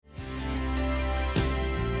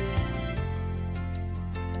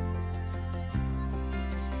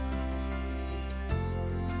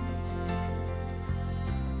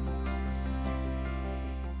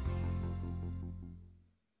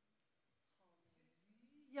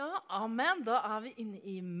Ja, amen. Da vi inne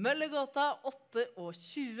I Møllergata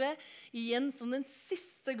 28, igjen som den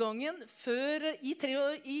siste gangen før I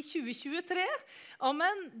 2023.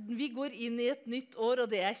 Amen. Vi går inn I et nytt år,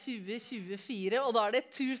 og det 2024, og da det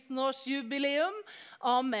 1000-årsjubileum.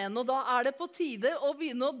 Amen. Og da det på tide å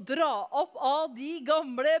begynne å dra opp av de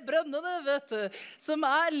gamle brønnene, vet du, som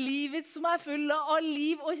livets, som fulle av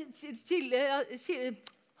liv og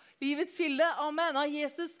livets kilde, amen, av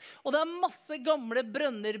Jesus. Og det masse gamle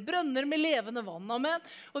brønner, brønner med levende vann, amen.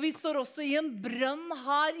 Og vi står også I en brønn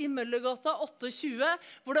her I Møllergata 28,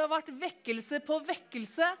 hvor det har vært vekkelse på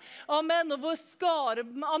vekkelse, amen. Og hvor skare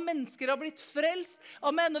av mennesker har blitt frelst,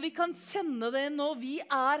 amen. Og vi kan kjenne det når vi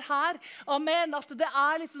her, amen. At det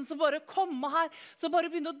liksom så bare komme her, så bare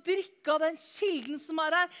begynne å drikke av den kilden som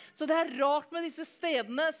her. Så det rart med disse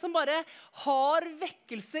stedene som bare har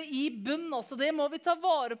vekkelse I bunn, altså det må vi ta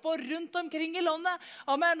vare på rundt omkring I landet,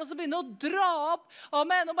 amen, og så begynne å dra opp,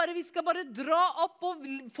 amen, og vi skal bare dra opp og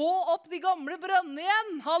få opp de gamle brønnene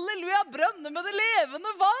igjen, halleluja, brønner med det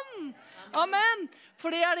levende vann, amen,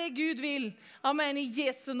 for det det Gud vil, amen, I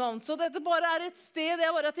Jesu navn. Så dette bare et sted, det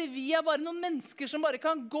bare at vi bare noen mennesker som bare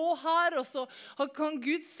kan gå her, og så kan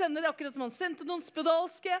Gud sende det akkurat som han sendte noen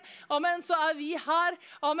spedalske, amen, så vi her,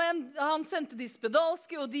 amen, han sendte de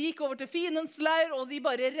spedalske, og de gikk over til fiendens leir, og de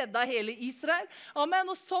bare redda hele Israel, amen,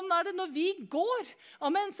 og sånn det når vi går,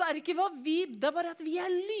 amen, så det ikke hva vi, det bare at vi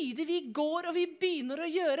lydige, vi går, og vi begynner å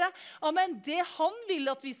gjøre, amen, det han vil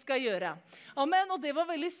at vi skal gjøre, amen, og det var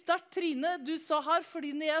veldig sterkt, Trine, du sa her,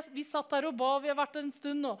 fordi vi satt her og ba, vi har vært en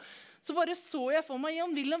stund nå, så bare så jeg for meg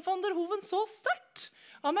Jan Willem van der Hoven så sterkt.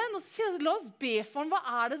 Amen. Og så, la oss be for ham.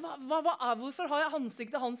 Hva det? Hvorfor har jeg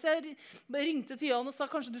ansiktet hans? Jeg ringte til Jan og sa,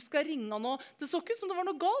 kanskje du skal ringe han nå. Det så ikke som det var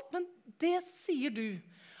noe galt, men det sier du.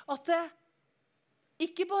 At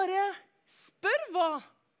ikke bare spør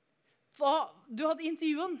hva du hadde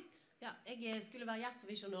intervjuen. Ja, jeg skulle være gjest på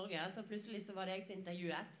Vision Norge, så plutselig så var det jeg som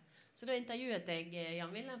intervjuet. Så da intervjuet jeg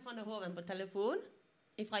Jan Willem van der Hoven på telefon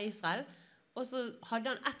fra Israel, og så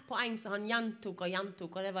hadde han ett poeng som han gjentok,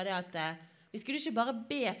 og det var det at vi skulle ikke bare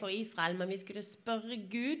be for Israel, men vi skulle spørre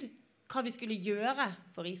Gud hva vi skulle gjøre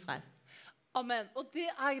for Israel. Amen, og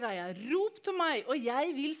det greia. Rop til meg, og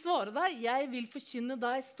jeg vil svare deg. Jeg vil forkynne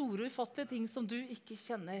deg store, ufattelige ting som du ikke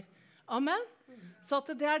kjenner. Amen. Så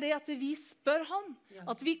at det det at vi spør han,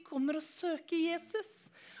 at vi kommer og søker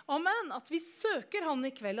Jesus. Amen, at vi søker han I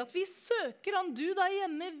kveld, at vi søker han, du der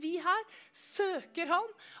hjemme, vi her, søker han.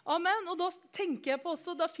 Amen, og da tenker jeg på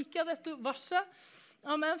også, da fikk jeg dette verset,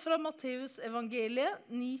 amen, fra Matteus evangeliet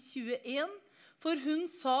 9:21. For hun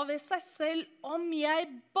sa ved seg selv, om jeg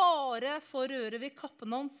bare får røre ved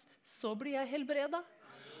kappen hans, så blir jeg helbredet.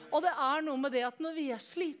 Og det noe med det at når vi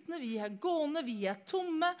slitne, vi gående, vi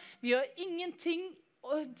tomme, vi har ingenting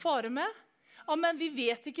å fare med. Amen, vi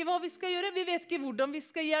vet ikke hva vi skal gjøre, vi vet ikke hvordan vi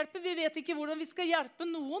skal hjelpe, vi vet ikke hvordan vi skal hjelpe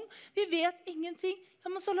noen, vi vet ingenting.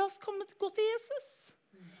 Ja, men så la oss gå til Jesus.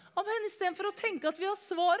 Amen, I stedet for å tenke at vi har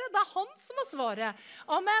svaret, det han som har svaret.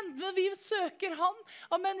 Amen, vi søker han.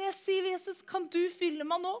 Amen, jeg sier Jesus, kan du fylle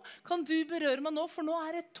meg nå? Kan du berøre meg nå? For nå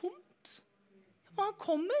det tomt. Og han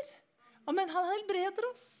kommer. Amen, han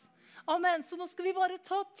helbreder oss. Amen, så nå skal vi bare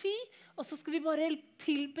ta tid, og så skal vi bare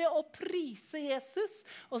tilbe og prise Jesus,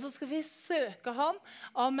 og så skal vi søke han.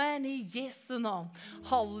 Amen, I Jesu navn.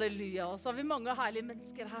 Halleluja. Og så har vi mange herlige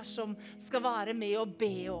mennesker her som skal være med og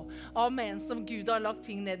be, og amen, som Gud har lagt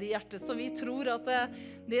ting ned I hjertet. Så vi tror at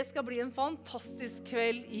det skal bli en fantastisk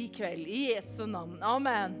kveld I kveld, I Jesu navn.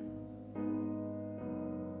 Amen.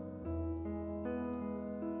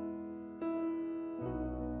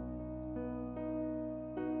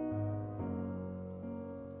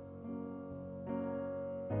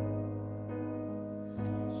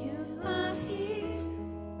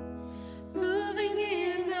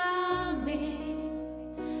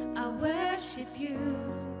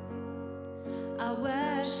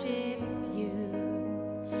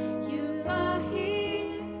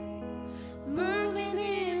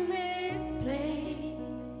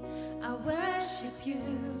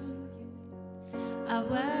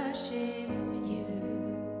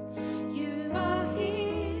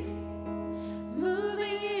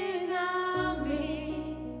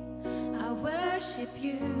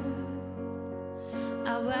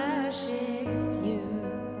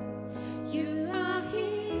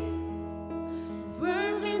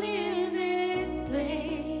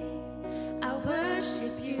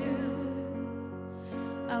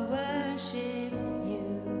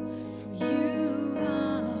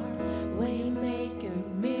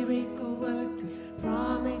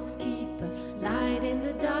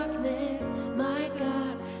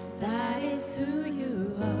 Who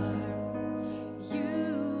you are,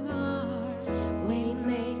 you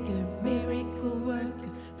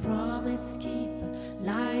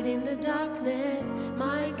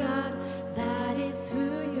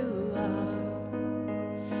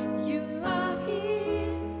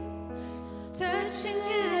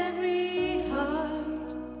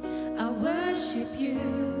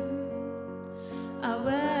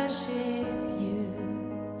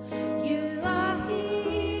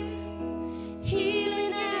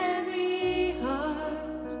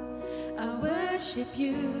worship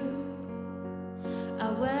you.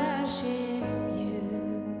 I worship you.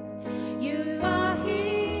 You are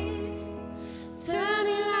here,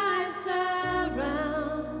 turning lives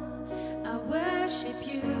around. I worship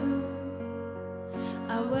you.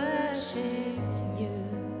 I worship you.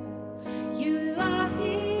 You are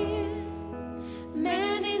here,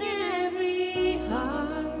 mending every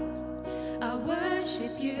heart. I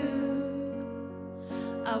worship you.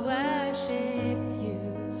 I worship you.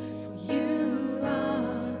 For you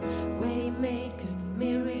are waymaker,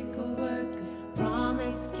 miracle worker,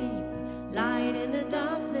 promise keeper, light in the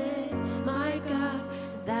darkness. My God,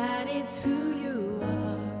 that is who you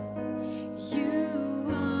are. You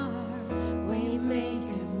are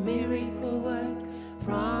waymaker, miracle worker,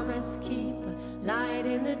 promise keeper, light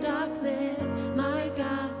in the darkness. My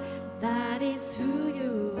God, that is who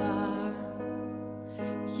you are.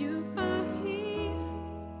 You are here,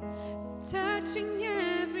 touching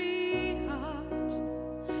every heart.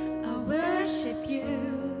 I worship you.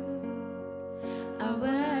 I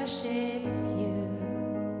worship you.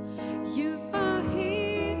 You are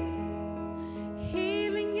here,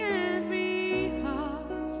 healing every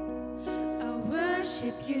heart. I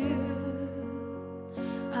worship you.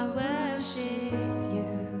 I worship you.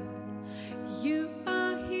 You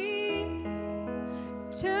are here,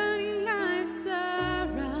 turning lives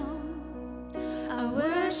around. I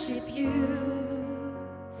worship you.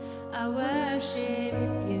 I worship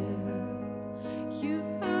you. You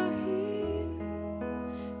are here,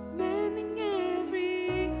 mending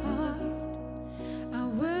every heart. I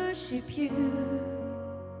worship you.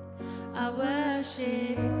 I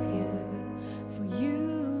worship you. For you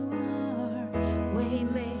are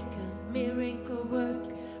waymaker, miracle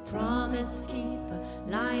worker, promise keeper,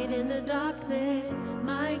 light in the darkness.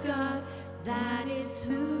 My God, that is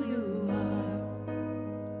who you are.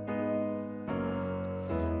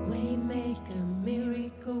 Waymaker,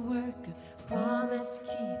 miracle worker, promise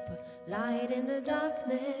keeper, light in the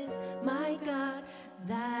darkness. My God,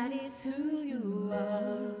 that is who you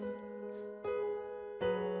are.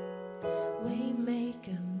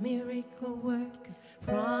 Waymaker, miracle worker,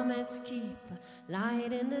 promise keeper,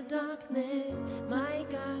 light in the darkness. My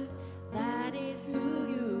God, that is who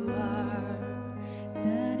you are.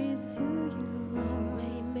 That is who you are.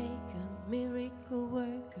 Waymaker, miracle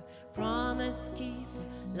worker, promise keeper,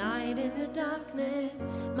 light in the darkness.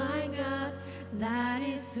 My God, that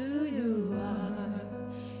is who you are.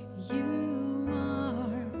 You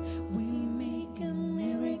are waymaker,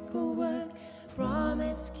 miracle worker,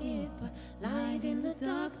 promise keeper, light in the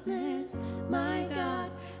darkness. My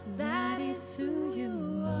God, that is who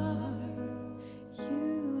you are.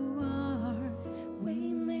 You are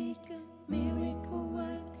waymaker, miracle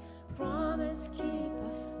worker, promise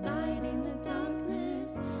keeper, light in the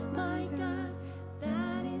darkness. My God,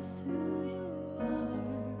 that is who you are.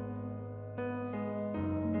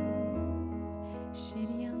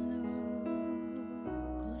 Shiriando,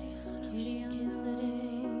 Kiriando,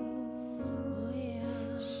 oh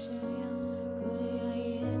yeah, Shiriando,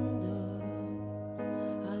 Kuriayendo,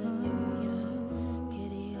 hallelujah,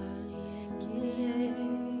 Kirialiendo,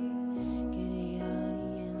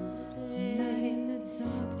 Kirialiendo, light in the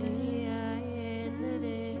darkness,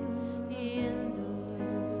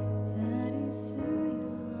 that is who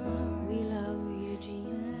you are. We love you,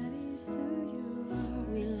 Jesus. That is who you are.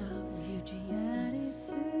 We love you, Jesus. That is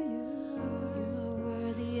who you are. You are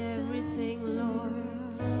worthy everything, Lord.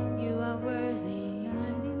 You are worthy.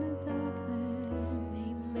 Light in the darkness.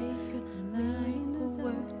 Waymaker, miracle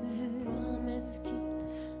worker, promise keeper,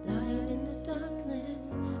 light in the darkness.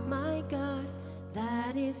 My God,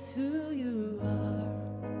 that is who you are.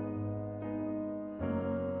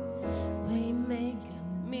 Waymaker,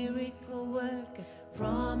 miracle worker,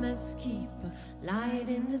 promise keeper, light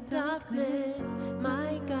in the darkness.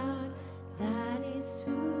 My God, that is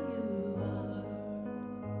who you are.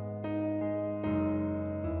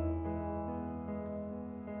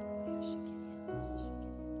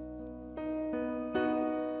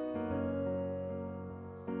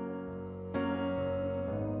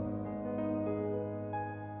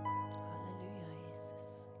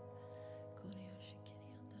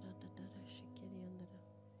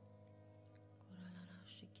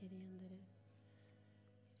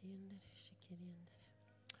 Hallelujah, Jesus.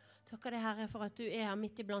 Takker deg, Herre, for at du er her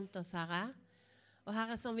midt iblant oss, Herre. Og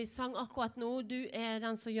Herre, som vi sang akkurat nå, du er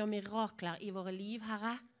den som gjør mirakler i våre liv,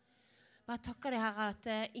 Herre. Bare takker deg, Herre, at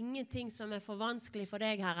det er ingenting som er for vanskelig for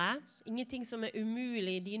deg, Herre. Ingenting som er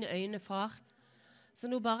umulig i dine øyne, Far. Så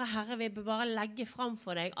nå bare, Herre, vi vil bare legge frem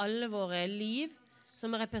for deg alle våre liv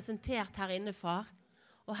som er representert her inne, Far.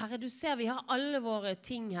 Og Herre, du ser vi har alle våre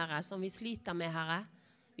ting, Herre, som vi sliter med, Herre.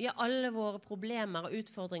 Vi har alle våre problemer og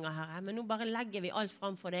utfordringer, Herre, men nå bare legger vi alt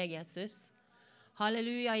frem for deg, Jesus.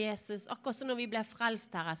 Halleluja, Jesus. Akkurat som når vi ble frelst,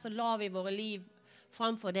 Herre, så la vi våre liv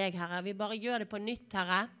frem for deg, Herre. Vi bare gjør det på nytt,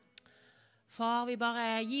 Herre. Far, vi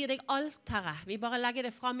bare gir deg alt, Herre. Vi bare legger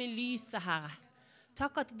det frem i lyset, Herre.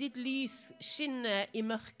 Takk at ditt lys skinner i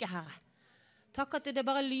mørket, Herre. Takk at det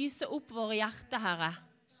bare lyser opp våre hjerter, Herre.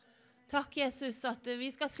 Takk, Jesus, at vi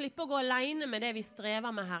skal slippe å gå alene med det vi strever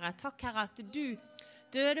med, Herre. Takk, Herre, at du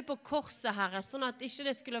døde på korset, Herre, sånn at ikke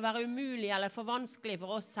det skulle være umulig eller for vanskelig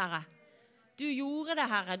for oss, Herre. Du gjorde det,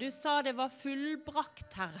 Herre. Du sa det var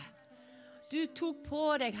fullbrakt, Herre. Du tok på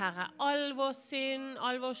deg, Herre, all vår synd,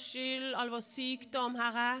 all vår skyld, all vår sykdom,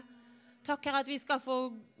 Herre. Takk, Herre, at vi skal få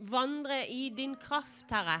vandre i din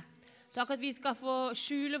kraft, Herre. Takk at vi skal få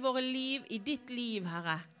skjule våre liv i ditt liv,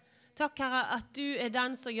 Herre. Takk, Herre, at du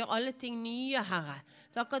den som gjør alle ting nye, Herre.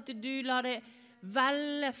 Takk at du lar det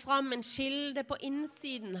velle fram en kilde på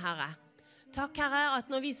innsiden, Herre. Takk, Herre, at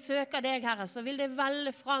når vi søker deg, Herre, så vil det velle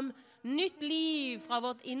fram nytt liv fra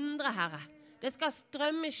vårt indre, Herre. Det skal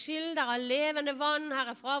strømme kilder av levende vann,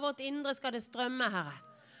 Herre. Fra vårt indre skal det strømme, Herre.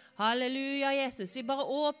 Halleluja, Jesus. Vi bare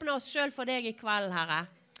åpner oss selv for deg i kveld, Herre.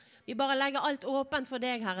 Vi bare legger alt åpent for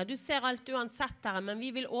deg, Herre. Du ser alt uansett, Herre, men vi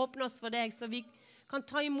vil åpne oss for deg, så vi kan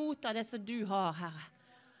ta imot av det som du har, Herre.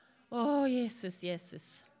 Å, Jesus,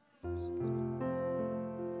 Jesus.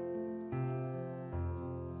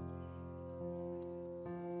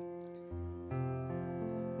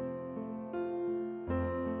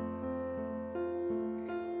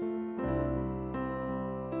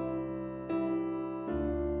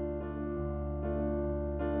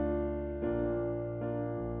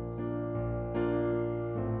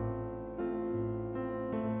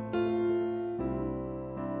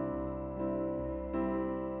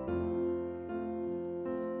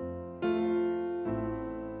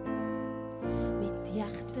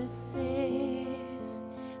 Hjerte ser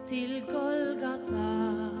til Golgata,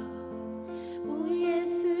 hvor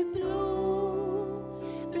Jesu blod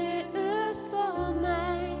ble øst for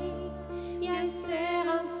meg. Jeg ser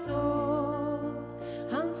hans sår,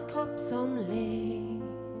 hans kropp som led,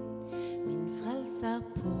 min frelser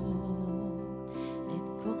på et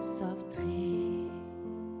kors av tre.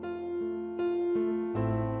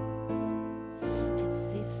 Et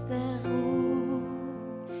siste rop,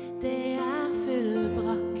 det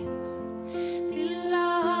fullbrakt, til la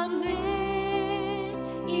ham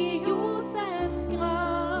ned i Josefs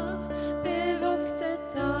grav,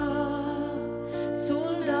 bevoktet av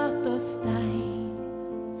soldat og stein.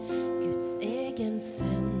 Guds egen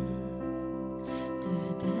sønn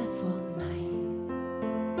døde for meg.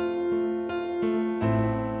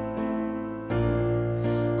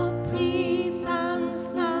 Og pris hans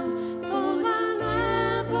navn, for han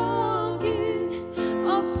vår Gud,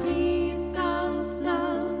 og pris hans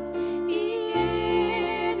navn i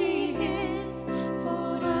evighet.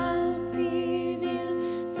 For alltid vil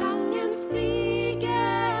sangen stige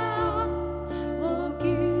opp. Å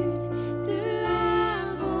Gud, du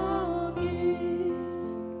vår Gud.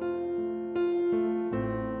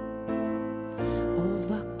 Og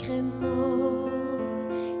vakre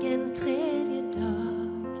morgen, tredje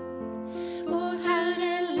dag, vår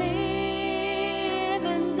Herre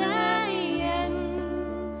levende igjen.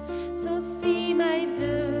 Så si meg,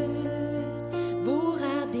 død, hvor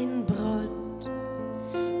din brodd?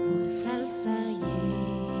 Vår frelser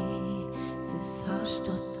Jesus har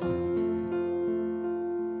stått opp.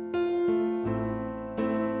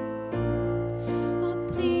 Og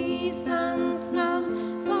pris hans navn,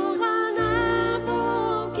 for han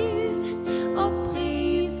vår Gud, og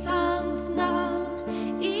pris hans navn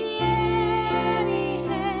i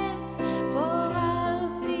evighet. For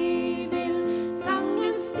alltid vil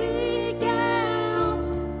sangen stige opp.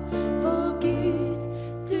 Vår Gud,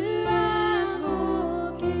 du vår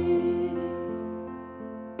Gud.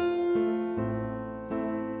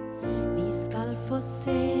 Vi skal få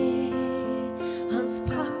se hans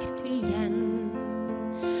prakt igjen.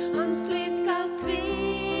 Hans lys skal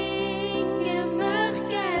tvinge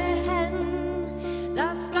mørket hen. Da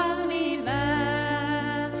skal vi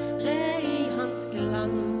være i hans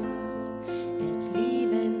glans, et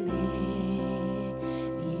liv en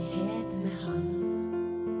evighet med han.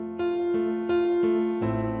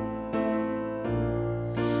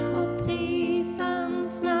 Og pris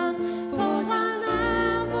hans navn, for han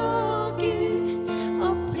vår Gud,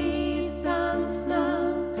 og pris hans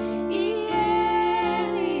navn i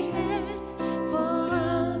evighet. For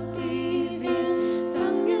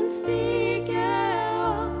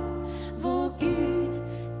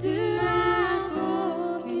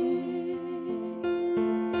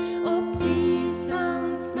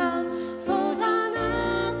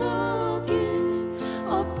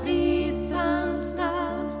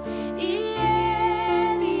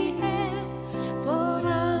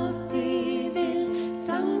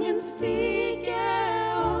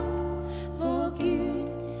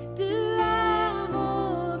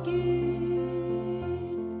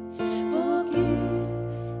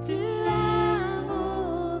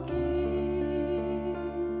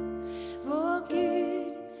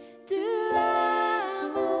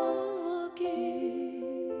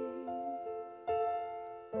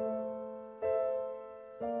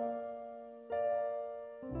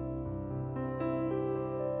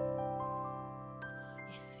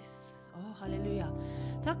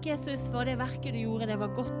Takk, Jesus, for det verket du gjorde, det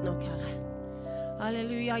var godt nok, Herre.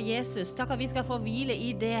 Halleluja, Jesus. Takk at vi skal få hvile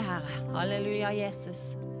i det, Herre. Halleluja,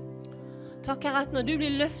 Jesus. Takk, Herre, at når du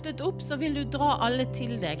blir løftet opp, så vil du dra alle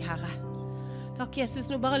til deg, Herre. Takk, Jesus,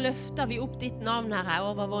 nå bare løfter vi opp ditt navn, Herre,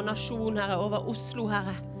 over vår nasjon, Herre, over Oslo,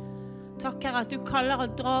 Herre. Takk, Herre, at du kaller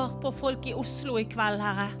og drar på folk i Oslo i kveld,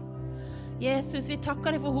 Herre. Jesus, vi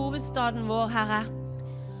takker deg for hovedstaden vår, Herre.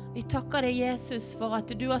 Vi takker deg, Jesus, for at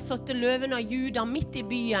du har satt løven av Juda midt i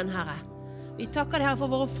byen, Herre. Vi takker deg, Herre,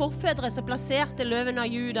 for våre forfedre som plasserte løven av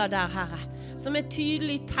Juda der, Herre. Som et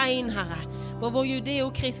tydelig tegn, Herre, på vår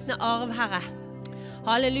judeo-kristne arv, Herre.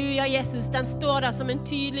 Halleluja, Jesus, den står der som en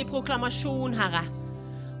tydelig proklamasjon, Herre.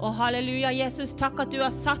 Og halleluja, Jesus, takk at du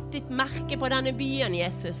har satt ditt merke på denne byen,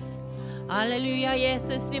 Jesus. Halleluja,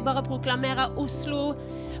 Jesus, vi bare proklamerer Oslo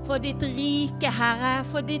for ditt rike, Herre,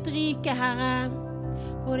 for ditt rike, Herre.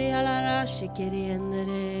 Korialara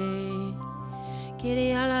shikiriendere,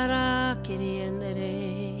 kirialara kiriendere.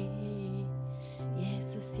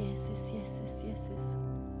 Jesus, Jesus, Jesus, Jesus.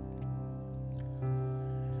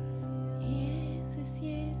 Jesus,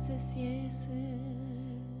 Jesus, Jesus.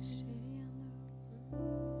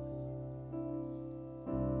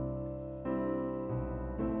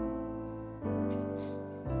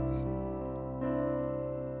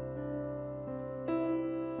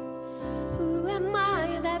 Who am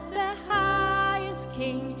I that the highest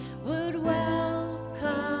king would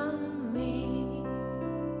welcome me?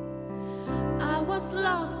 I was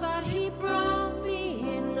lost, but he brought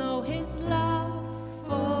me in. Oh, his love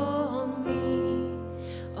for me.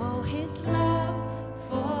 Oh, his love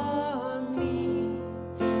for me.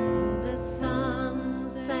 Oh, the sun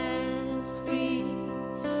sets free.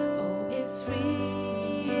 Oh, it's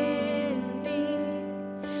free indeed.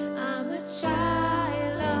 I'm a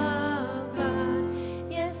child of God.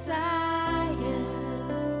 Yes, I am.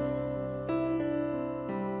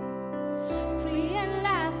 Free at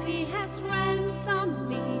last, he has ransomed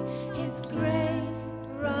me. His grace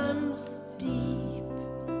runs deep.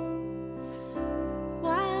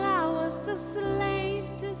 While I was a slave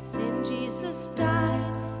to sin, Jesus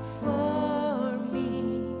died for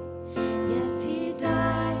me. Yes, he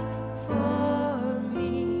died for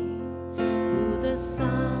me. Who the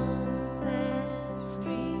Son sets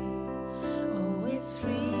free, oh, it's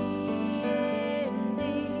free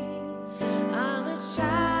indeed. I'm a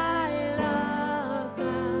child of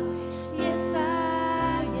God. Yes,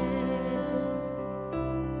 I am.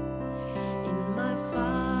 In my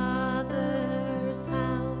Father's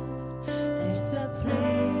house, there's a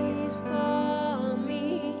place for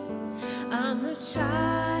me. I'm a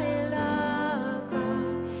child of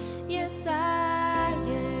God. Yes, I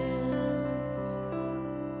am.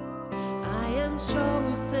 I am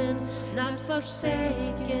chosen, not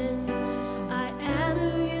forsaken. I am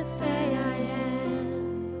who you say I am.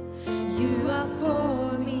 You are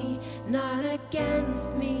for me, not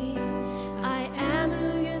against me. I am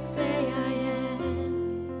who you say I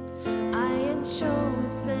am. I am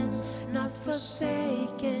chosen, not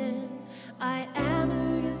forsaken. I am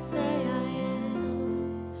who you say I am.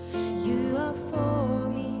 You are for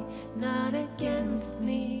me, not against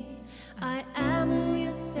me. I am who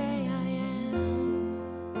you say I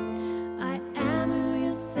am. I am who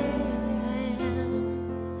you say I am.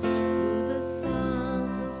 Who the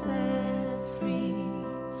Son sets free,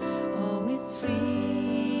 oh, it's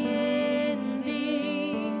free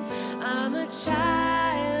indeed. I'm a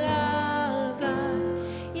child of God.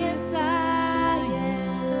 Yes, I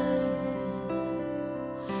am.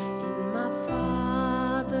 In my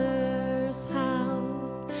Father's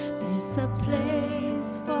house, there's a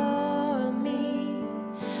place for me.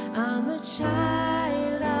 I'm a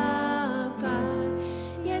child of God.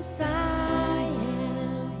 Yes, I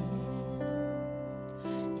am.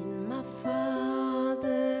 In my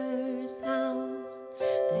Father's house,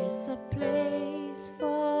 there's a place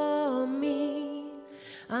for me.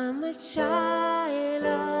 I'm a child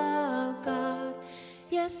of God.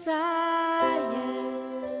 Yes, I am.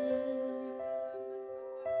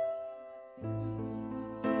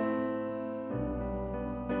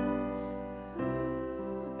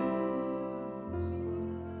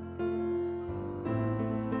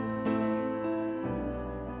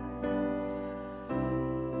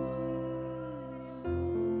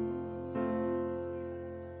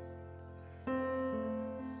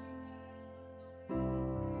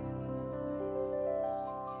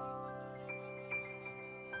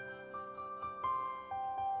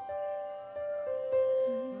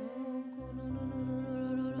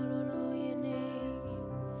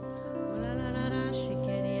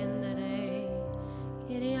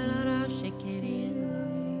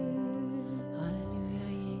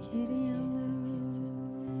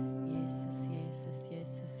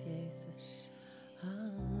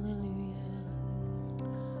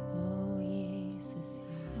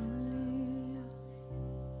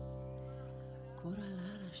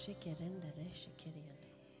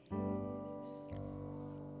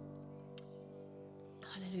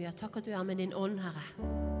 Halleluja. Takk at du er med din ånd, Herre. Å,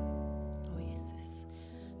 Jesus.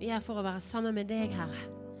 Vi er for å være sammen med deg, Herre.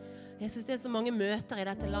 Jesus, det er så mange møter i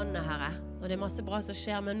dette landet, Herre. Og det er masse bra som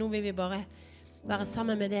skjer, men nå vil vi bare være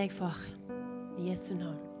sammen med deg, far. I Jesu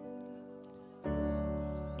navn.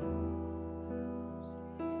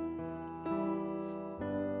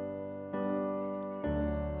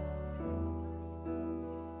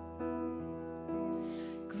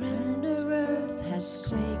 Grander earth has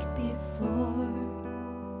quaked before,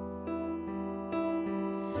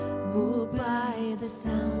 moved by the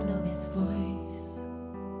sound of his voice.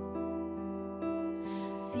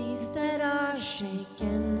 Seas that are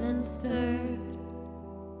shaken and stirred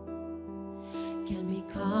can be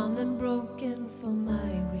calm and broken for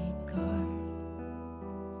my regard.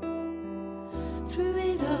 Through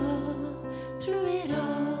it all,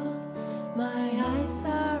 my eyes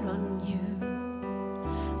are on you.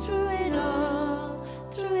 Through it all,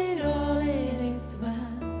 it is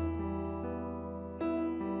well.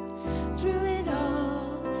 Through it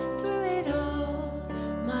all,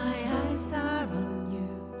 my eyes are on you,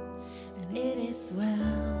 and it is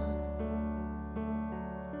well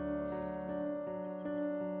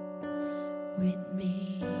with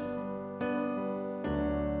me.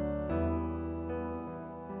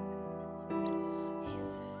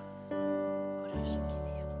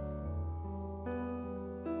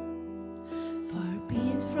 Far be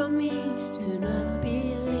it from me to not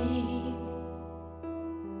believe,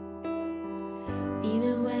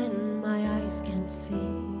 even when my eyes can't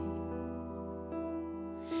see,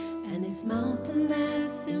 and this mountain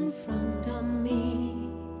that's in front of me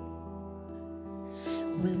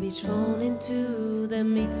will be thrown into the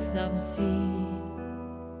midst of sea.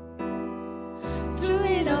 Through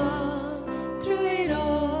it all,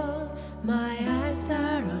 my eyes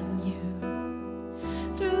are on you.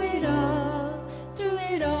 Through it all,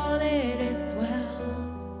 it is well.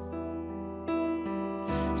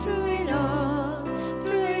 Through it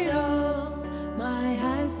all, my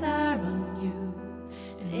eyes are on you,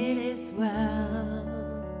 and it is well.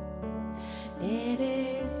 It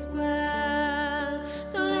is well.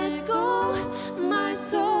 So let go, my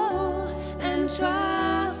soul, and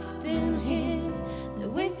trust in Him. The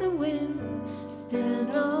waves and wind still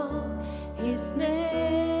know His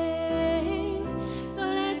name. So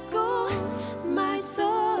let go, my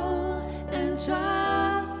soul, and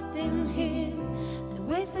trust in Him. The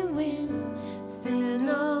waves and wind still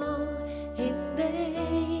know His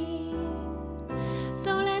name.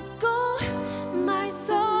 So let go, my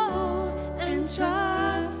soul, and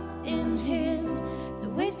trust in Him. The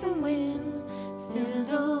waves and wind still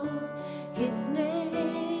know His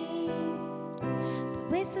name. The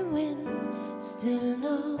waves and wind still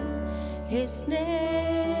know His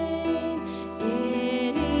name.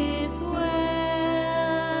 It is well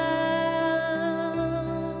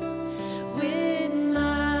with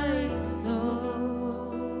my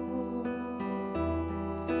soul.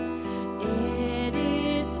 It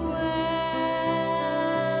is well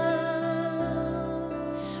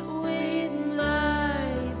with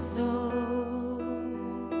my soul.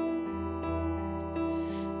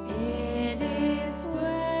 It is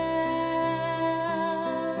well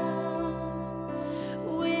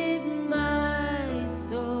with my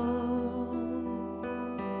soul.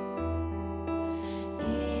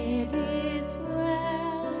 It is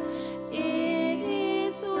well, it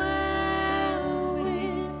is well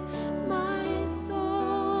with my soul.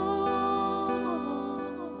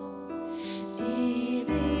 It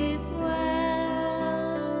is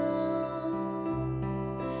well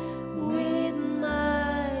with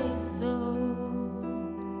my soul.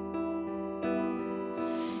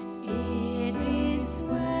 It is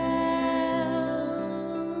well with my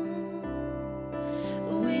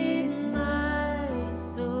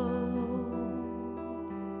soul.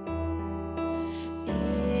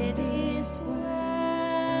 It is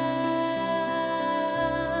well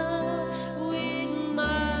with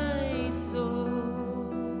my soul.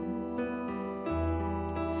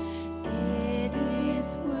 It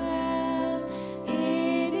is well,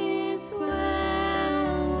 it is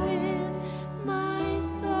well with my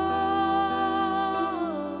soul.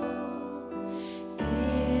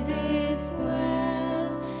 It is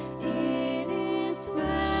well, it is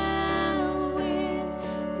well with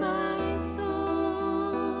my soul.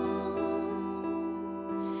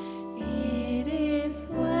 It is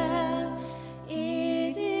well,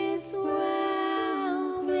 it is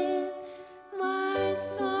well with my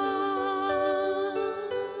soul.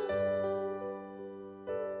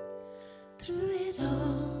 Through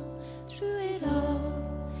it all,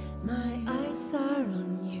 my eyes are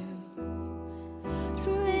on you.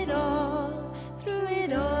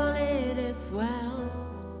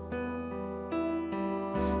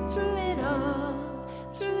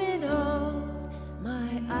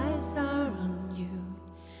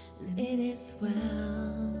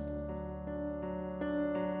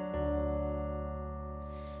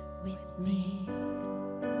 with me.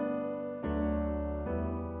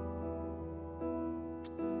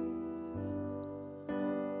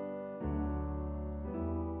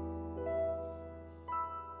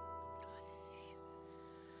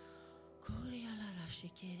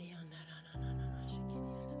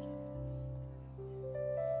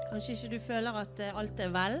 Kanskje ikke du føler at alt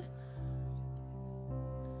vel.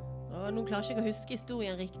 Og nå klarer jeg ikke å huske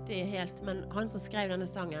historien riktig helt, men han som skrev denne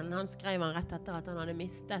sangen, han skrev han rett etter at han hadde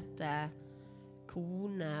mistet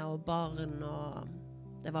kone og barn, og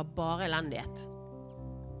det var bare elendighet.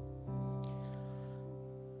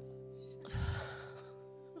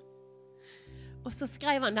 Og så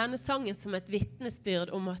skrev han denne sangen som et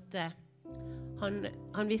vitnesbyrd om at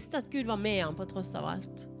han visste at Gud var med ham på tross av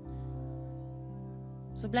alt.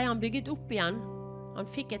 Så ble han bygget opp igjen, han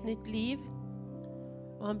fikk et nytt liv,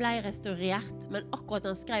 og han ble restaurert, men akkurat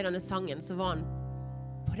da han skrev denne sangen, så var han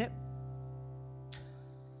på det...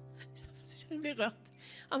 Jeg blir rørt.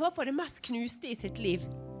 Han var på det mest knuste i sitt liv.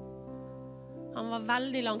 Han var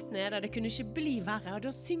veldig langt nede, det kunne ikke bli verre, og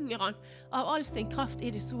da synger han av all sin kraft,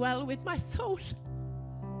 "It is well with my soul."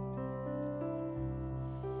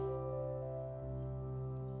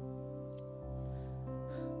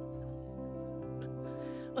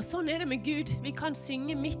 Og sånn det med Gud. Vi kan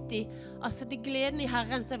synge midt i, altså det gleden i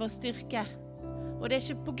Herren som vår styrke. Og det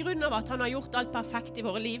ikke på grunn av at han har gjort alt perfekt i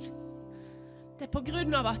våre liv. Det på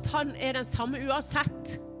grunn av at han den samme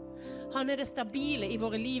uansett. Han det stabile i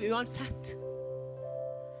våre liv uansett.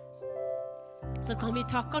 Så kan vi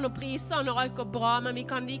takke han og prise han når alt går bra, men vi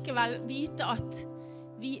kan likevel vite at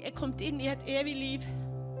vi kommet inn i et evig liv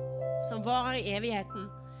som varer i evigheten.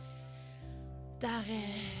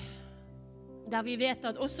 Der vi vet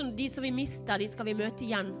at også de som vi mister, de skal vi møte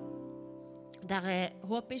igjen. Der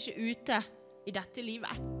håper ikke ute i dette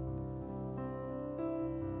livet.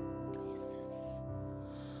 Jesus.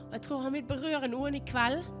 Og jeg tror han vil berøre noen i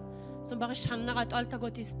kveld, som bare kjenner at alt har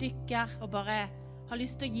gått i stykker, og bare har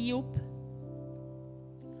lyst til å gi opp.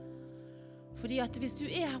 Fordi at hvis du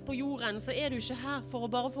her på jorden, så du ikke her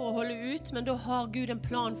bare for å holde ut, men da har Gud en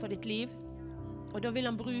plan for ditt liv. Og da vil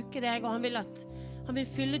han bruke deg, og han vil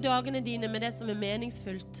fylle dagene dine med det som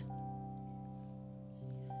meningsfullt.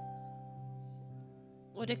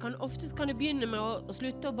 Og oftest kan det begynne med å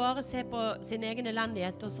slutte å bare se på sin egen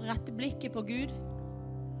elendighet, og så rette blikket på Gud,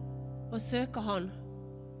 og søke han.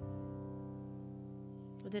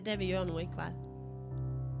 Og det det vi gjør nå i kveld.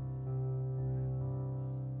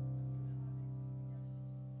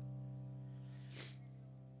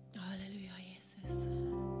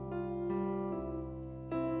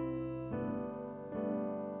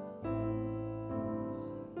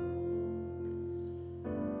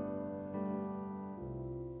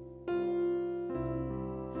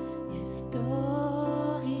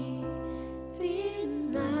 Står i din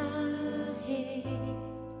nærhet,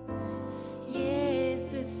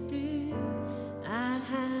 Jesus, du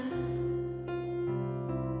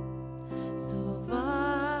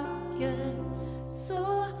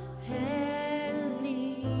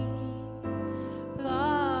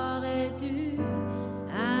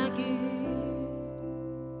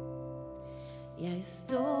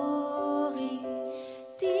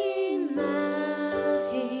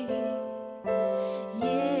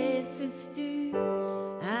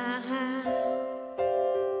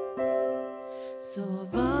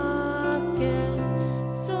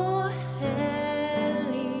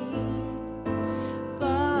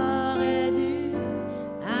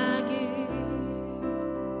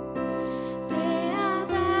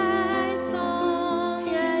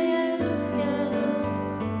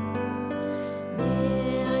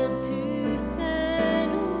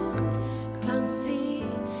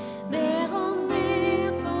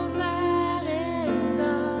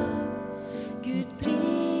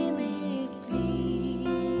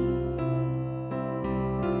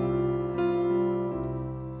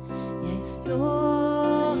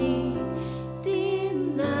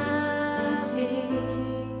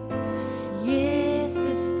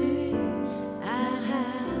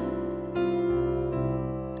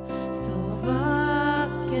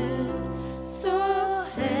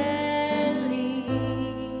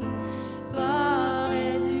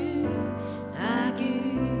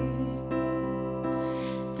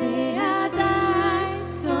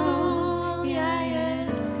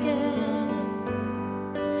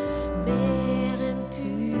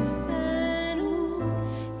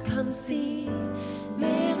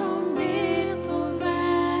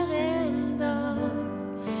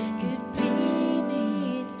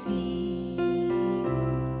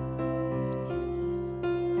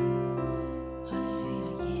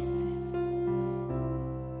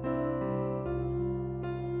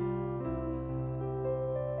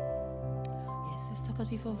takk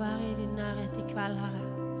at vi får være i din nærhet i kveld, Herre.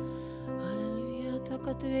 Halleluja, takk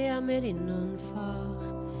at du med din ånd, Far.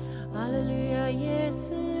 Halleluja,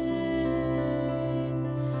 Jesus.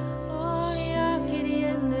 Jeg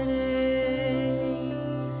kjenner deg.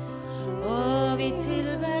 Vi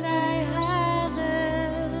tilber deg,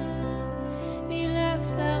 Herre. Vi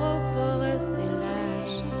løfter opp vår røst til deg.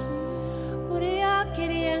 Hvor jeg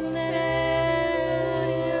kjenner deg.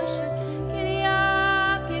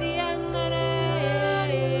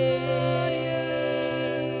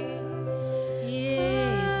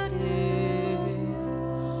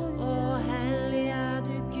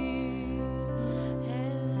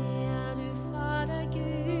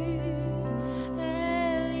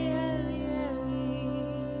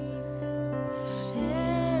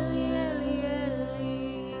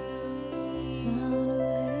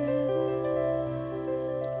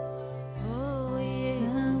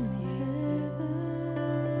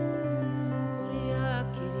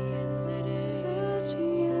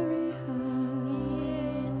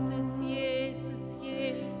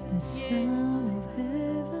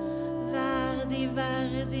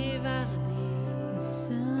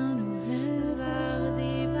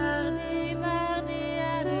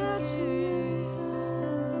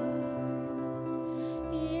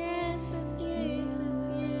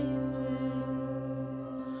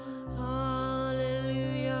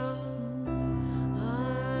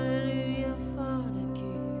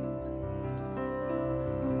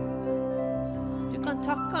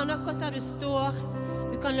 Takke han akkurat der du står.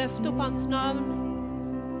 Du kan løfte opp hans navn.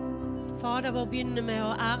 Fader vår begynner med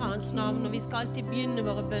å ære hans navn, og vi skal alltid begynne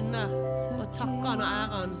våre bønner og takke han og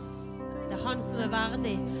ære han. Det er han som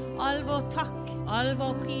verdig. All vår takk, all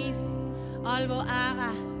vår pris, all vår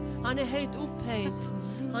ære. Han høyt opphøyd.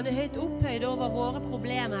 Han høyt opphøyd over våre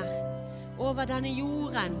problemer, over denne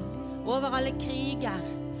jorden, over alle kriger,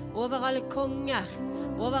 over alle konger,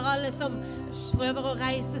 over alle som prøver å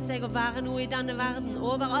reise seg og være noe i denne verden,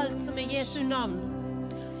 over alt som Jesu navn.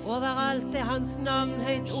 Overalt hans navn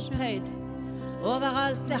høyt opphøyd.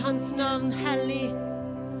 Overalt hans navn hellig.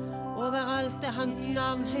 Overalt hans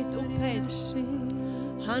navn høyt opphøyd.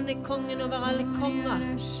 Han kongen over alle konger.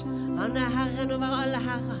 Han Herren over alle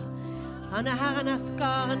herrer. Han Herren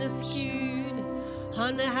skarenes Gud.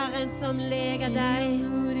 Han Herren som leger deg.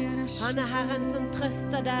 Han Herren som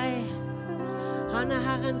trøster deg. Han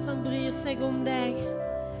Herren som bryr seg om deg.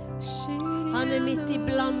 Han midt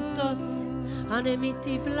iblant oss. Han midt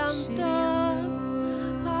iblant oss.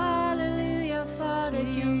 Halleluja, Fader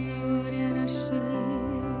Gud.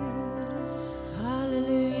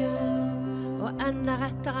 Halleluja. Og enda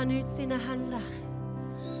retter han ut sine hender.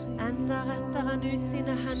 Enda retter han ut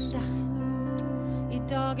sine hender. I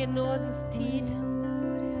dag nådens tid.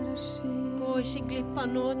 Gå ikke glipp av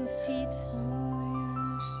nådens tid.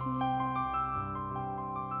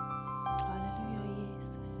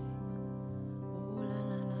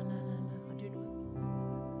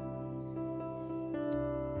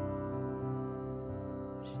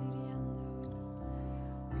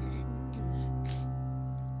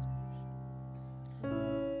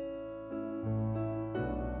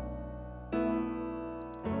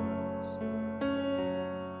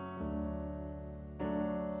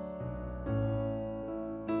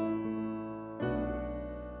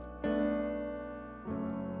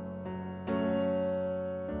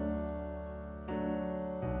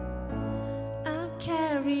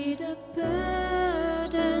 Carried a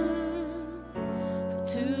burden for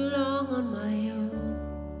too long on my own.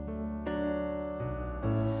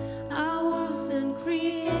 I wasn't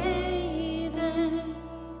created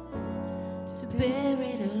to bear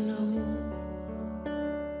it alone.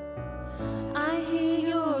 I hear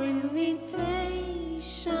your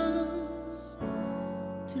invitation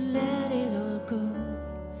to let it all go,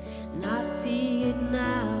 and I see it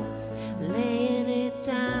now, laying it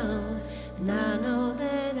down. And I know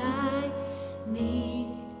that I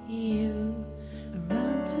need you. I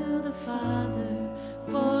run to the Father,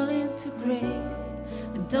 fall into grace.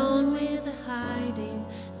 I'm done with the hiding,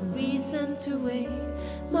 no reason to wait.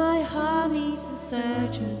 My heart needs a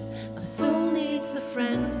surgeon, my soul needs a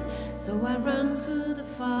friend. So I run to the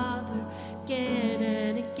Father again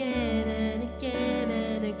and again and again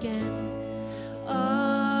and again.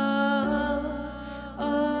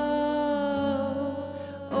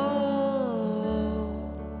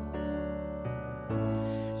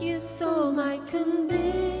 Saw my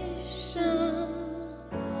condition,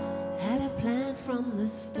 had a plan from the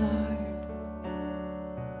start.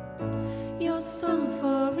 Your song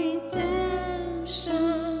for redemption,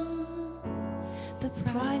 the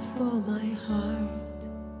price for my heart.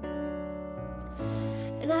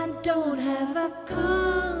 And I don't have a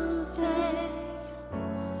context price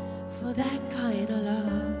for that kind of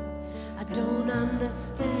love. I don't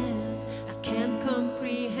understand, I can't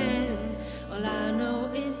comprehend. All I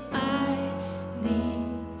know is I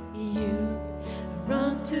need you.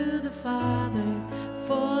 Run to the Father,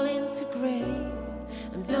 fall into grace.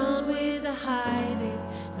 I'm done with the hiding,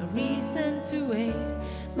 no reason to wait.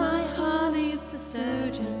 My heart needs a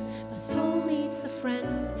surgeon, my soul needs a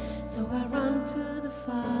friend. So I run to the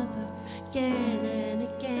Father again and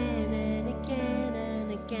again and again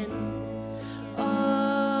and again. Oh,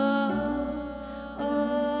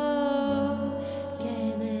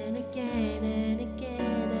 again and again and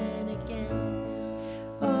again and again.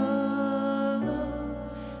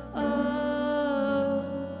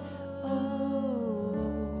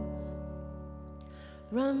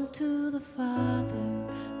 Run to the Father,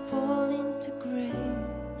 fall into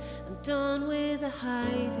grace. I'm done with the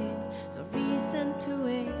hiding, no reason to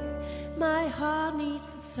wait. My heart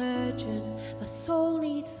needs a surgeon, my soul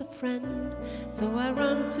needs a friend. So I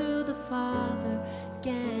run to the Father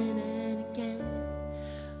again and again.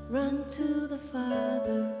 Run to the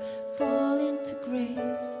Father, fall into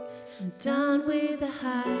grace. I'm done with the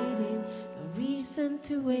hiding, no reason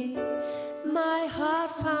to wait. My heart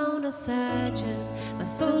found a surgeon, my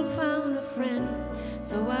soul found a friend.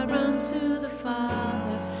 So I run to the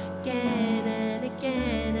Father again and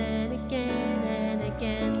again and again and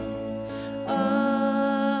again.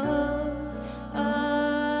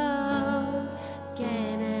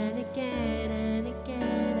 Again and again and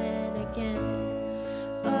again and again.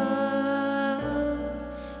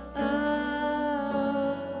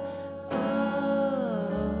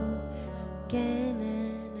 Again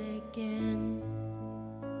and again.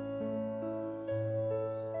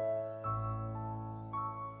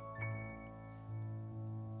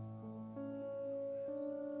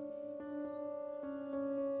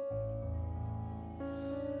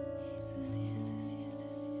 Jesus, Jesus,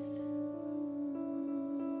 Jesus, Jesus.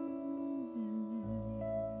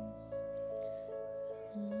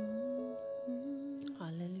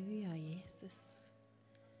 Halleluja, Jesus.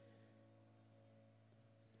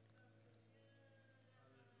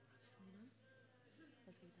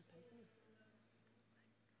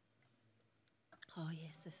 Å,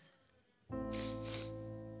 Jesus.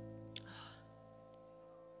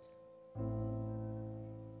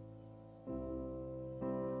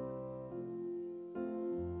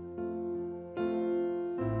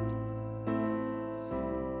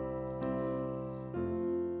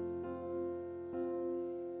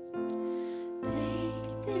 Take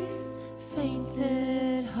this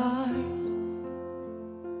fainted heart,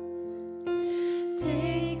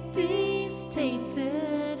 take these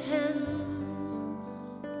tainted hands,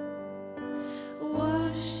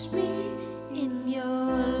 wash me in your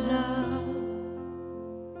love,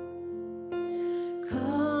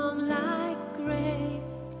 come like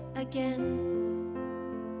grace again.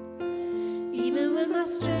 Even when my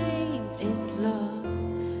strength is lost,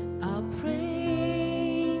 I'll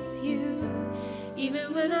praise you.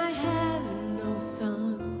 Even when I have no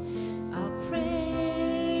song, I'll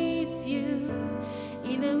praise you.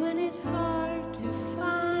 Even when it's hard to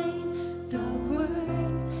find the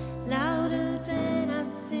words louder than I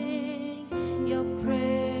sing your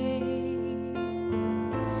praise,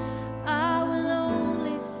 I will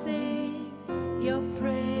only sing your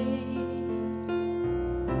praise.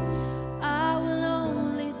 I will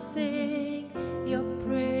only sing your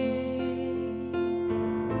praise.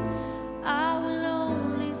 I will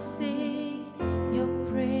only sing your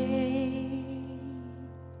praise.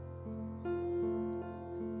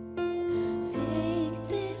 Take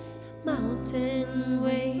this mountain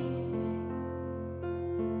weight,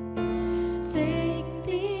 take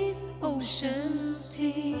these ocean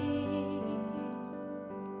tears,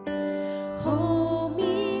 hold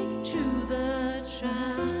me through the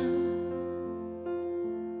trial,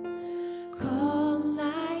 come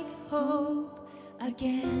like hope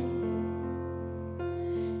again.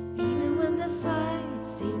 Even when the fight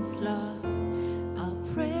seems lost, I'll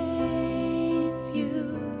praise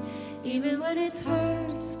you. Even when it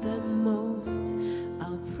hurts the most,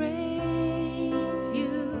 I'll praise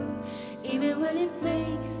you. Even when it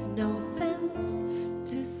makes no sense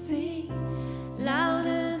to sing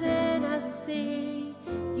louder than I sing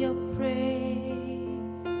your praise,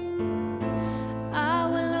 I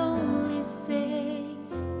will only sing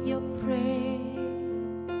your praise.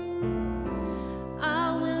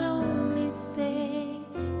 I will only sing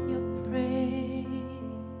your praise.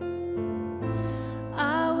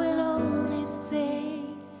 I will only sing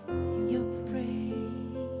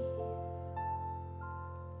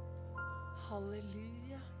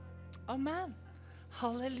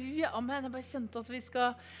Halleluja, amen. Jeg bare kjente at vi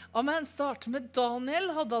skal, amen, starte med Daniel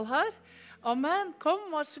Haddal her. Amen, kom,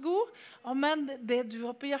 vær så god. Amen, det du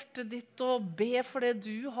har på hjertet ditt, og be for det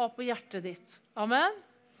du har på hjertet ditt. Amen.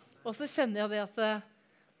 Og så kjenner jeg det at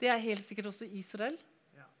det er helt sikkert også Israel.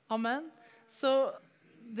 Amen. Så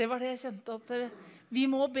det var det jeg kjente, at vi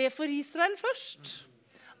må be for Israel først.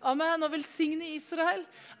 Amen, og velsigne Israel.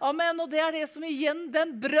 Amen, og det er det som igjen,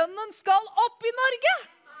 den brønnen skal opp i Norge.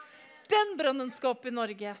 Den brønnen skal opp i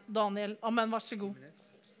Norge, Daniel. Amen, vær så god.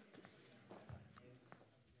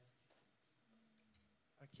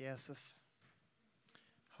 Takk, Jesus.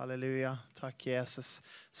 Halleluja. Takk, Jesus.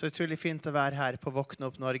 Så utrolig fint å være her på Våkne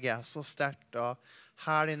opp Norge. Så sterkt og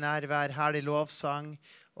herlig nærvær, herlig lovsang.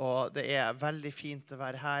 Og det er veldig fint å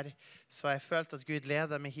være her. Så jeg følte at Gud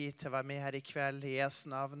leder meg hit til å være med her i kveld i Jesu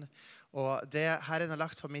navn. Og det Herren har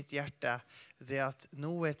lagt på mitt hjerte, det er at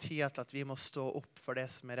nå er tida til at vi må stå opp for det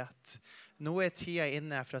som er rett. Nå er tida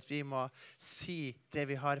inne for at vi må si det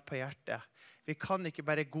vi har på hjertet. Vi kan ikke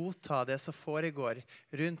bare godta det som foregår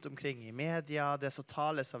rundt omkring i media, det som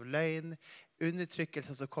tales av løgn,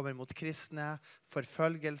 undertrykkelse som kommer mot kristne,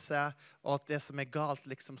 forfølgelse, og at det som er galt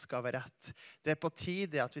liksom skal være rett. Det er på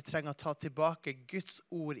tide at vi trenger å ta tilbake Guds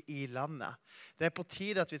ord i landet. Det er på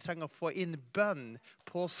tide at vi trenger å få inn bønn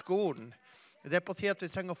på skolen. Det er på tide at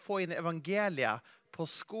vi trenger å få inn evangeliet på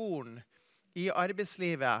skolen, i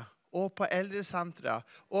arbeidslivet, og på eldresentre,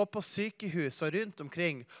 og på sykehus og rundt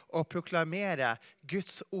omkring, og proklamere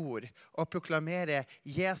Guds ord, og proklamere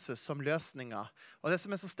Jesus som løsninger. Og det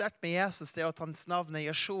som er så sterkt med Jesus, det er at hans navn er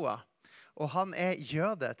Jeshua. Og han er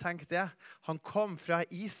jøde, tenk det. Han kom fra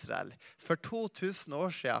Israel for 2000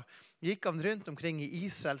 år siden. Gikk han rundt omkring i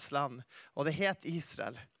Israels land, og det het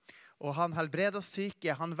Israel. Og han helbredet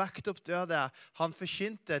syke, han vekte opp døde, han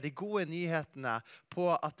forkynte de gode nyhetene på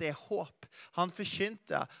at det er håp. Han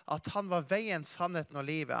forkynte at han var veien, sannheten og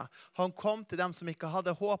livet. Han kom til dem som ikke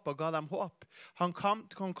hadde håp og ga dem håp. Han kom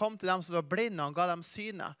til dem som var blinde og han ga dem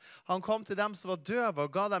syne. Han kom til dem som var døve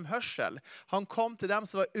og ga dem hørsel. Han kom til dem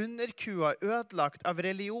som var underkua, ødelagt av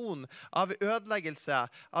religion, av ødeleggelse,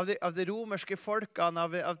 av de romerske folkene,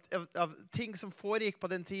 av ting som foregikk på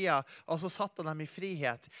den tida. Og så satte han dem i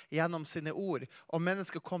frihet gjennom sine ord, og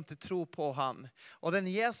mennesker kom til tro på han. Og den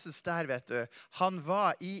Jesus der, vet du, han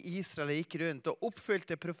var i Israel og gikk rundt og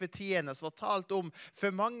oppfylte profetiene som var talt om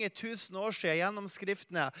for mange tusen år siden gjennom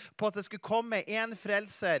skriftene, på at det skulle komme en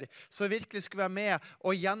frelser som virkelig skulle være med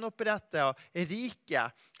og gjenopprette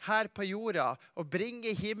riket her på jorda, og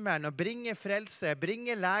bringe himmelen, og bringe frelse,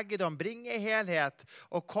 bringe legedom, bringe helhet,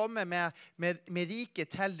 og komme med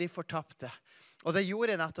riket til de fortapte. Og det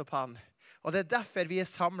gjorde nettopp han. Og det er derfor vi er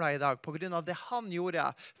samlet i dag, på grunn av det han gjorde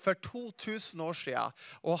for 2000 år siden.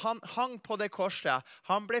 Og han hang på det korset,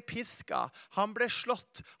 han ble pisket, han ble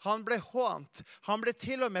slått, han ble hånt, han ble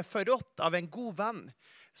til og med forrådt av en god venn,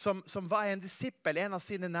 som var en disippel, en av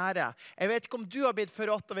sine nære. Jeg vet ikke om du har blitt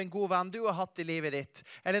forrådt av en god venn du har hatt i livet ditt,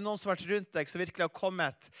 eller noen som har vært rundt deg, som virkelig har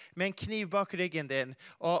kommet med en kniv bak ryggen din,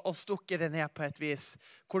 og stukket det ned på et vis,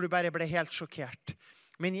 hvor du bare ble helt sjokkert.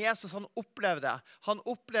 Men Jesus, han opplevde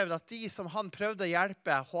at de som han prøvde å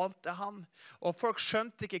hjelpe, hånte han. Og folk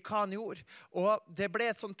skjønte ikke hva han gjorde. Og det ble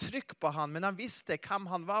et sånt trykk på han, men han visste hvem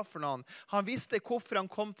han var for noen. Han visste hvorfor han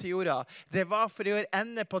kom til jorda. Det var for å gjøre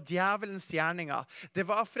ende på djevelens gjerninger. Det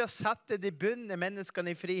var for å sette de bundne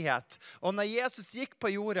menneskene i frihet. Og når Jesus gikk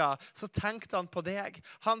på jorda, så tenkte han på deg.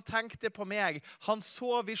 Han tenkte på meg. Han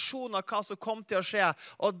så visjonen av hva som kom til å skje.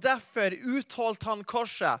 Og derfor utholdt han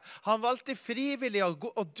korset. Han valgte frivillig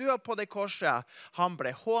å dø på det korset. Han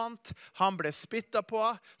ble hånt, han ble spyttet på,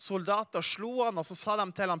 soldater slo han, og så sa de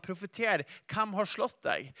til han, profeter, hvem har slått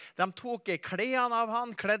deg? De tok klærne av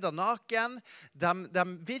han, kledde naken, de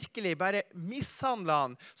virkelig bare mishandlet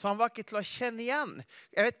han, så han var ikke til å kjenne igjen.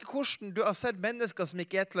 Jeg vet ikke hvordan du har sett mennesker som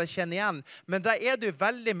ikke er til å kjenne igjen, men da er du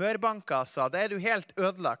veldig mørbanket, altså. Da er du helt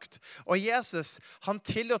ødelagt. Og Jesus, han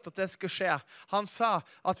tillot at det skulle skje. Han sa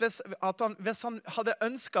at hvis han hadde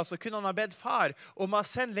ønsket, så kunne han ha bedt far om å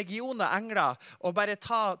sende legioner engler og bare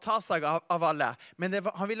ta seg av alle. Men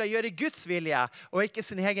han ville gjøre Guds vilje og ikke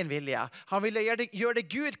sin egen vilje. Han ville gjøre det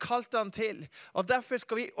Gud kalte han til. Og derfor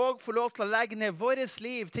skal vi også få lov til å legge ned vårt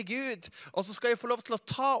liv til Gud. Og så skal vi få lov til å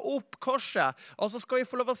ta opp korset. Og så skal vi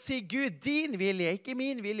få lov til å si, Gud, din vilje, ikke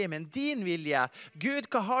min vilje, men din vilje. Gud,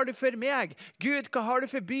 hva har du for meg? Gud, hva har du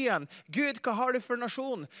for byen? Gud, hva har du for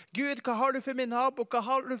nasjon? Gud, hva har du for min nabo? Hva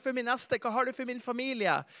har du for min neste? Hva har du for min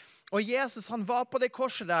familie? Og Jesus, han var på det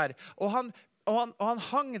korset der, og han han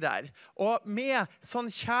hang der, og med sånn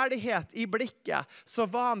kjærlighet i blikket, så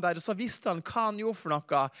var han der, og så visste han hva han gjorde for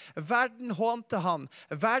noe. Verden hånte han,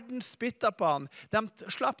 verden spyttet på han. De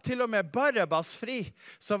slapp til og med Barabbas fri,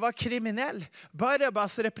 som var kriminell.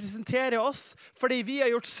 Barabbas representerer oss, fordi vi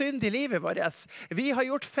har gjort synd i livet vårt. Vi har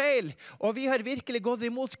gjort feil, og vi har virkelig gått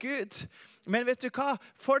imot Gud. Men vet du hva?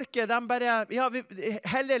 Folket, de bare, vi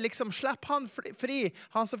heller liksom slapp han fri,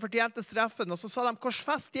 han som fortjente straffen, og så sa de,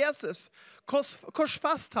 korsfest Jesus,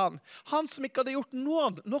 korsfest han som ikke hadde gjort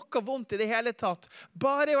noe vondt i det hele tatt,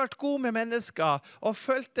 bare vært god med mennesker, og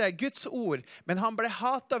følte Guds ord, men han ble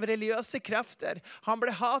hatet av religiøse krefter, han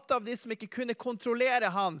ble hatet av de som ikke kunne kontrollere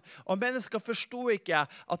han, og mennesker forstod ikke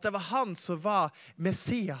at det var han som var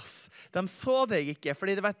Messias. De så det ikke,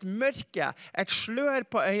 fordi det var et mørke, et slør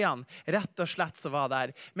på øynene, rett og slett som var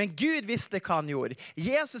der. Men Gud visste hva han gjorde.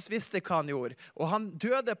 Jesus visste hva han gjorde. Og han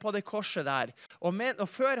døde på det korset der. Og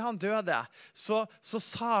før han døde, så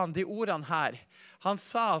sa han de ordene her. Han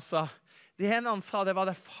sa altså, det ene han sa, det var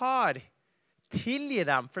det, far, tilgi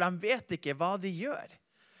dem, for de vet ikke hva de gjør.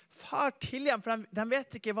 Far, tilgi dem, for de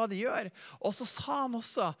vet ikke hva de gjør. Og så sa han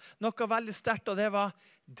også noe veldig sterkt, og det var,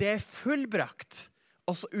 det er fullbrakt.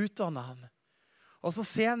 Og så utdannet han. Og så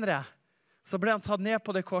senere, så ble han tatt ned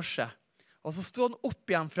på det korset. Og så stod han opp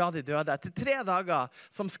igjen fra de døde etter 3 dager,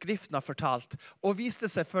 som Skriften har fortalt, og viste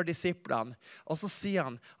seg for disiplene. Og så sier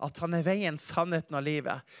han at han er veien, sannheten og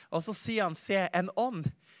livet. Og så sier han, se, en ånd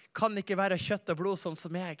kan ikke være kjøtt og blod sånn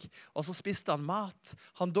som meg. Og så spiste han mat.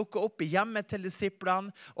 Han dukket opp i hjemmet til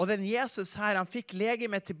disiplene. Og den Jesus her, han fikk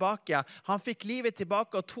legemet tilbake. Han fikk livet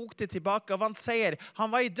tilbake og tok det tilbake og vant seier.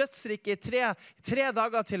 Han var i dødsriket i 3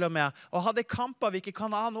 dager til og med, og hadde kamper vi ikke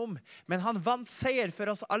kan ane om. Men han vant seier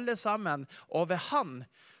for oss alle sammen. Og ved han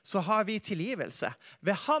så har vi tilgivelse.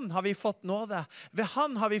 Ved han har vi fått nåde. Ved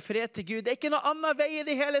han har vi fred til Gud. Det er ikke noe annen vei i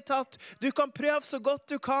det hele tatt. Du kan prøve så godt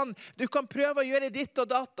du kan. Du kan prøve å gjøre ditt og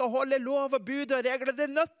datt og holde lov og bud og regler. Det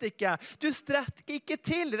nøtter ikke. Du strekker ikke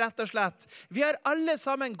til, rett og slett. Vi har alle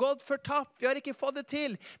sammen gått fortapt. Vi har ikke fått det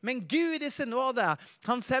til. Men Gud i sin nåde,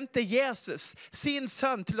 han sendte Jesus, sin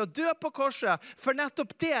sønn, til å dø på korset for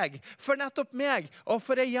nettopp deg, for nettopp meg, og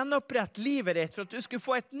for å gjenopprette livet ditt, for at du skulle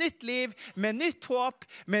få et nytt liv med nytt håp,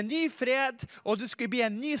 med ny fred, og du skulle bli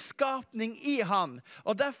en ny skapning i han.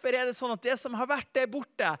 Og derfor er det sånn at det som har vært der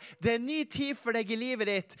borte, det er ny tid for deg i livet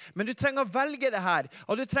ditt, men du trenger å velge det her,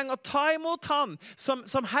 og du trenger å ta imot han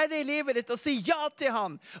som herre i livet ditt, og si ja til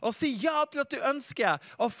han, og si ja til at du ønsker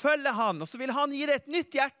å følge han, og så vil han gi deg et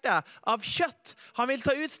nytt hjerte av kjøtt. Han vil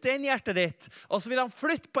ta ut steinhjertet ditt, og så vil han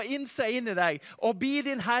flytte på innsida inn i deg, og bli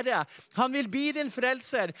din herre. Han vil bli din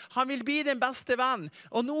frelser. Han vil bli din beste venn.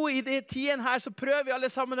 Og nå i det tiden her så prøver vi alle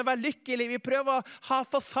sammen å være lykkelige. Vi prøver å ha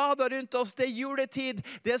fasader rundt oss. Det er juletid.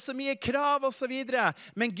 Det er så mye krav og så videre.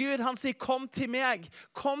 Men Gud, han sier, kom til meg.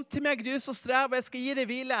 Kom til meg, du som strever. Jeg skal gi deg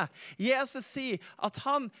hvile. Jesus sier at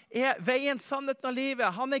han er veien, sannheten og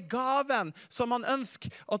livet. Han er gaven som han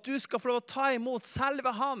ønsker at du skal få lov å ta imot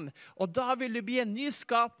selve han. Og da vil du bli en ny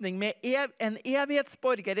skapning med en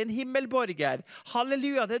evighetsborger, en himmelborger.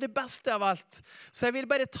 Halleluja, det er det beste av alt. Så jeg vil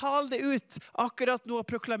bare tale det ut akkurat nå og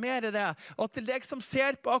proklamere det. Og til deg som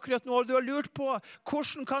ser på akkurat nå, og du har lurt på,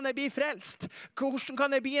 hvordan kan jeg bli frelst? Hvordan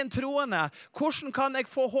kan jeg bli en troende? Hvordan kan jeg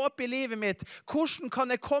få håp i livet mitt? Hvordan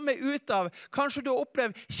kan jeg komme ut av? Kanskje du har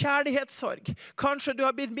opplevd kjærlighetssorg. Kanskje du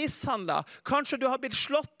har blitt mishandlet. Kanskje du har blitt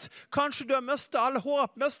slått. Kanskje du har mistet all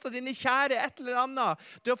håp, mistet dine kjære, et eller annet.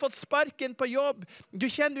 Du har fått sparken på jobb. Du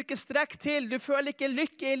kjenner du ikke strekk til. Du føler ikke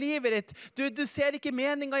lykke i livet ditt. Du ser ikke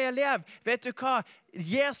meningen i å leve. Vet du hva?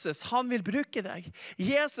 Jesus, han vil bruke deg.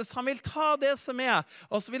 Jesus, han vil ta det som er,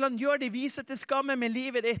 og så vil han gjøre det vise til skamme med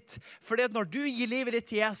livet ditt. Fordi at når du gir livet ditt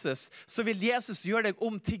til Jesus, så vil Jesus gjøre deg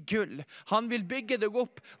om til gull. Han vil bygge deg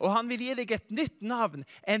opp, og han vil gi deg et nytt navn,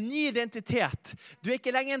 en ny identitet. Du er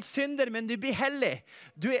ikke lenger en synder, men du blir hellig.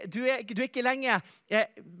 Du er ikke lenger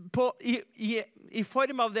i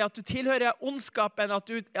form av det at du tilhører ondskapen, at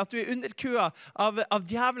du er underkua av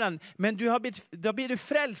djevelen, men da blir du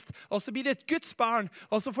frelst, og så blir du et Guds barn,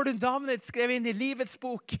 og så får du navnet ditt skrevet inn i livets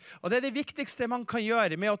bok. Og det er det viktigste man kan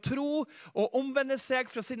gjøre, med å tro og omvende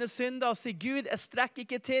seg fra sine synder og si, Gud, jeg strekker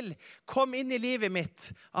ikke til. Kom inn i livet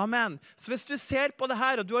mitt. Amen. Så hvis du ser på det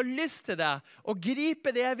her, og du har lyst til det, og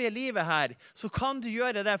gripe det evige livet her, så kan du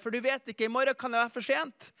gjøre det, for du vet ikke, i morgen kan det være for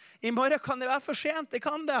sent. I morgen kan det være for sent, det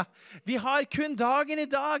kan det. Vi har kun dagen i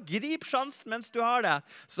dag. Grip sjansen mens du har det.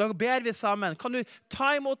 Så da ber vi sammen. Kan du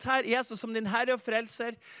ta imot her Jesus som din herre og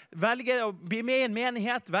frelser? Velge å bli med i en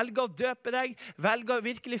menighet, velge å døpe deg, velge å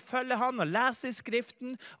virkelig følge han og lese i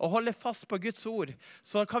skriften og holde fast på Guds ord.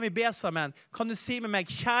 Så kan vi be sammen. Kan du si med meg,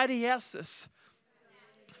 kjære Jesus,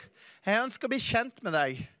 Jeg ønsker å bli kjent med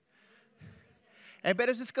deg. Jeg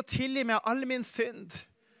ber at du skal tilgi meg all min synd.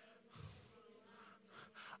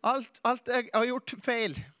 Alt jeg har gjort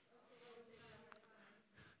feil.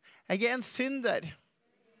 Jeg en synder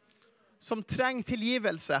som trenger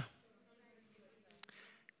tilgivelse.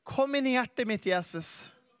 Kom inn i hjertet mitt, Jesus.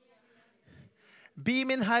 Bli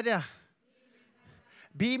min Herre.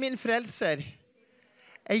 Bli min frelser.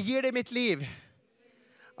 Jeg gir deg mitt liv.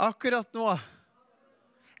 Akkurat nå.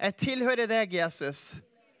 Jeg tilhører deg, Jesus.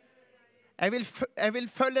 Jeg vil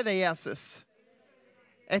følge deg, Jesus.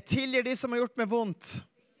 Jeg tilgir de som har gjort meg vondt.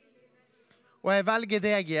 Og jeg velger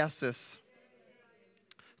deg, Jesus.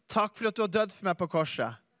 Takk for at du har dødd for meg på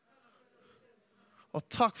korset. Og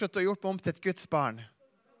takk for at du har gjort meg om til et Guds barn.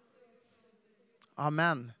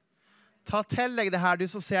 Amen. Ta til deg det her, du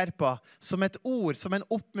som ser på, som et ord, som en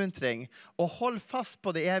oppmuntring, og hold fast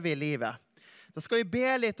på det evige livet. Da skal vi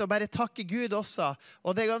be litt og bare takke Gud også.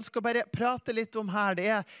 Og det jeg ønsker å bare prate litt om her,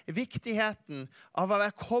 det viktigheten av å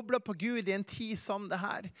være koblet på Gud i en tid som det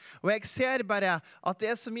her. Og jeg ser bare at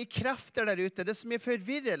det så mye krefter der ute, det så mye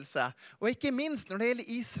forvirrelse. Og ikke minst når det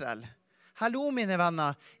gjelder Israel. Hallo, mine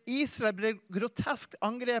venner. Israel ble grotesk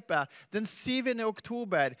angrepet den 7.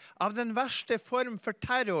 oktober av den verste form for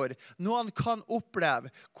terror noen kan oppleve,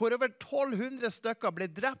 hvor over 1200 stykker ble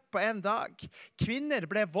drept på en dag. Kvinner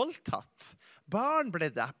ble voldtatt. Barn ble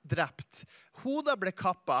drept. Hoder ble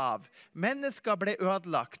kappet av. Mennesker ble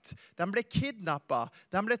ødelagt. De ble kidnappet.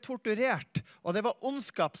 De ble torturert. Og det var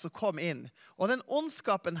ondskap som kom inn. Og den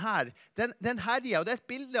ondskapen her, den herjer. Og det et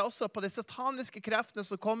bilde også på de sataniske kreftene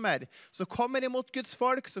som kommer imot Guds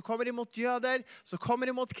folk, som kommer imot jøder, som kommer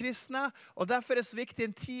imot kristne. Og derfor det så viktig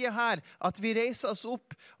en tid her at vi reiser oss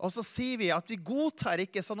opp, og så sier vi at vi godtar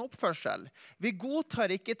ikke sånn oppførsel. Vi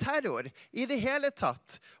godtar ikke terror i det hele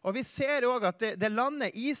tatt. Og vi ser også at det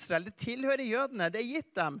landet Israel, det tilhører jødene, det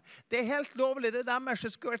gitt dem. Det helt lovlig, det deres.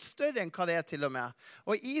 Det skulle vært større enn hva det til og med.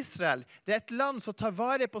 Og Israel, det et land som tar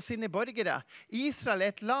vare på sine borgere. Israel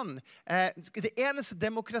et land, det eneste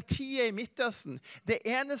demokratiet i Midtøsten, det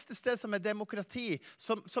eneste sted som demokrati,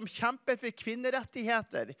 som kjemper for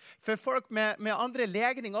kvinnerettigheter, for folk med andre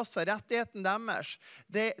legning også, rettigheten deres.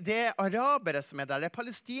 Det arabere som der, det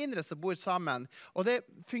palestinere som bor sammen, og det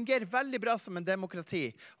fungerer veldig bra som en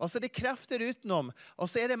demokrati. Og så det krefter utenom, og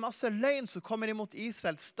så det masse løgn som kommer imot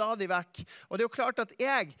Israel stadig vekk. Og det jo klart at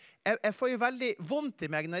jeg får jo veldig vondt i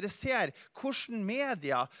meg når jeg ser hvordan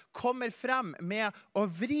media kommer frem med å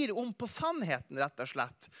vrir om på sannheten, rett og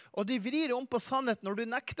slett. Og de vrir om på sannheten. Når du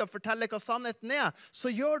nekter å fortelle hva sannheten så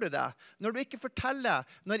gjør du det. Når du ikke forteller,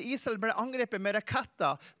 når Israel ble angrepet med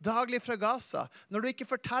raketter daglig fra Gaza, når du ikke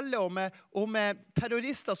forteller om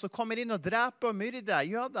terrorister som kommer inn og dreper og myrder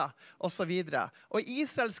jøder, og så videre. Og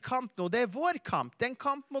Israels kamp nå, det vår kamp. Det en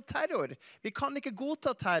kamp mot terror. Vi kan ikke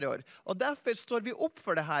godta terror. Og derfor står vi opp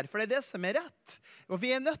for det her, for det det som rett. Og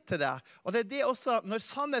vi nødt til det. Og det det også, når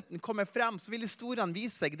sannheten kommer frem, så vil historien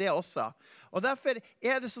vise seg det også. Og derfor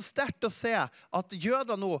det så sterkt å se at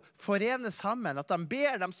jøder nå forener sammen, at de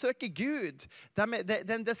ber, de søker Gud. Det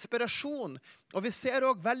en desperasjon. Og vi ser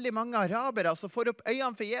også veldig mange arabere som får opp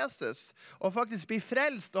øynene for Jesus, og faktisk blir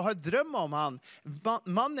frelst og har drømmer om han.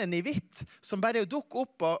 Mannen i hvitt, som bare dukker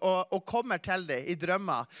opp og kommer til det i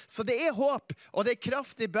drømmer. Så det håp, og det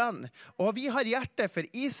kraft i bønn. Og vi har hjerte for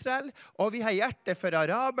Israel, og vi har hjerte for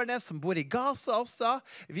araberne som bor i Gaza også.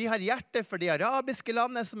 Vi har hjerte for de arabiske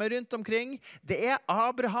landene som rundt omkring. Det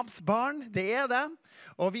Abrahams barn, det det.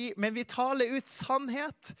 Men vi taler ut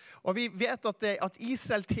sannhet, og vi vet at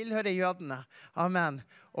Israel tilhører jødene. Amen.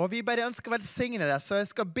 Og vi bare ønsker å velsigne det, så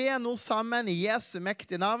jeg skal be nå sammen i Jesu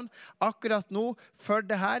mektige navn, akkurat nå for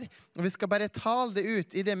det her, og vi skal bare tale det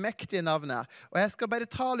ut i det mektige navnet. Og jeg skal bare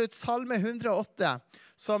tale ut Salme 108,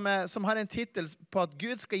 som har en titel på at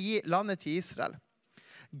Gud skal gi landet til Israel.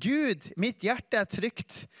 Gud, mitt hjerte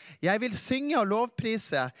trygt. Jeg vil synge og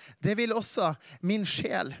lovprise. Det vil også min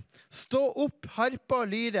sjel. Stå opp, harpe og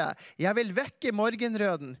lyre. Jeg vil vekke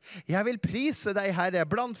morgenrøden. Jeg vil prise deg, Herre,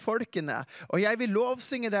 blant folkene. Og jeg vil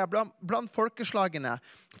lovsynge deg blant folkeslagene.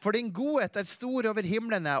 For din godhet stor over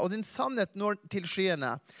himmelene, og din sannhet når til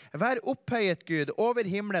skyene. Vær opphøyet, Gud, over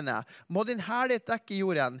himmelene. Må din herlighet dekke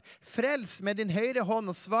jorden. Frels med din høyre hånd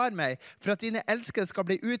og svar meg, for at dine elskede skal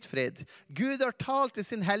bli utfridd. Gud har talt til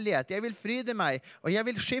sin hellighet. Jeg vil fryde meg, og jeg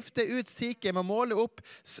vil skifte ut Sikem og måle opp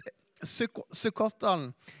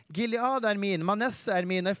Sukkottdalen. Gilead min, Manasse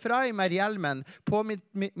min, Efraim hjelmen på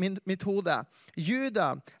mitt hode.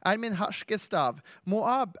 Juda min herskestav.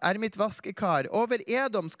 Moab mitt vaskekar. Over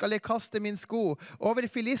Edom skal jeg kaste min sko. Over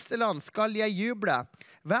Filisterland skal jeg juble.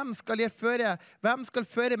 Hvem skal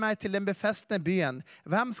føre meg til den befestende byen?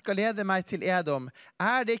 Hvem skal lede meg til Edom?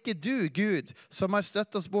 Det ikke du, Gud, som har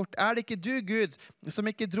støtt oss bort? Det ikke du, Gud, som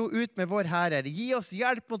ikke dro ut med vår herrer? Gi oss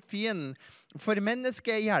hjelp mot fienden, for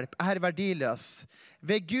menneskehjelp verdiløs.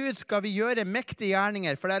 Ved Gud skal vi gjøre mektige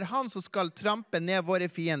gjerninger, for det han som skal trampe ned våre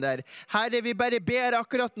fiender. Herre, vi bare ber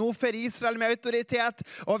akkurat nå for Israel med autoritet,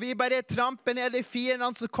 og vi bare tramper ned de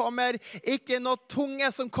fiendene som kommer. Ikke noe tunge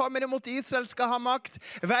som kommer mot Israel skal ha makt,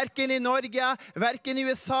 hverken i Norge, hverken i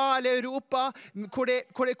USA eller Europa, hvor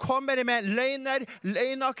det kommer med løgner,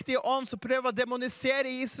 løgnaktige ånd som prøver å demonisere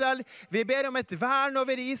Israel. Vi ber om et vern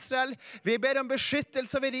over Israel, vi ber om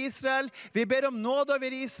beskyttelse over Israel, vi ber om nåd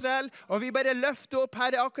over Israel, og vi bare løfter opp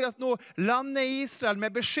Herre akkurat nå landet i Israel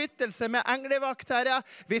med beskyttelse, med englevakt, Herre.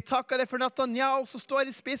 Vi takker deg for Netanyahu som står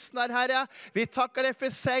i spissen her, Herre. Vi takker deg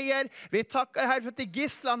for seier. Vi takker deg for at de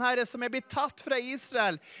gislene, Herre, som blitt tatt fra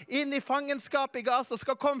Israel inn i fangenskap i Gaza,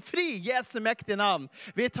 skal komme fri i Jesu mektige navn.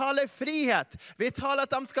 Vi taler frihet. Vi taler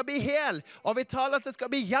at de skal bli hel, og vi taler at det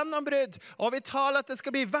skal bli gjennombrudd, og vi taler at det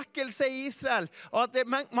skal bli vekkelse i Israel, og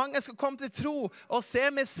at mange skal komme til tro og se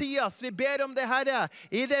Messias. Vi ber om det, Herre,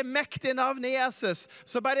 i det mektige navnet Jesus.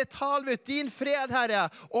 Så bare tal ut din fred, Herre,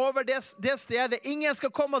 over det stedet. Ingen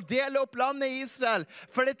skal komme og dele opp landet i Israel,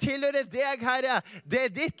 for det tilhører deg, Herre.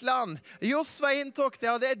 Det ditt land. Josva inntok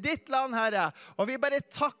det, og det ditt land, Herre. Og vi bare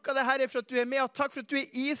takker deg, Herre, for at du med, og takk for at du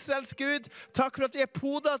Israels Gud. Takk for at vi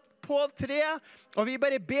podet på tre, og vi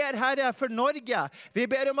bare ber, Herre, for Norge. Vi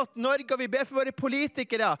ber om at Norge, og vi ber for våre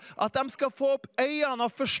politikere, at de skal få opp øynene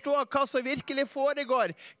og forstå hva som virkelig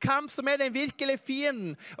foregår, hvem som den virkelige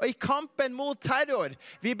fienden, og i kampen mot terror.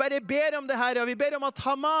 Vi bare ber om det, Herre, og vi ber om at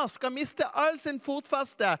Hamas skal miste all sin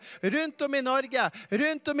fotfeste rundt om i Norge,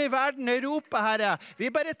 rundt om i verden, Europa, Herre.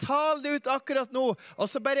 Vi bare taler det ut akkurat nå,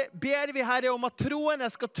 og så bare ber vi, Herre, om at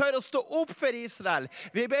troende skal tørre å stå opp for Israel.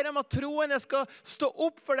 Vi ber om at troende skal stå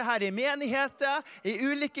opp for det her i menigheter, i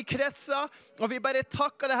ulike kretser, og vi bare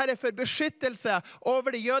takker det, Herre, for beskyttelse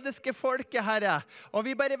over det jødiske folket, Herre. Og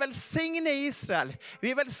vi bare velsigner Israel.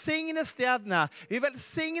 Vi velsigner stedene. Vi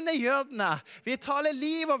velsigner jødene. Vi taler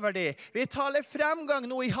liv over dem. Vi taler fremgang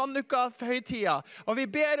nå i Hanukka-høytida. Og vi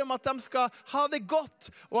ber om at de skal ha det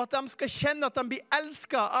godt, og at de skal kjenne at de blir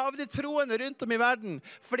elsket av de troende rundt om i verden.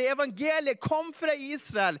 For det evangeliet kom fra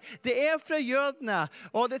Israel. Det fra jødene,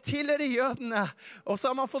 og det tilhører jødene. Og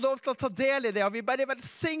så har man fått lov til å ta del i det, og vi bare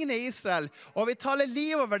velsigner Israel, og vi taler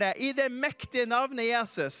liv over det i det mektige navnet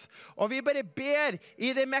Jesus. Og vi bare ber i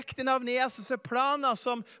det mektige navnet Jesus for planer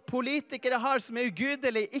som politikere har som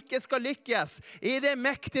ugudelige, ikke skal lykkes. I det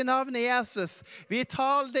mektige navnet Jesus. Vi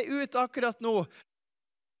taler det ut akkurat nå.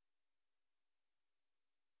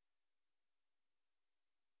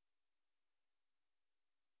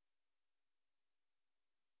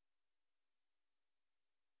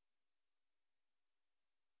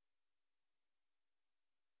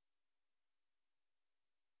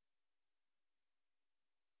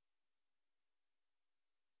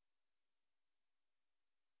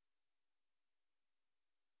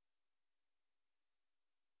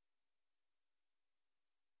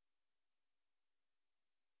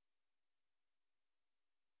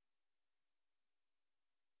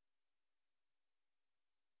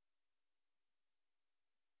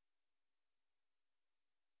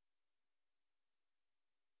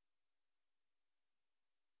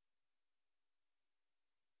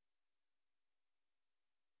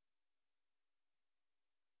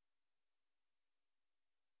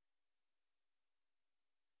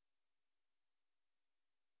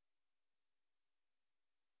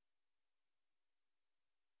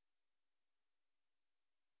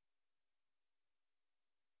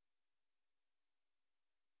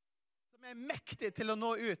 Som mektig til å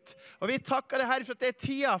nå ut. Og vi takker det, Herre, for at det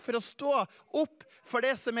tida for å stå opp for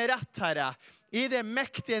det som rett, Herre. I det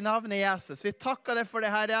mektige navnet Jesus. Vi takker deg for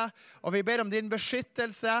det, Herre, og vi ber om din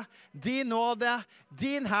beskyttelse, din nåde,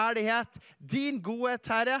 din herlighet, din godhet,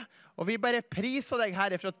 Herre. Og vi bare priser deg,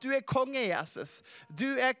 Herre, for at du konge, Jesus.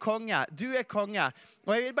 Du konge, du konge.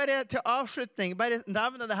 Og jeg vil bare til avslutning bare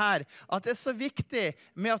nevne det her, at det så viktig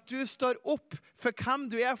med at du står opp for hvem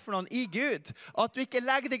du for noen i Gud. At du ikke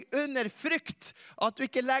legger deg under frykt, at du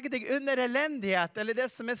ikke legger deg under elendighet eller det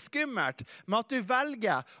som skummelt, men at du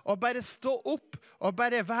velger å bare stå opp opp og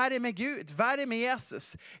bare være med Gud, være med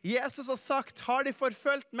Jesus. Jesus har sagt, har de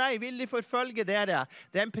forfølgt meg, vil de forfølge dere.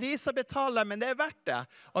 Det en pris å betale, men det verdt det.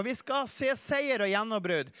 Og vi skal se seier og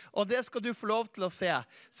gjennombrudd, og det skal du få lov til å se.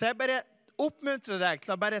 Så jeg bare oppmuntrer deg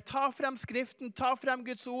til å bare ta frem skriften, ta frem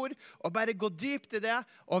Guds ord, og bare gå dypt i det,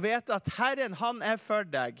 og vite at Herren, han for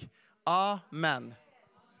deg. Amen.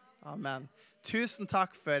 Amen. Tusen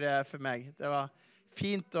takk for meg. Det var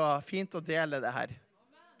fint å dele det her.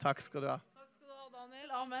 Takk skal du ha. Takk skal du ha,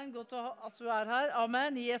 Daniel. Amen. Godt at du her.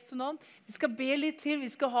 Amen. I Jesu navn. Vi skal be litt til. Vi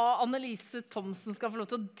skal ha Annelise Thomsen skal få lov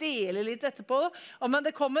til å dele litt etterpå. Amen.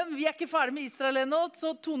 Det kommer. Vi ikke ferdig med Israel ennå.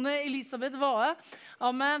 Så Tone Elisabeth Vae.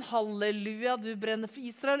 Amen. Halleluja. Du brenner for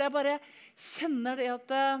Israel. Jeg bare kjenner det at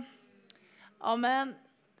amen.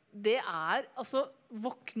 Det altså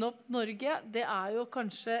Våkne opp Norge. Det jo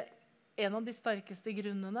kanskje en av de sterkeste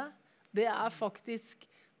grunnene. Det faktisk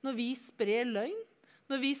når vi sprer løgn.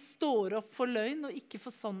 Når vi står opp for løgn og ikke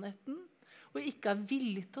for sannheten, og ikke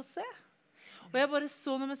villig til å se. Og jeg bare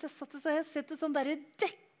så nå mens jeg satt det, så har jeg sett et sånn der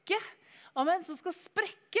dekke, amen, som skal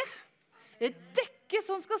sprekke. Et dekke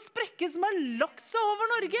som skal sprekke, som lagt seg over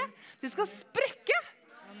Norge. Det skal sprekke.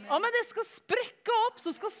 Amen, det skal sprekke opp,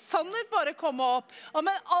 så skal sannhet bare komme opp.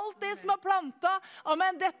 Amen, alt det som plantet,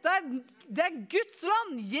 amen, det Guds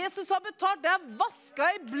land. Jesus har betalt, det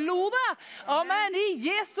vasket i blodet. Amen, i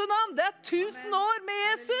Jesu navn, det 1000 år med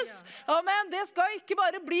Jesus. Amen, det skal ikke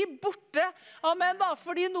bare bli borte. Amen, bare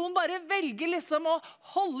fordi noen bare velger liksom å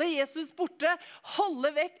holde Jesus borte, holde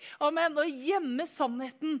vekk, amen, og gjemme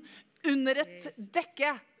sannheten under et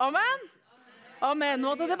dekke. Amen. Amen.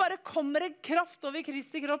 Nå at det bare kommer en kraft over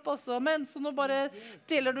Kristi kropp også. Amen. Så nå bare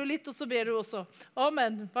deler du litt, og så ber du også.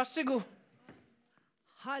 Amen. Vær så god.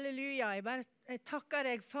 Halleluja. Jeg bare takker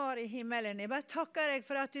deg, Far i himmelen. Jeg bare takker deg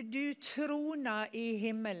for at du troner i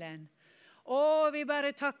himmelen. Og vi bare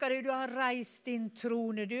takker deg, du har reist din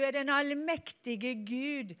trone. Du den allmektige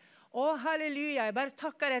Gud. Å, halleluja. Jeg bare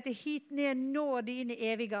takker deg at hit ned når dine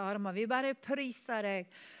evige armer. Vi bare priser deg.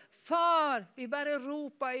 Far, vi bare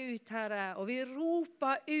roper ut, Herre, og vi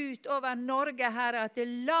roper ut over Norge, Herre, at det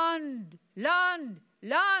land,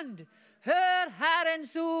 hør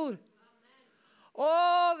Herrens ord.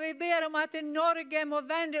 Og vi ber om at Norge må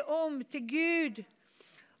vende om til Gud.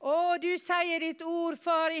 Og du sier ditt ord,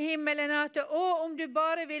 Far i himmelen, at om du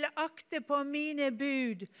bare ville akte på mine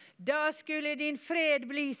bud, da skulle din fred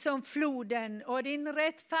bli som floden, og din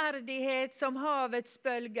rettferdighet som havets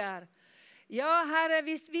bølger. Ja, Herre,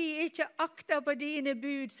 hvis vi ikke akter på dine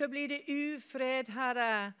bud, så blir det ufred,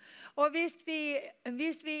 Herre. Og hvis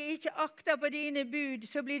vi ikke akter på dine bud,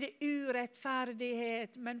 så blir det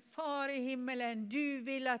urettferdighet. Men Far i himmelen, du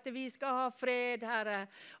vil at vi skal ha fred, Herre.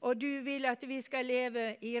 Og du vil at vi skal leve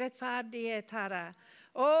i rettferdighet, Herre.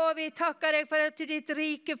 Og vi takker deg for at ditt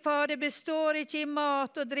rike, Far, det består ikke i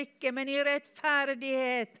mat og drikke, men i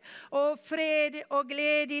rettferdighet og fred og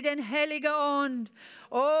glede i den hellige ånd.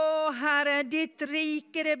 Å, Herre, ditt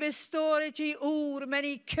rike, det består ikke i ord, men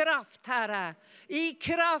i kraft, Herre. I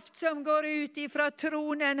kraft som går ut ifra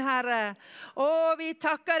tronen, Herre. Og vi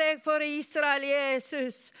takker deg for Israel,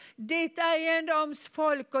 Jesus, ditt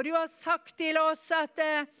eiendomsfolk. Og du har sagt til oss at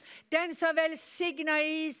den som velsigner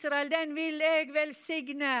Israel, den vil jeg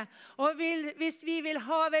velsigne. Og hvis vi vil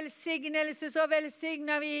ha velsignelse, så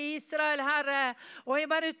velsigner vi Israel, Herre. Og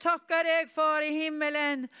jeg bare takker deg, Far i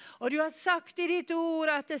himmelen. Og du har sagt i ditt ord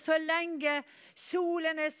at så lenge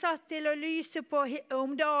solen satt til å lyse på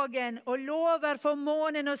om dagen, og lover for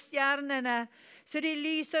månen og stjernene, så de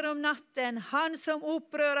lyser om natten, han som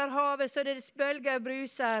opprører havet så dets bølger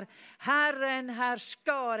bruser, Herren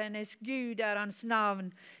herskarenes Gud hans navn.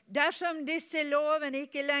 Dersom disse lovene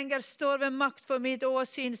ikke lenger står ved makt for mitt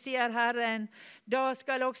åsyn, sier Herren, da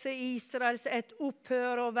skal også Israels et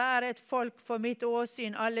opphør og være et folk for mitt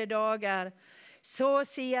åsyn alle dager. Så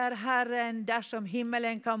sier Herren, dersom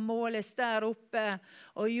himmelen kan måles der oppe,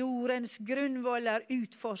 og jordens grunnvoller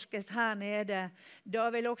utforskes her nede, da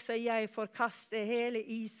vil også jeg forkaste hele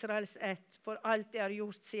Israels ett, for alt det har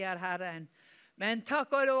gjort, sier Herren. Men takk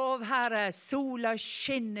og lov, Herre, sola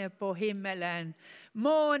skinner på himmelen.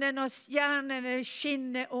 Månen og stjernene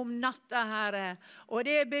skinner om natta, Herre. Og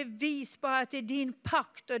det bevis på at din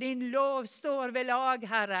pakt og din lov står ved lag,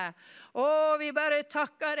 Herre. Og vi bare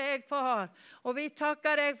takker deg, Far. Og vi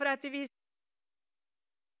takker deg for at vi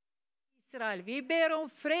Israel. Vi ber om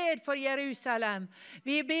fred for Jerusalem.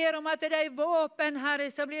 Vi ber om at de våpen, Herre,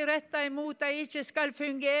 som blir rettet imot deg, ikke skal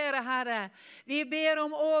fungere, Herre. Vi ber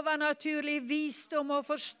om overnaturlig visdom og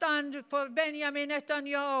forstand for Benjamin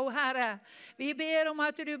Netanyahu, Herre. Vi ber om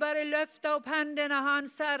at du bare løfter opp hendene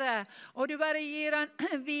hans, Herre, og du bare gir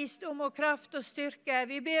han visdom og kraft og styrke.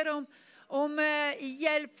 Vi ber om om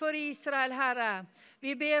hjelp for Israel, Herre.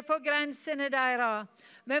 Vi ber for grensene deres.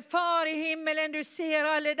 Men far i himmelen, du ser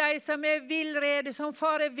alle de som villrede, som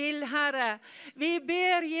farer vill, Herre. Vi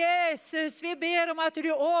ber Jesus, vi ber om at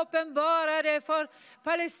du åpenbarer det for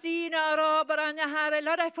Palestina-araberne, Herre.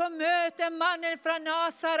 La dem få møte mannen fra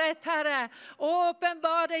Nazaret, Herre.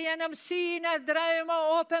 Åpenbar det gjennom syner, drømmer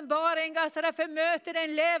og åpenbaringer, så de får møte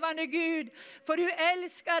den levende Gud. For du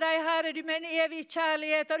elsker deg, Herre, du med en evig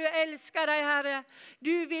kjærlighet, og du elsker deg, Herre.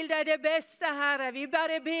 Du vil deg det beste, Herre. Vi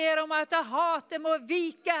bare ber om at hatet må vike,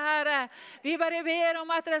 Herre. Vi bare ber om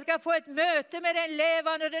at dere skal få et møte med den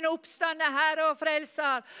levende og den oppstande Herre og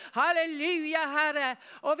frelser. Halleluja, Herre.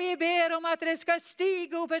 Og vi ber om at dere skal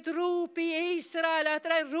stige opp et rop i Israel, at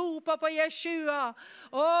dere roper på Jeshua.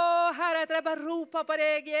 Herre, at dere bare roper på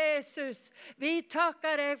deg, Jesus. Vi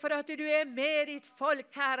takker deg for at du med ditt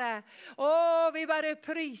folk, Herre. Vi bare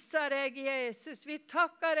priser deg, Jesus. Vi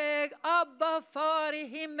takker deg, Abba, Far i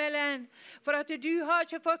himmelen, for at du har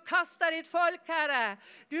ikke forkastet ditt folk, Herre.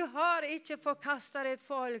 Du har ikke forkastet ditt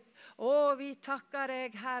folk. Vi takker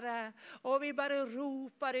deg, Herre. Og vi bare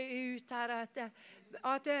roper det ut, Herre,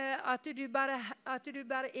 at du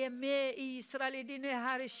bare med Israel i denne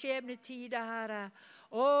her skjebnetiden, Herre.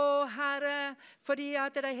 Herre, fordi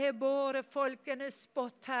at de har båret folkenes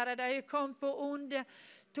spott, Herre. De har kommet på onde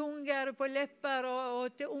tunger, på lepper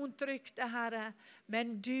og til ondt rykte, Herre.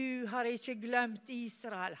 Men du har ikke glemt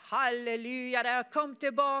Israel. Halleluja. De har kommet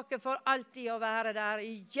tilbake for alltid å være der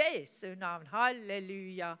i Jesu navn.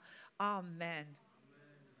 Halleluja. Amen.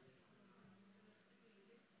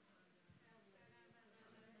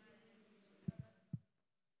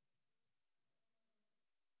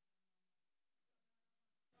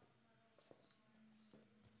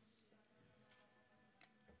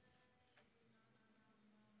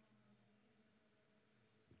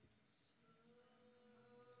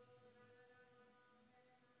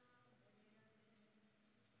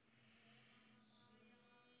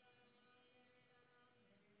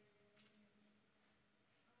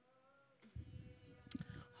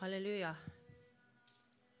 Halleluja.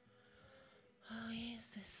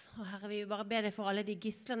 Jesus. Herre, vi bare ber deg for alle de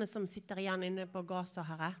gislene som sitter igjen inne på Gaza,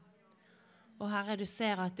 Herre. Herre, du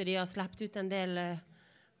ser at de har slept ut en del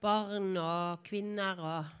barn og kvinner,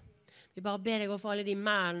 og vi bare ber deg for alle de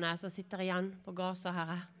mennene som sitter igjen på Gaza,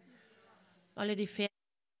 Herre. Alle de fedre.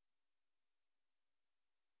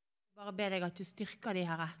 Bare ber deg at du styrker de,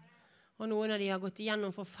 Herre. Og noen av de har gått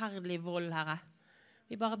igjennom forferdelig vold, Herre.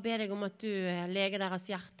 Vi bare ber deg om at du leger deres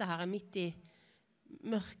hjerte, Herre, midt i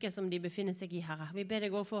mørket som de befinner seg i, Herre. Vi ber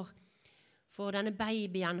deg også for denne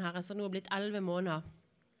babyen, Herre, som nå er blitt 11 måneder.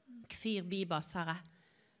 Kfir Bibas, Herre.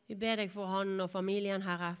 Vi ber deg for han og familien,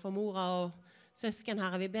 Herre, for mora og søsken,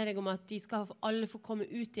 Herre. Vi ber deg om at de skal alle få komme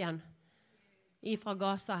ut igjen ifra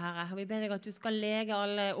Gaza, Herre. Vi ber deg at du skal lege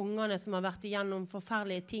alle ungene som har vært igjennom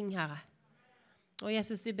forferdelige ting, Herre. Og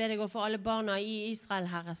Jesus, vi ber deg også for alle barna i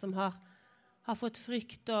Israel, Herre, som har fått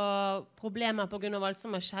frykt og problemer på grunn av alt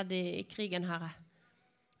som har skjedd i krigen, Herre.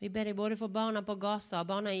 Vi ber deg både for barna på Gaza og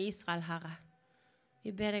barna i Israel, Herre.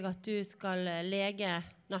 Vi ber deg at du skal lege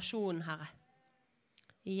nasjonen, Herre.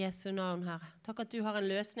 I Jesu navn, Herre. Takk at du har en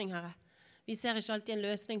løsning, Herre. Vi ser ikke alltid en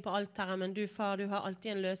løsning på alt, Herre, men du, far, du har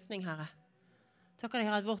alltid en løsning, Herre. Takk at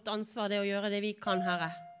Herre, at vårt ansvar er å gjøre det vi kan,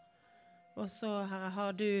 Herre. Og så, Herre,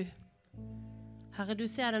 Herre, du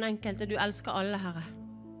ser den enkelte, du elsker alle, Herre.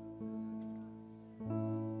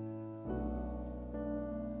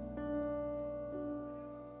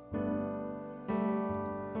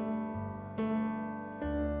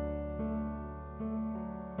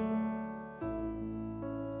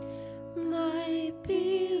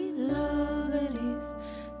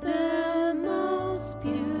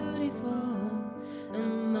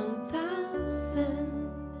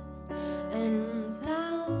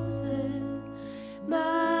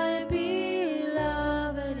 My beloved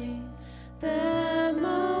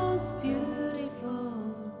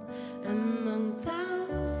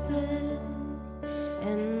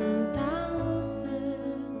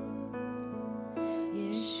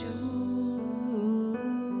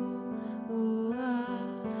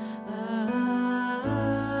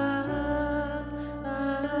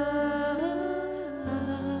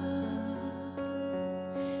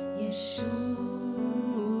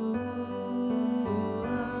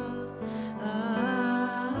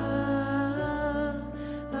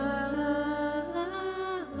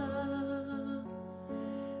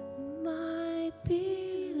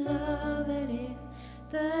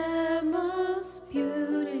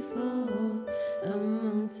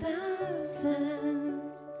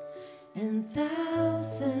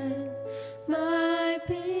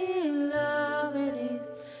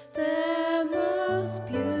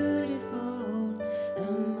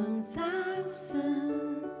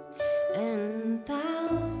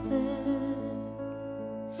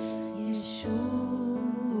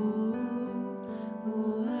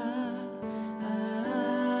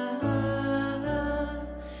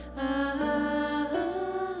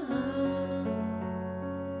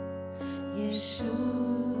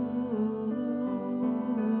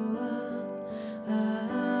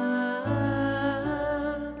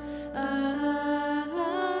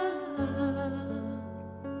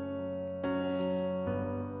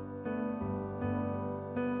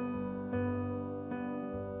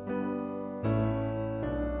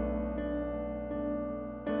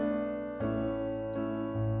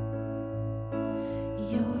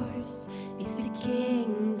Yours is the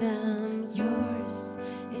kingdom, yours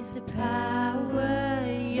is the power,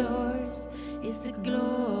 yours is the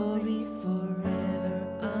glory forever.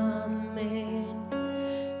 Amen.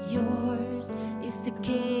 Yours is the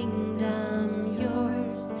kingdom,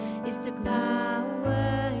 yours is the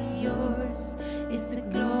power, yours is the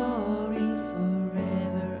glory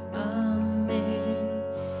forever. Amen.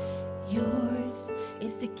 Yours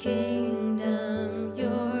is the kingdom,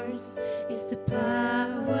 yours is the power,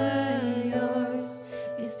 yours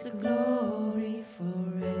is the glory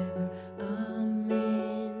forever.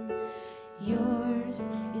 Amen. Yours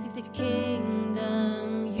is the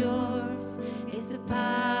kingdom, yours is the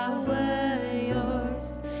power,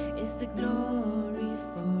 yours is the glory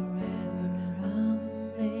forever.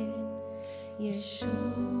 Amen.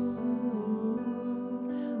 Yeshua.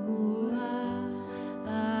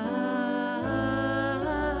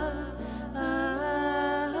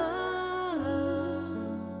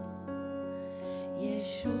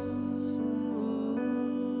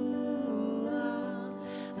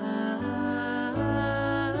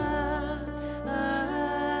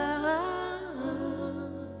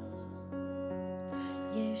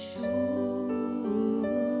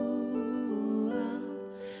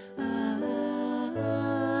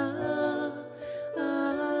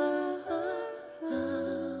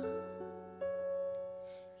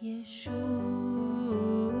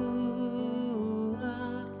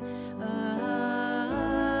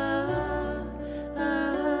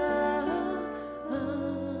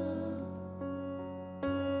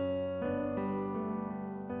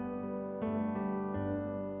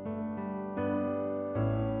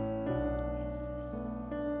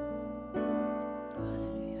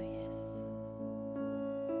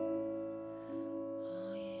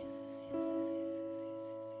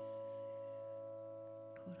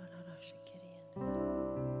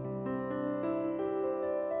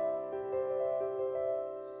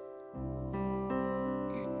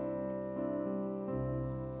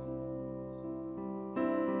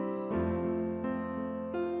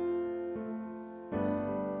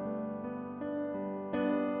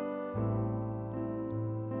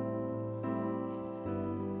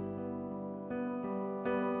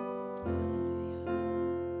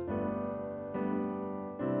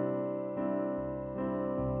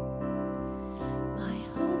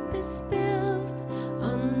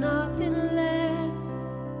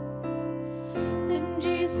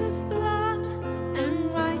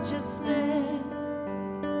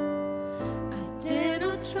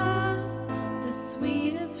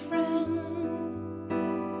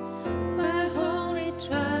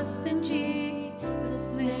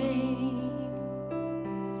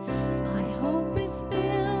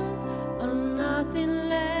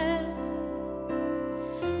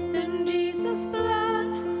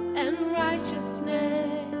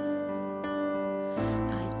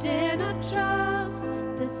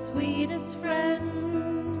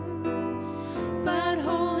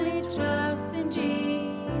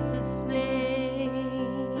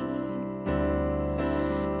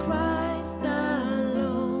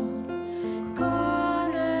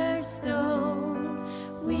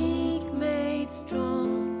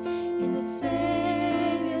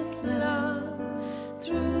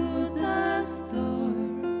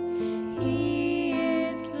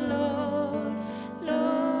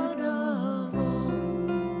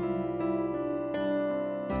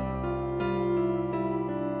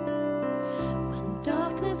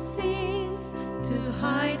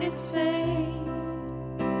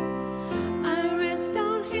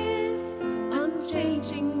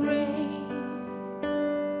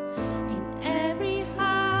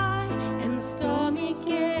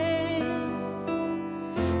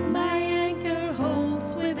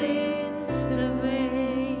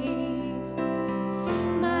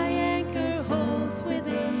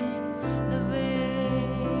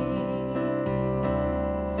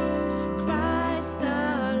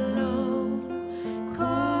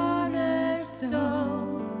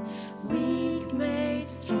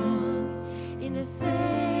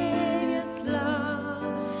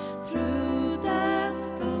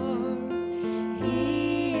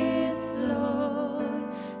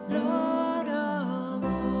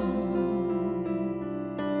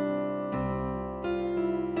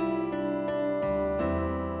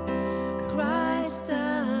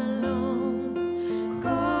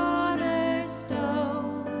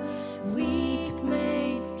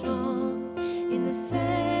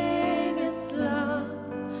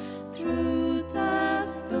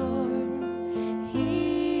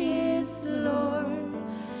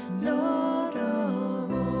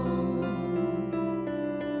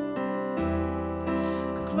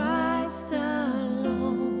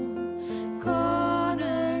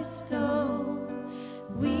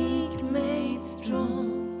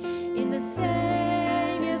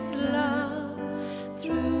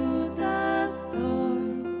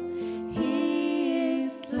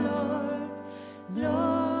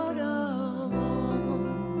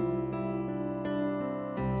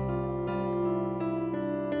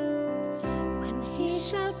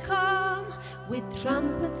 with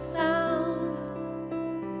trumpet sound.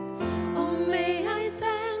 Oh, may I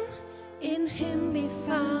then in him be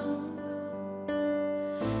found,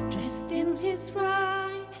 dressed in his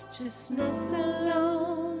righteousness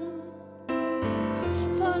alone.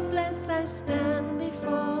 Faultless I stand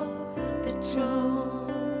before the throne.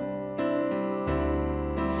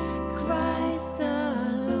 Christ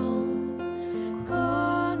alone,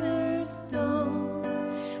 cornerstone,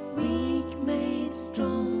 weak made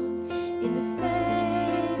strong in the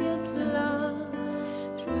Savior's love.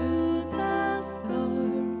 Through the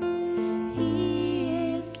storm,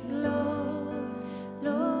 he is Lord,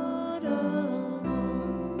 Lord of all.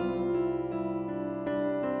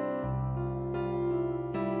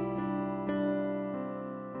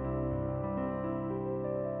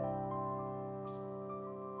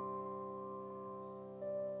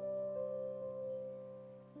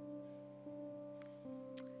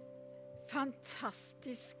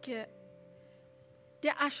 Fantastisk.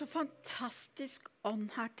 Det så fantastisk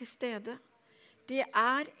ånd her til stede. Det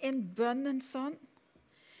en bønnens ånd.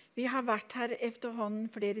 Vi har vært her efterhånden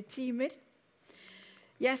flere timer.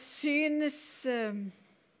 Jeg synes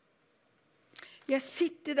jeg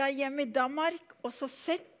sitter der hjemme i Danmark og så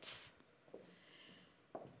sett.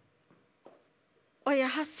 Og jeg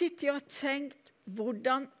har sittet og tenkt,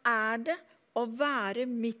 hvordan det å være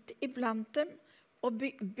midt iblant dem og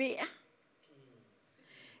be?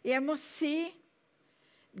 Jeg må si,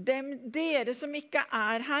 dere som ikke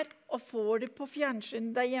her og får det på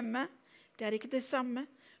fjernsyn der hjemme, det ikke det samme,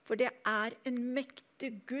 for det en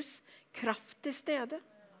mektig Guds kraft til stede.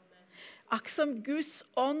 Akkurat som Guds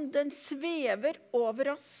ånd, den svever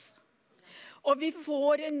over oss. Og vi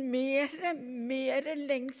får en mer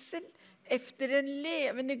lengsel efter en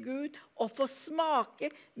levende Gud, og får smake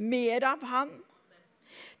mer av han.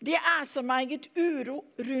 Det så meget uro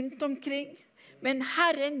rundt omkring. Men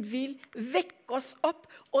Herren vil vekke oss opp,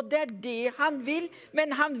 og det det han vil.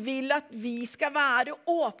 Men han vil at vi skal være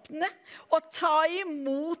åpne og ta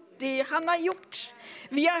imot det han har gjort.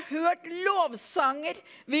 Vi har hørt lovsanger,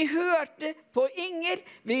 vi hørte på Inger,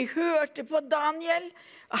 vi hørte på Daniel,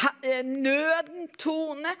 nøden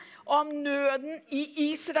tone om nøden i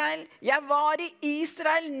Israel. Jeg var i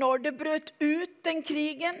Israel når det brøt ut den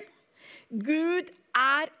krigen. Gud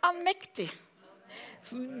allmektig.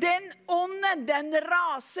 Den onde, den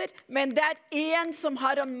raser, men det en som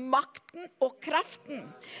har makten og kraften.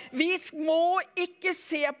 Vi må ikke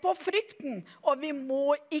se på frykten, og vi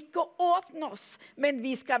må ikke åpne oss, men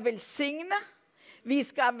vi skal velsigne. Vi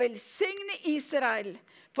skal velsigne Israel,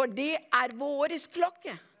 for det våres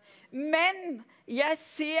klokke. Men jeg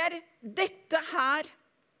ser dette her,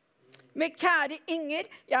 med kjære Inger,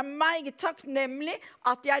 jeg meget takknemlig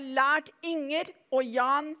at jeg lært Inger og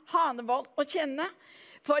Jan Hanevold å kjenne,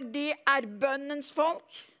 for de bønnens folk.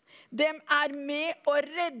 De med og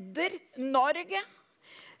redder Norge.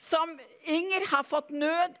 Som Inger har fått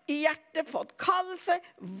nød i hjertet, fått kallelse,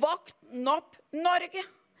 våkn opp Norge.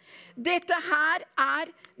 Dette her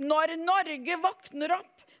når Norge våkner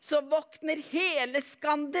opp, så våkner hele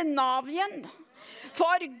Skandinavien.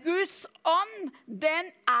 For Guds ånd,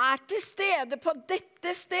 den til stede på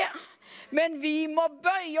dette sted. Men vi må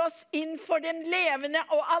bøye oss inn for den levende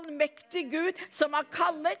og allmektige Gud som har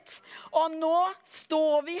kallet. Og nå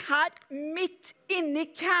står vi her midt inne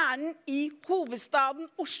i kjernen i hovedstaden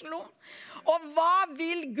Oslo. Og hva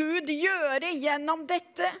vil Gud gjøre gjennom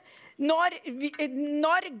dette?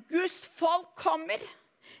 Når Guds folk kommer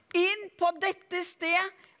inn på dette sted,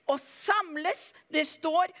 og samles, det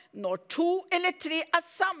står, når 2 eller 3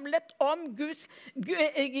 samlet om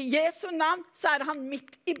Jesu navn, så han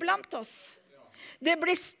midt iblant oss. Det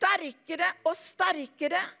blir sterkere og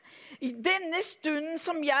sterkere. I denne stunden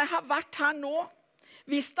som jeg har vært her nå,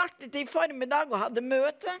 vi startet i formiddag og hadde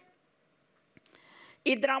møte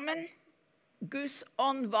i Drammen. Guds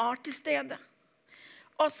ånd var til stede.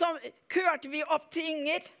 Og så kørte vi opp til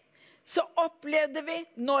Inger, så opplevde vi,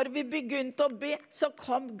 når vi begynte å be, så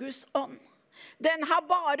kom Guds ånd. Den har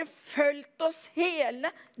bare følt oss hele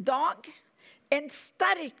dag. En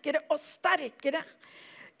sterkere og sterkere.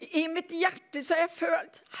 I mitt hjerte så har jeg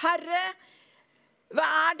følt, Herre,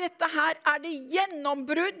 hva dette her? Det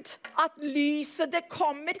gjennombrudd at lyset det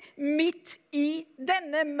kommer midt i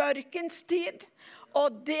denne mørkens tid?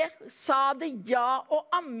 Og det sa det ja og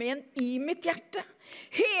amen i mitt hjerte.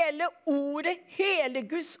 Hele ordet, hele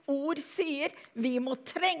Guds ord sier, vi må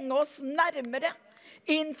trenge oss nærmere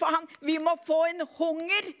innenfor han. Vi må få en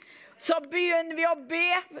hunger. Så begynner vi å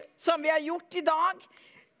be, som vi har gjort i dag.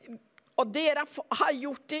 Og dere har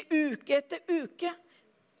gjort det uke etter uke.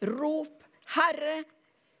 Rop, Herre,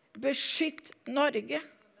 beskytt Norge.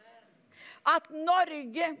 at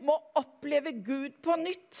Norge må oppleve Gud på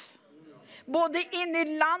nytt. Både inne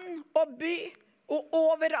i land og by og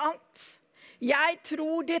overalt. Jeg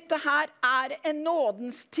tror dette her en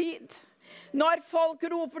nådens tid. Når folk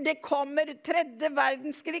roper, det kommer tredje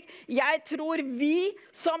verdenskrig. Jeg tror vi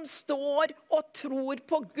som står og tror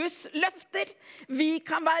på Guds løfter, vi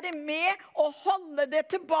kan være med og holde det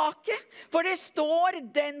tilbake. For det står,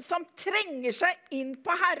 den som trenger seg inn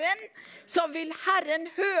på Herren, så vil Herren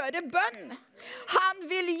høre bønn. Han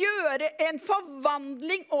vil gjøre en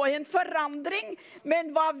forvandling og en forandring.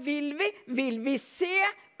 Men hva vil vi? Vil vi se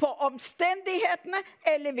på omstendighetene,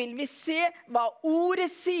 eller vil vi se hva ordet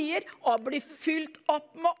sier, og bli fylt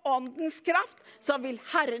opp med åndens kraft, så vil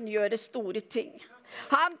Herren gjøre store ting.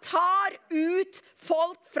 Han tar ut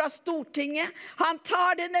folk fra Stortinget. Han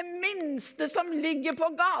tar det minste som ligger på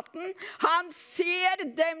gaten. Han ser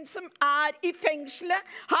dem som i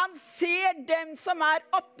fengselet. Han ser dem som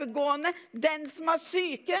oppegående, den som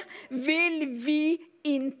syke. Vil vi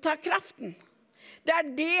innta kraften? Det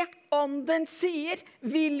det ånden sier.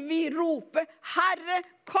 Vil vi rope, Herre,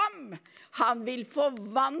 kom. Han vil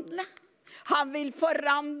forvandle. Han vil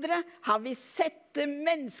forandre. Han vil sette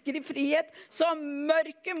mennesker i frihet. Så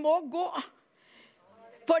mørket må gå.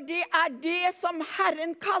 For det det som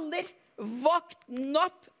Herren kaller våkn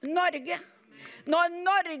opp Norge. Når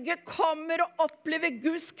Norge kommer og opplever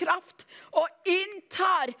Guds kraft og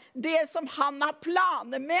inntar det som han har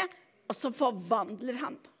planer med, og så forvandler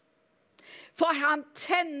han. For han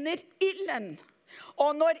tenner ilden.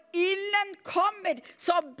 Og når ilden kommer,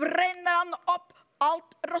 så brenner han opp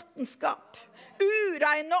alt råttenskap.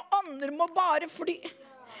 Ureine ånder må bare fly.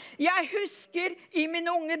 Jeg husker i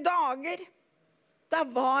mine unge dager, da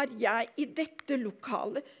var jeg i dette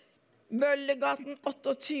lokalet, Møllegaten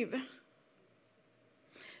 28.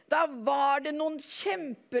 Da var det noen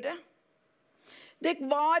kjempere. Det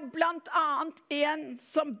var blant annet en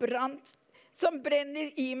som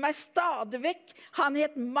brenner i meg stadig vekk. Han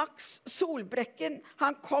het Max Solbrekken.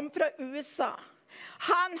 Han kom fra USA.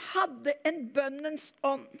 Han hadde en bønnens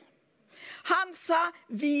ånd. Han sa,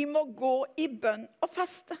 vi må gå i bønn og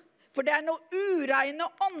faste. For det noen ureine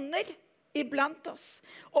ånder iblant oss.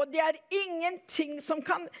 Og det ingenting som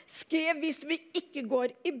kan skje hvis vi ikke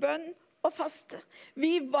går i bønn og faste.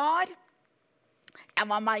 Jeg var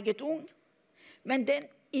meget ung. Men den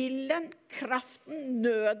ilden, kraften,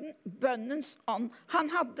 nøden, bønnens ånd han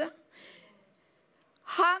hadde.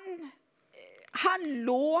 Han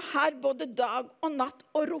lå her både dag og natt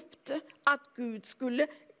og ropte at Gud skulle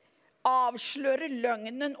avsløre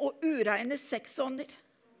løgnen og ureine sexånder.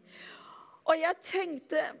 Og jeg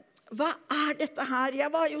tenkte, hva dette her? Jeg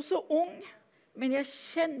var jo så ung, men jeg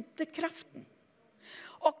kjente kraften.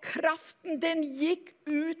 Og kraften, den gikk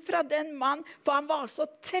ut fra den mann, for han var så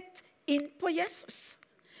tett inn på Jesus.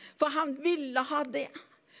 For han ville ha det.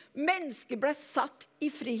 Mennesker ble satt i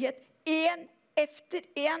frihet, en efter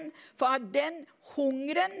en. For den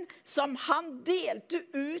hungeren som han delte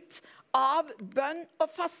ut av bønn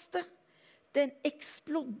og faste, den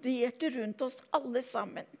eksploderte rundt oss alle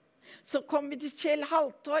sammen. Så kom vi til Kjell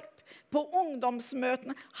Haltorp på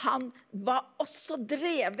ungdomsmøtene. Han var også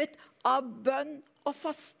drevet av bønn og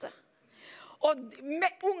faste. Og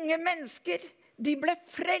unge mennesker, de ble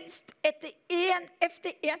frelst efter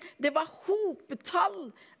en. Det var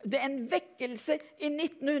hopetall. Det en vekkelse i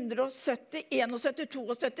 1970, 71,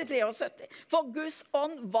 72, 73. For Guds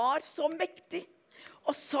ånd var så mektig.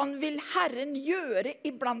 Og sånn vil Herren gjøre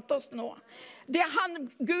iblant oss nå.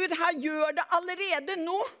 Gud gjør det allerede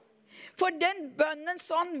nå. For den bønnen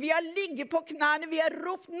sånn, vi har ligget på knærne, vi har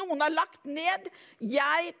ropt, noen har lagt ned.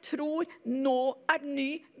 Jeg tror nå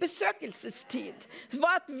ny besøkelsestid. For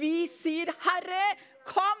at vi sier, Herre,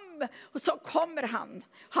 kom, og så kommer han.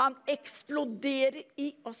 Han eksploderer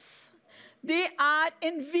i oss. Det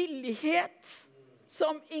en villighet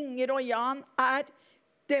som Inger og Jan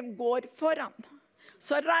de går foran.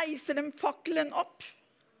 Så reiser de fakkelen opp.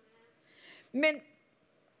 Men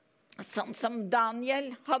sånn som Daniel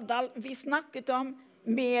hadde vi snakket om,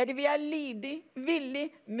 mer vi lydig, villig,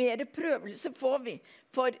 mer prøvelse får vi.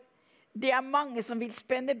 For det mange som vil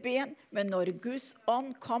spenne ben, men når Guds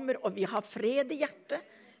ånd kommer, og vi har fred i hjertet,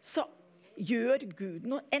 så gjør Gud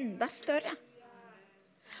noe enda større.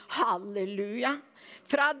 Halleluja!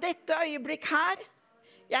 Fra dette øyeblikk her,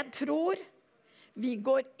 jeg tror vi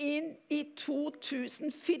går inn i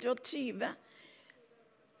 2024.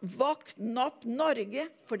 Våkn opp Norge,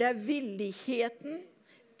 for det villigheten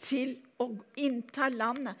til å innta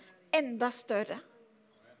landet enda større.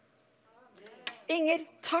 Inger,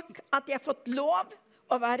 takk at jeg har fått lov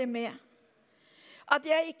å være med. At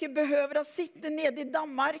jeg ikke behøver å sitte nede i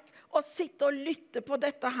Danmark og sitte og lytte på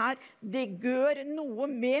dette her. Det gjør noe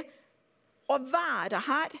med å være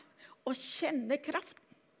her og kjenne kraften.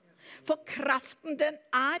 For kraften den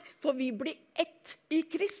for vi blir ett i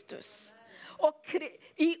Kristus. Og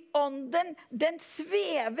i ånden, den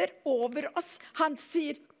svever over oss. Han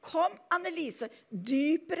sier, kom Annelise,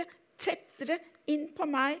 dypere, tettere inn på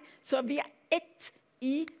meg, så vi ett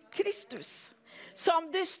i Kristus.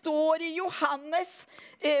 Som det står i Johannes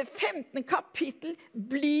 15 kapittel,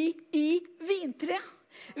 bli i vintreet.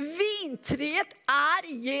 Vintreet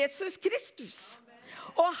Jesus Kristus.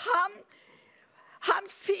 Og han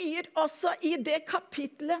sier også i det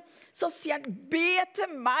kapitlet, så sier han, be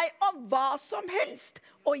til meg om hva som helst,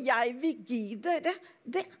 og jeg vil gi dere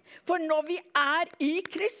det. For når vi i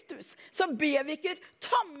Kristus, så ber vi ikke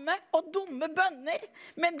tomme og dumme bønner,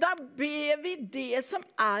 men da ber vi det som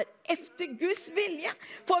efter Guds vilje.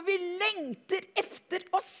 For vi lengter efter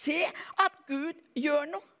å se at Gud gjør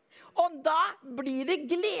noe. Og da blir det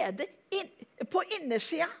glede på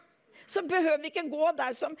innersiden. Så behøver vi ikke gå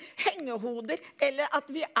der som hengehoder, eller at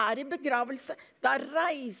vi i begravelse. Da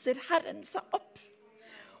reiser Herren seg opp.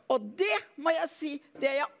 Og det må jeg si, det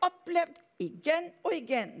har jeg opplevd igjen og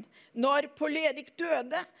igjen. Når Paul Erik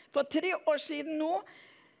døde for 3 år siden nå,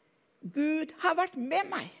 Gud har vært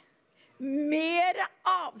med meg. Mer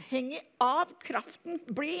avhengig av kraften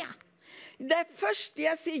ble jeg. Det første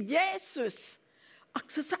jeg sier, Jesus,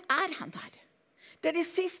 altså så han der. Det det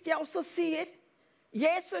siste jeg også sier,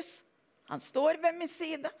 Jesus, han står ved min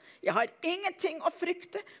side. Jeg har ingenting å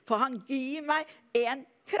frykte, for han gir meg en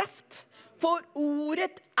kraft. For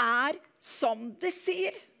ordet som det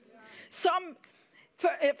sier. Som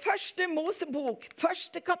første Mosebok,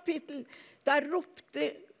 første kapittel, der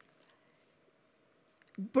ropte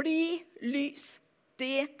bli lys.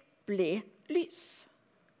 Det ble lys.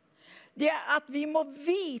 Det at vi må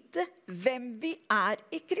vite hvem vi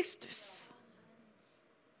i Kristus.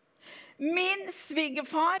 Min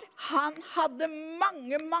svigerfar, han hadde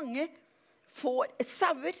mange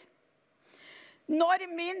sauer. Når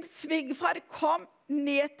min svigerfar kom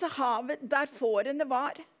ned til havet der fårene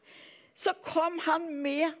var, så kom han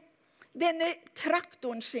med denne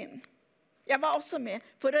traktoren sin. Jeg var også med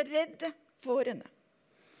for å redde fårene.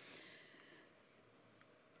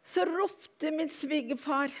 Så ropte min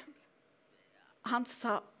svigerfar, han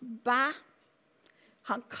sa bæ.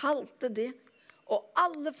 Han kalte det. Og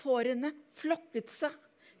alle fårene flokket seg.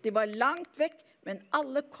 De var langt vekk, men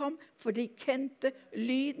alle kom, for de kjente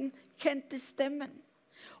lyden, kjente stemmen.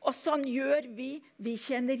 Og sånn gjør vi. Vi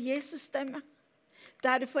kjenner Jesus stemme.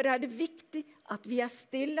 Derfor det viktig at vi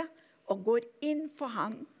stille og går inn for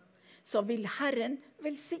han. Så vil Herren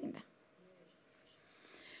velsigne.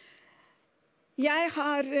 Jeg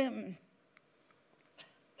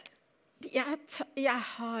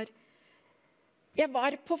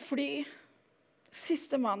var på fly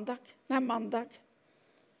siste mandag.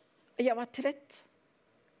 Jeg var trett.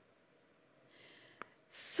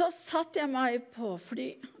 Så satt jeg meg på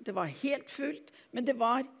fly. Det var helt fullt, men det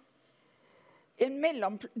var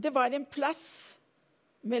en plass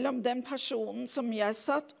mellom den personen som jeg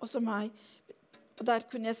satt, og som og der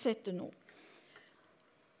kunne jeg sette noe.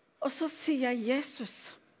 Og så sier jeg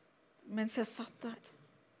Jesus, mens jeg satt der.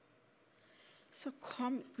 Så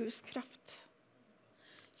kom Guds kraft.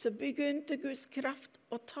 Så begynte Guds kraft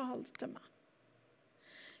å tale til meg.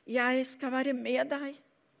 Jeg skal være med deg.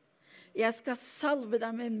 Jeg skal salve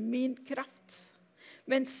deg med min kraft.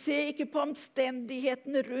 Men se ikke på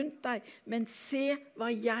omstendighetene rundt deg, men se hva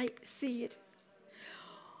jeg sier.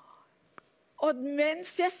 Og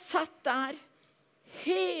mens jeg satt der,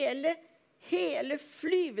 hele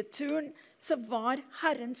flyveturen, så var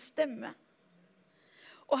Herrens stemme.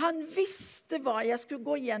 Og han visste hva jeg skulle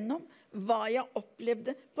gå gjennom, hva jeg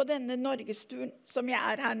opplevde på denne Norgesturen som jeg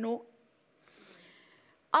her nå.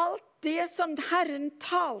 Alt det som Herren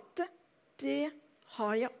talte, det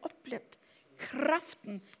har jeg opplevd.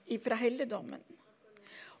 Kraften ifra helligdommen.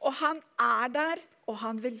 Og han der, og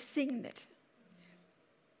han velsigner.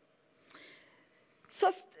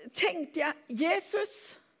 Så tenkte jeg,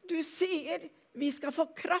 Jesus, du sier vi skal få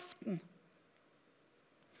kraften.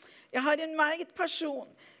 Jeg har en meget person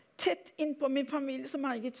tett inn på min familie som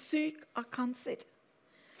meget syk av kanser.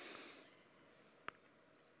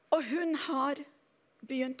 Og hun har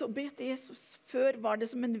begynt å be til Jesus. Før var det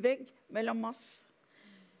som en vegg mellom oss.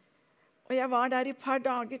 Og jeg var der i et par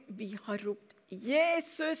dager. Vi har ropt,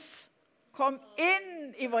 Jesus, kom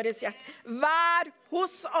inn i våres hjerte. Vær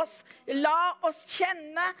hos oss. La oss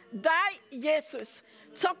kjenne deg, Jesus.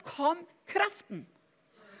 Så kom kraften.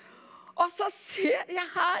 Og så ser jeg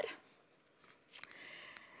her,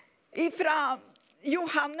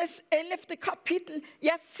 Johannes 11. kapittel.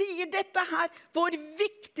 Jeg sier dette her, hvor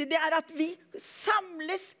viktig det er at vi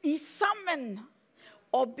samles i sammen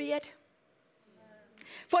og ber.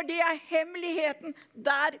 For det er hemmeligheten.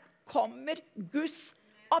 Der kommer Guds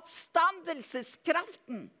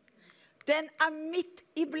oppstandelseskraften. Den er midt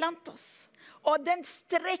iblant oss. Og den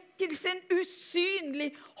strekker sin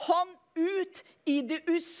usynlige hånd ut i det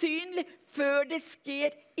usynlige før det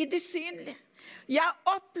sker i det synlige. Jeg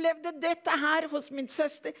opplevde dette her hos min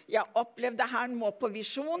søster. Jeg opplevde her nå på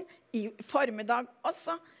visjon i formiddag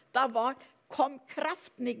også. Da kom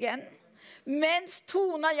kraften igjen. Mens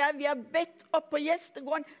Tone og jeg, vi har bedt opp på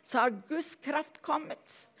gjestegården, så har Guds kraft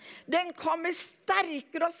kommet. Den kommer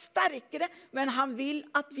sterkere og sterkere, men han vil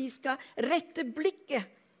at vi skal rette blikket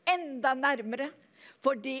enda nærmere.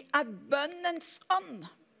 For det er bønnens ånd.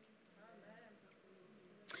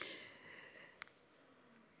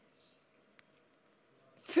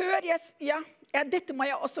 Dette må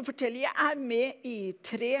jeg også fortelle. Jeg er med i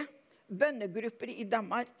 3 bønnegrupper i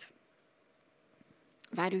Danmark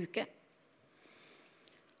hver uke.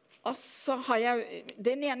 Og så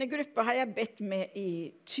den ene gruppen har jeg bedt med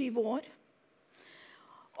i 20 år.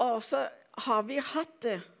 Og så har vi hatt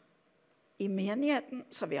det i menigheten,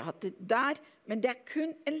 så har vi hatt det der. Men det er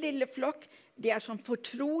kun en lille flokk. Det er sånn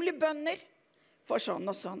fortrolige bønner for sånn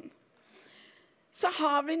og sånn. Så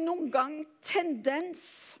har vi noen gang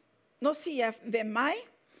tendens, nå sier jeg ved meg,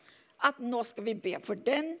 at nå skal vi be for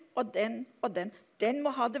den og den og den. Den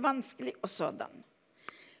må ha det vanskelig og sådan.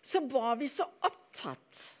 Så var vi så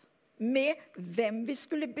opptatt med hvem vi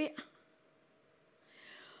skulle be.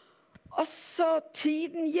 Og så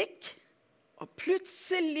tiden gikk, og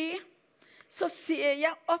plutselig så ser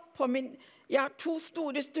jeg opp på jeg har 2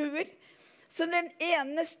 store stuer, så den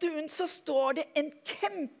ene stuen så står det en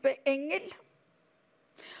kjempeengel.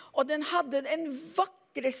 Og den hadde den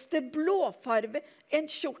vakreste blåfarve, en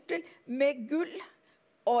kjortel med gull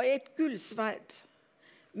og et gullsverd.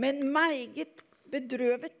 Men meget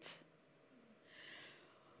bedrøvet.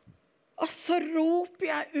 Og så roper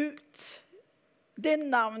jeg ut det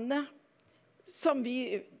navnet som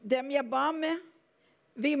dem jeg ba med.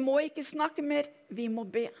 Vi må ikke snakke mer, vi må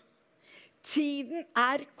be. Tiden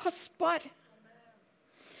er kostbar.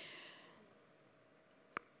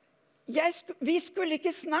 Vi skulle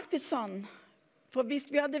ikke snakke sånn, for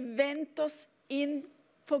hvis vi hadde vendt oss inn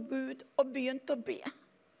for Gud og begynt å be,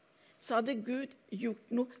 så hadde Gud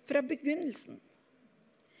gjort noe fra begynnelsen.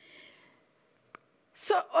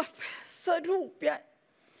 Så roper jeg,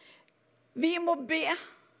 vi må be,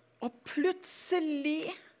 og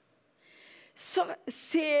plutselig så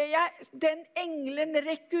ser jeg den engelen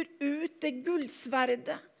rekker ut det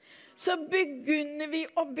gullsverdet. Så begynner vi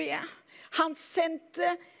å be. Han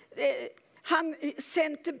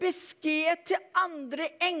sendte besked til andre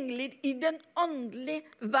engler i den åndelige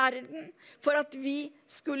verden for at vi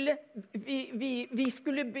skulle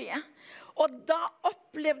be. Og da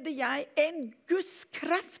opplevde jeg en Guds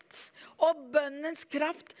kraft og bønnens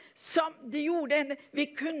kraft som det gjorde henne. Vi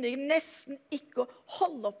kunne nesten ikke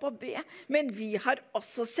holde opp å be, men vi har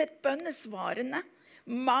også sett bønnesvarene.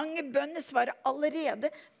 Mange bønnesvarer allerede.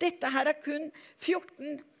 Dette her er kun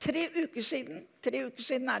 3 uker siden. 3 uker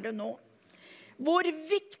siden er det nå. Hvor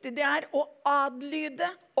viktig det er å adlyde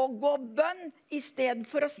og gå bønn i stedet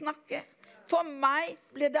for å snakke. For meg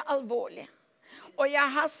ble det alvorlig. Og jeg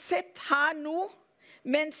har sett her nå,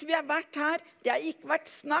 mens vi har vært her, det har ikke vært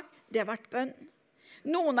snakk, det har vært bønn.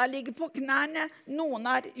 Noen har ligget på knærne, noen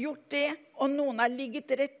har gjort det, og noen har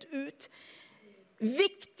ligget rett ut.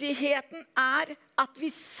 Viktigheten er at vi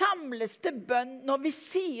samles til bønn. Når vi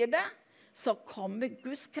sier det, så kommer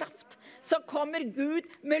Guds kraft. Så kommer Gud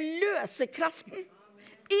med løsekraften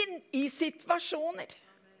inn i situasjoner.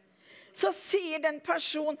 Så sier den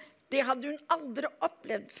personen, det hadde hun aldri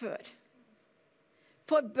opplevd før.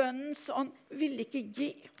 For bønnens ånd ville ikke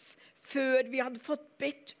gi oss før vi hadde fått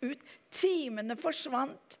bedt ut. Timene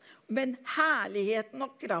forsvant, men herligheten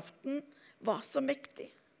og kraften var så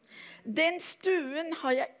mektig. Den stuen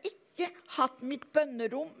har jeg ikke hatt mitt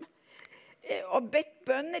bønnerom og bedt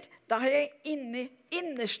bønner. Da har jeg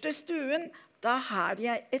innerste stuen, da har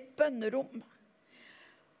jeg et bønnerom.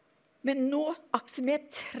 Men nå, Aksel,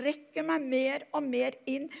 jeg trekker meg mer og mer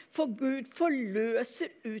inn, for Gud forløser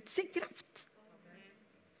ut sin kraft.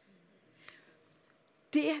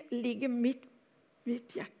 Det ligger mitt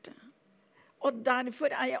hjerte. Og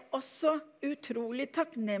derfor er jeg også utrolig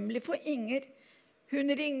takknemlig for Inger.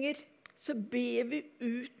 Hun ringer, så ber vi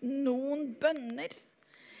ut noen bønner.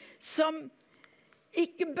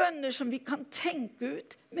 Ikke bønner som vi kan tenke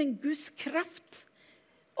ut, men Guds kraft.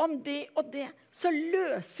 Om det og det, så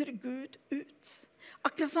løser Gud ut.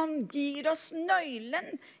 Akkurat som han gir oss nøylen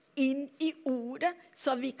inn i ordet,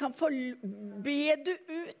 så vi kan få be det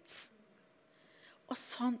ut. Og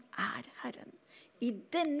sånn er Herren. I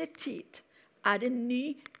denne tid er det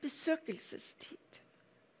ny besøkelsestid.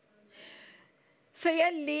 Så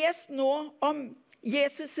jeg leser nå om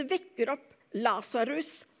Jesus vekker opp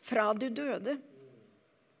Lazarus fra de døde.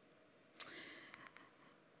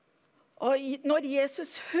 Og når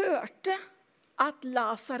Jesus hørte at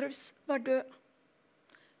Lazarus var død,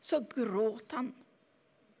 så gråt han.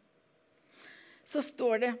 Så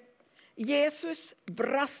står det, Jesus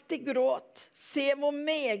brast i gråt. Se hvor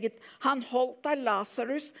meget han holdt av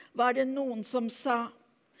Lazarus, var det noen som sa.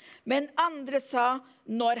 Men andre sa,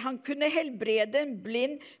 når han kunne helbrede en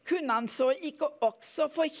blind, kunne han så ikke også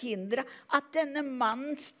forhindre at denne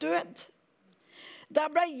mannens død. Da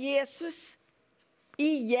ble Jesus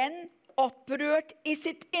igjen opprørt i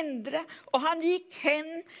sitt indre, og han gikk hen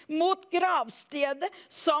mot gravstedet,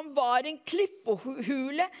 som var en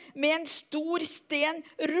klippehule med en stor sten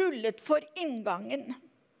rullet for inngangen.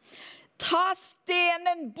 Ta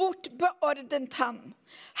stenen bort, beordret han.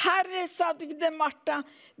 Herre, sa det Martha,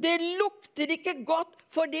 det lukter ikke godt,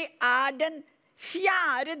 for det er den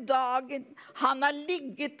 4. dagen han har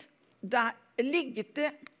ligget der.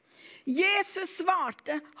 Jesus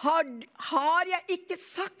svarte, har jeg ikke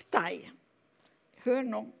sagt deg? Hør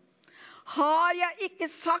nå. Har jeg ikke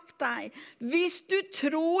sagt deg? Hvis du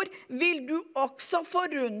tror, vil du også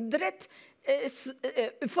forundre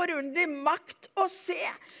makt å se.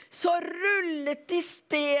 Så rullet de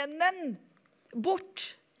stenen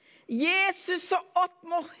bort. Jesus så opp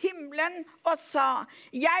mot himmelen og sa,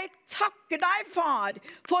 jeg takker deg, far,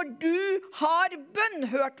 for du har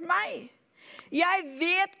bønnhørt meg. Jeg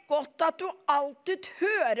vet godt at du alltid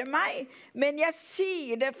hører meg, men jeg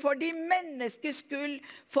sier det for de menneskers skyld,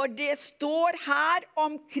 for det står her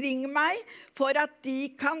omkring meg, for at de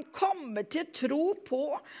kan komme til tro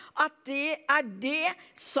på at det er det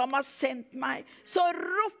som har sendt meg. Så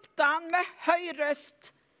ropte han med høy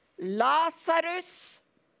røst, Lazarus,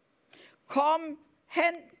 kom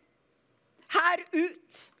her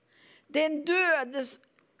ut. Den døde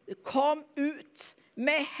kom ut,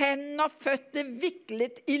 med hendene og føtter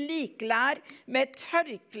viklet i liklær, med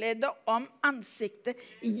tørklede om ansiktet.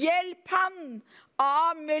 Hjelp han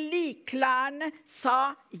av med liklærne,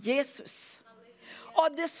 sa Jesus.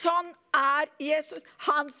 Og det sånn er Jesus.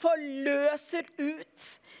 Han forløser ut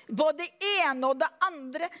både det ene og det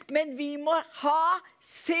andre, men vi må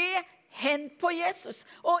se hen på Jesus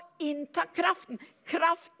og innta kraften.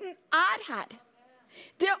 Kraften er her.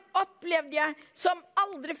 Det opplevde jeg som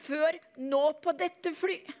aldri før nå på dette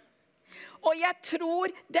fly. Og jeg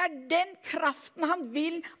tror det er den kraften han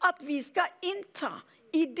vil at vi skal innta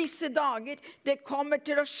i disse dager. Det kommer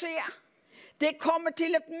til å skje. Det kommer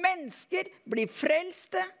til at mennesker blir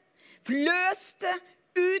frelste, løste,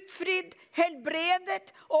 utfridd,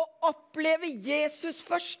 helbredet og opplever Jesus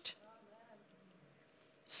først.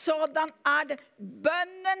 Sådan er det.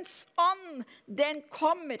 Bønnens ånd, den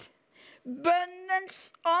kommer.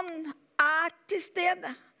 Bønnens ånd er til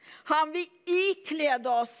stede. Han vil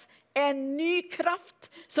iklede oss en ny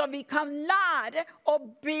kraft, så vi kan lære å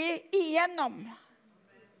be igjennom.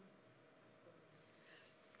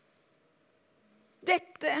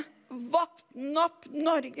 Dette våkner opp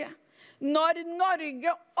Norge. Når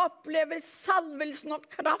Norge opplever salvelsen og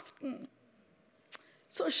kraften,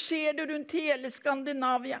 så skjer det rundt hele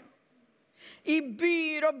Skandinavia. I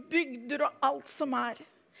byer og bygder og alt som er.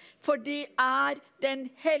 For det er den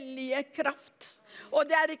hellige kraft. Og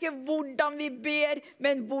det er ikke hvordan vi ber,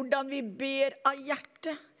 men hvordan vi ber av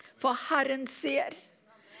hjertet. For Herren ser.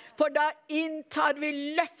 For da inntar vi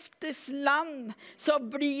løftes land, så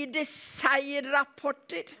blir det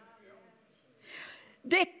seierrapporter.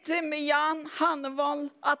 Dette med Jan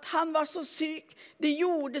Hannevold, at han var så syk, det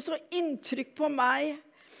gjorde så inntrykk på meg.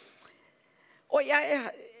 Og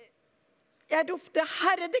jeg ropte,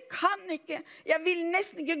 Herre, det kan ikke. Jeg vil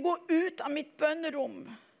nesten ikke gå ut av mitt bønnerom.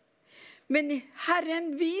 Men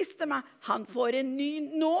Herren viste meg, han får en ny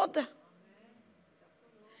nåde.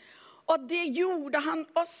 Og det gjorde han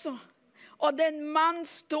også. Og den mann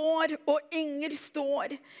står, og Inger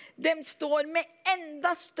står. De står med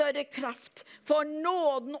enda større kraft. For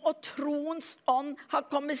nåden og troens ånd har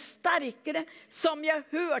kommet sterkere, som jeg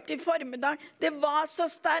hørte i formiddag. Det var så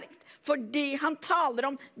sterkt, for det han taler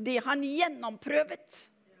om, det han gjennomprøvet.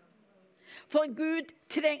 For Gud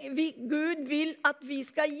vil at vi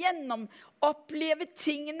skal oppleve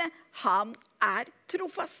tingene. Han er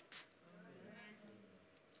trofast.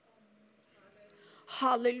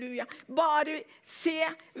 Halleluja. Bare se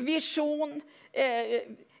visjon,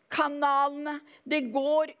 kanalene, det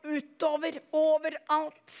går utover,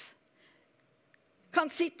 overalt. Kan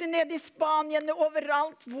sitte ned i Spanien,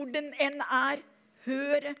 overalt hvor den enn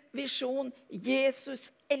høre visjon.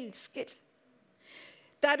 Jesus elsker.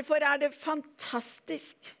 Derfor det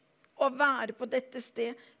fantastisk å være på dette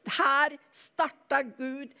sted. Her startet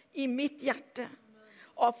Gud i mitt hjerte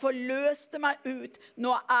og forløste meg ut.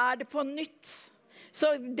 Nå det på nytt.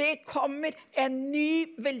 Så det kommer en ny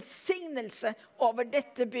velsignelse over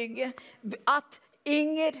dette bygget. At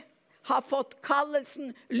Inger har fått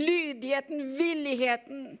kallelsen, lydigheten,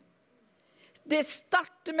 villigheten. Det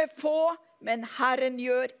starter med få, men Herren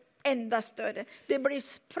gjør enda større. Det blir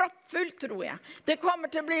proppfullt, tror jeg. Det kommer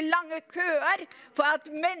til å bli lange køer for at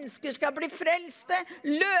mennesker skal bli frelste,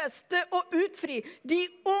 løste og utfri. De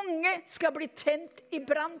unge skal bli tent i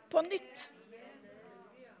brann på nytt.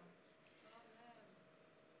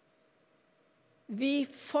 Vi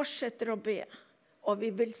fortsetter å be, og vi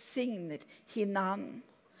velsigner hinanden.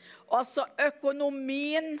 Også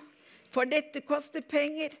økonomien, for dette koster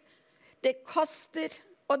penger. Det koster,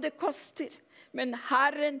 og det koster. Men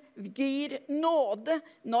Herren gir nåde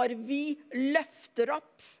når vi løfter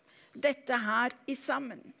opp dette her i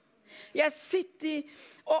sammen. Jeg sitter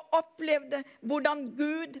og opplevde hvordan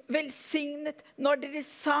Gud velsignet når dere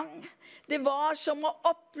sang. Det var som å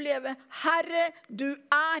oppleve, Herre, du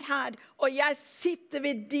her, og jeg sitter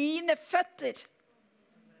ved dine føtter.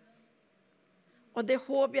 Og det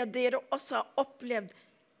håper jeg dere også har opplevd.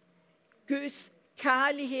 Guds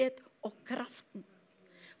kjærlighet og kraften.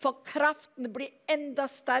 For kraften blir enda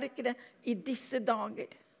sterkere i disse dager.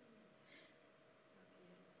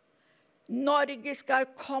 Norge skal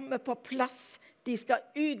komme på plass. De skal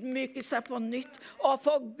ydmyke seg på nytt. Og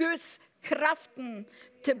få Guds kraften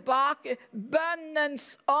tilbake.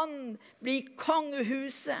 Bønnens ånd blir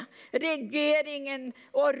kongehuset. Regeringen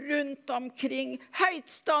og rundt omkring.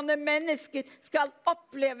 Høytstående mennesker skal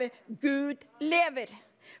oppleve Gud lever.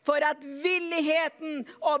 For at villigheten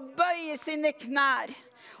å bøye sine knær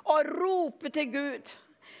og rope til Gud.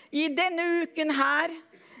 I denne uken her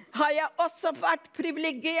har jeg også vært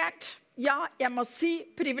privilegert. Ja, jeg må si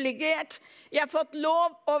privilegert. Jeg har fått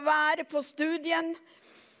lov å være på studien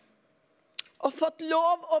og fått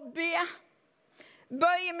lov å be.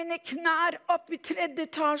 Bøye mine knær opp i 3.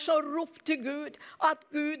 etasje og rope til Gud at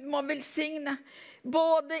Gud må velsigne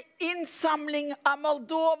både innsamling av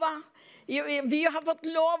Moldova. Vi har fått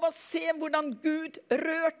lov å se hvordan Gud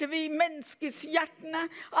rørte ved menneskets hjertene,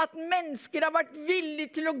 at mennesker har vært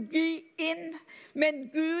villige til å gi inn, men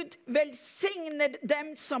Gud velsigner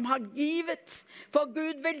dem som har givet, for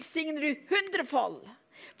Gud velsigner i 100-fold,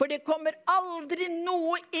 for det kommer aldri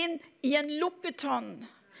noe inn i en lukket hånd.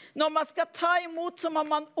 Når man skal ta imot, så må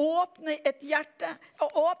man åpne et hjerte,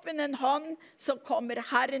 og åpne en hånd, så kommer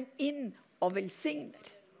Herren inn og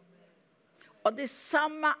velsigner. Og det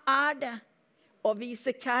samme det å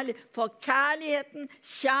vise kjærlighet. For kjærligheten,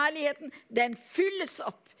 den fylles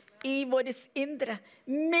opp i våres indre.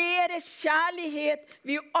 Mer kjærlighet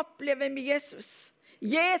vi opplever med Jesus.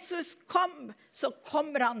 Jesus kom, så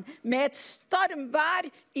kommer han med et stormvær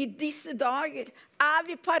i disse dager.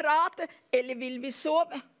 Vi parate, eller vil vi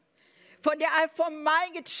sove? For det for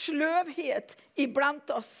meget sløvhet iblant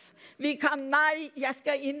oss. Vi kan, nei, jeg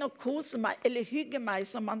skal inn og kose meg, eller hygge meg,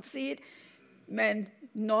 som man sier. Men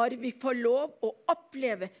når vi får lov å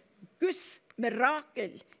oppleve Guds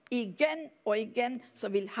mirakel igjen og igjen, så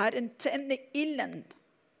vil Herren tenne ilden.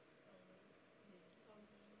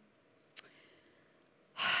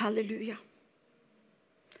 Halleluja.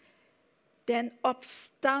 Den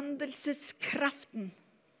oppstandelseskraften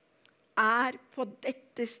på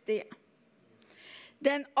dette sted.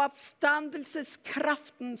 Den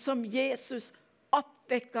oppstandelseskraften som Jesus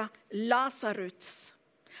oppvekket Lazarus.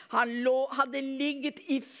 Han hadde ligget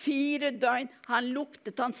i 4 døgn. Han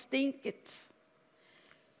luktet, han stinket.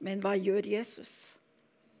 Men hva gjør Jesus?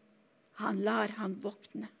 Han lar han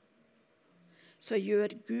våkne. Så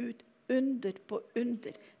gjør Gud under på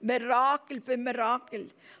under. Mirakel på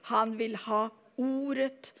mirakel. Han vil ha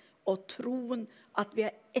ordet og troen at vi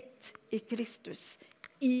ett i Kristus.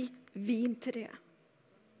 I vintreet.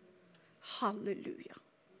 Halleluja.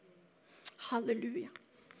 Halleluja.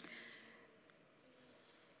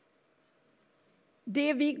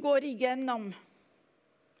 Det vi går igjennom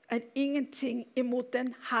ingenting imot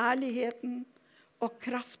den herligheten og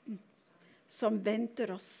kraften som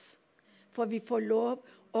venter oss. For vi får lov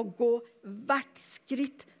å gå hvert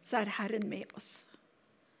skritt, så Herren med oss.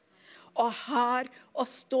 Og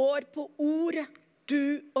står på ordet,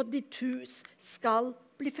 du og ditt hus skal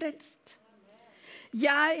bli frelst.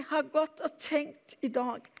 Jeg har gått og tenkt i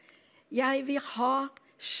dag, jeg vil ha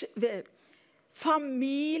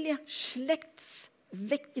familie,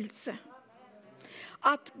 slektsvekkelse.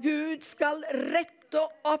 At Gud skal rette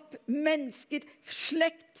opp mennesker,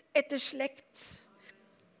 slekt etter slekt.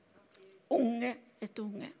 Unge etter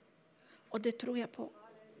unge. Og det tror jeg på.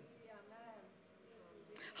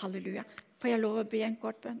 Halleluja. Får jeg lov å be en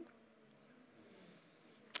kort bønn?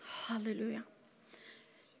 Halleluja.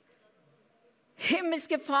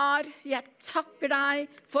 Himmelske Far, jeg takker deg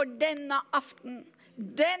for denne aften,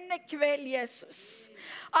 denne kveld, Jesus.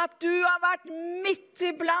 At du har vært midt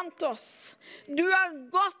iblant oss. Du har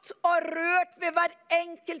gått og rørt ved hver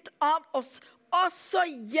enkelt av oss. Også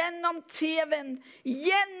gjennom TV-en,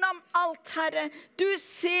 gjennom alt, Herre. Du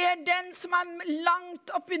ser den som er langt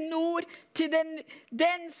oppe i nord, til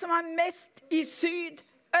den som er mest i syd,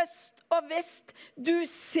 øst og vest. Du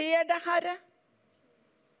ser det, Herre.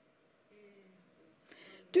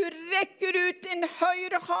 Du rekker ut din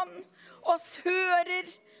høyre hånd og hører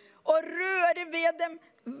og rører ved dem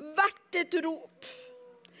hvert et rop.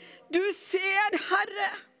 Du ser, Herre,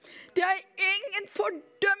 det er ingen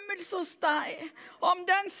fordømmelse hos deg om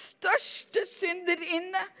den største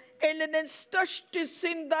synderinne eller den største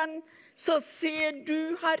synderen, så ser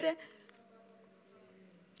du, Herre,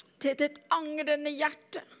 til ditt angrende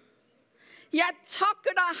hjerte. Jeg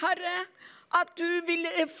takker deg, Herre, at du vil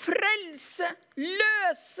frelse,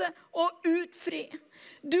 løse og utfri.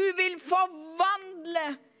 Du vil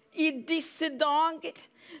forvandle i disse dager.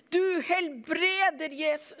 Du helbreder,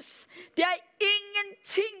 Jesus. Det er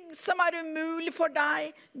ingenting som er umulig for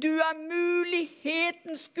deg. Du er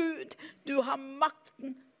mulighetens Gud. Du har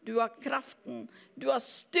makten, du har kraften, du har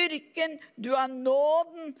styrken, du har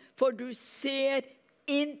nåden, for du ser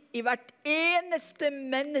inn i hvert eneste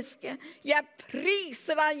menneske. Jeg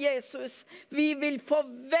priser deg, Jesus. Vi vil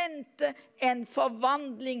forvente en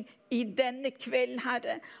forvandling i denne kveld,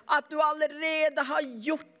 Herre. At du allerede har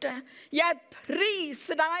gjort det. Jeg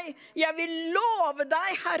priser deg. Jeg vil love deg,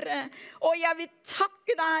 Herre. Og jeg vil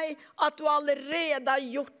takke deg at du allerede har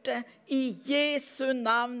gjort det. I Jesu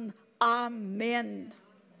navn. Amen.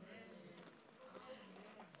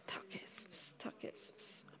 Takk, Jesus. Takk,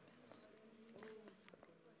 Jesus.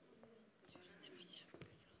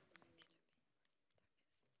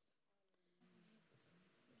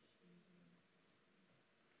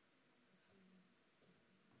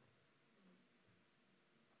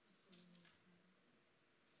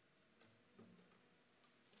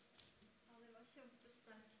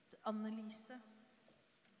 Annelise.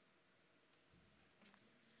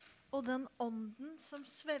 Og den ånden som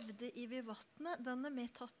svevde i ved vattnet, den er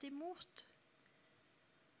med tatt imot.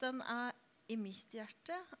 Den er i mitt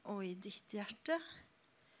hjerte og i ditt hjerte.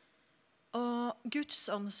 Og Guds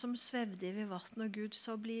ånd som svevde i ved vattnet, og Gud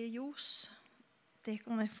så blir ljos. Det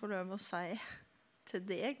kan jeg få lov å si til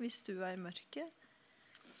deg hvis du er i mørket.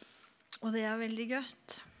 Og det er veldig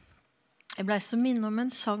godt. Jeg ble så minnet om en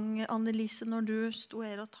sang, Annelise, når du stod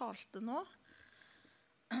her og talte nå.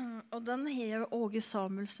 Og den har jo Åge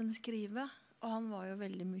Samuelsen skrivet, og han var jo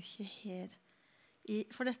veldig mye her.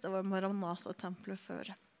 For dette var Maranatha-tempelet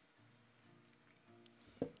før.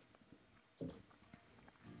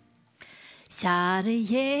 Kjære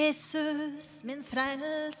Jesus, min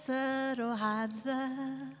frelser og Herre,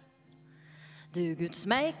 du Guds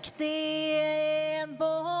mektige en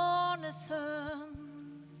barnesønn.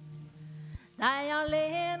 Deg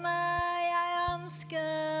alene jeg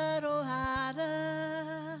ønsker å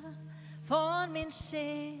ære, for min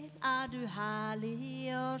sjel er du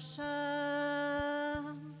herlig og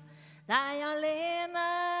skjønn. Deg alene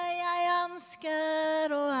jeg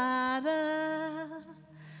ønsker å ære,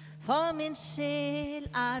 for min sjel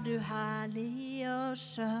er du herlig og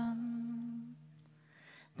skjønn.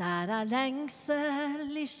 Der er lengsel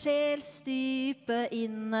i sjelsdypet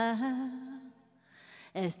inne,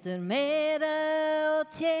 etter mere å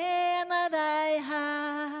tjene deg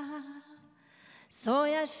her, så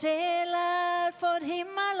jeg sjeler for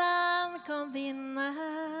himmelen kan vinne,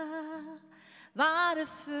 være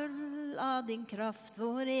full av din kraft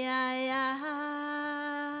hvor jeg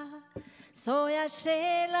er. Så jeg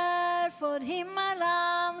sjeler for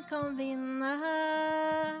himmelen kan vinne,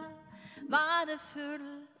 være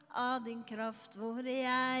full av din kraft hvor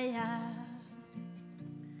jeg er.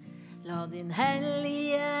 La din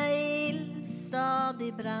hellige ild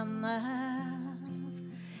stadig brenne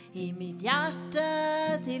i mitt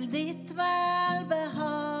hjerte til ditt velbehag.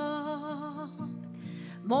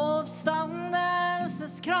 Må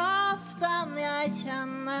oppstandelseskraften jeg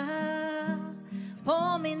kjenner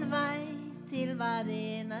på min vei til hver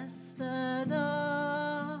eneste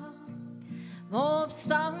dag. Må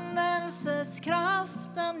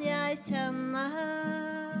oppstandelseskraften jeg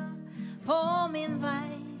kjenner på min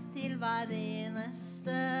vei til hver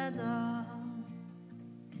eneste dag.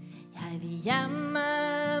 Jeg vil gjemme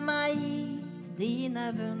meg i dine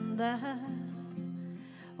vunder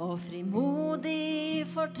og frimodig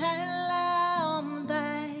fortelle om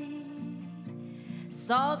deg.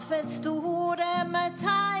 Stadfest ordet med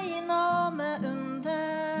tegn og med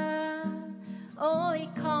under, og i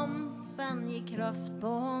kampen gi kraft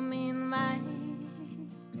på min vei.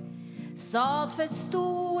 Stadfest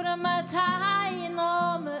ordet med tegn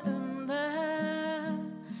og med under,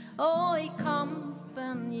 og i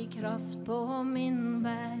kampen gi kraft på min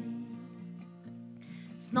vei.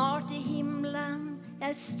 Snart i himmelen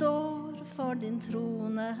jeg står for din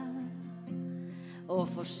trone, og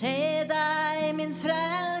får se deg, min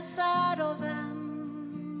frelser og venn.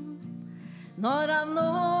 Når av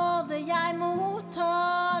nåde jeg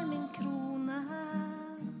mottar min krone,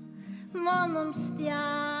 mann om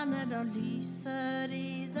stjerner da lyser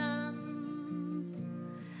i den.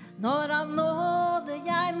 Når av nåde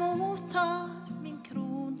jeg mottar min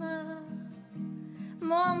krone,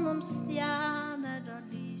 mann om stjerner da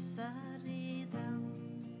lyser i den.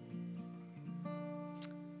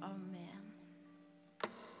 Amen.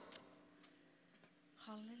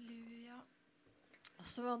 Halleluja. Og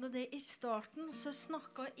så var det i starten, så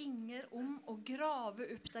snakket Inger om å grave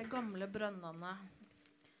opp de gamle brønnene.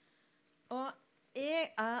 Og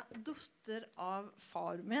jeg dotter av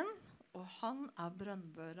far min, og han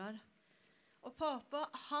brønnbører. Og pappa,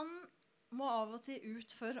 han må av og til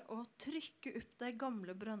ut for å trykke opp de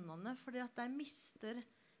gamle brønnene, fordi at de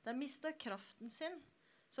mister kraften sin,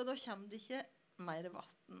 så da kommer det ikke mer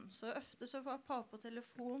vatten. Så ofte så var pappa på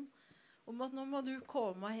telefon om at nå må du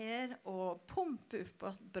komme her og pumpe opp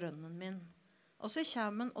av brønnen min. Og så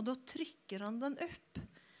kommer han, og da trykker han den opp.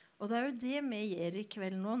 Og det jo det vi gjør i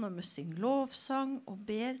kveld nå, når vi synger lovsang og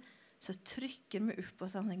ber, så trykker vi opp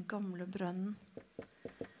av den gamle brønnen.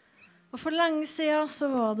 Og for lenge siden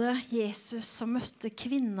så var det Jesus som møtte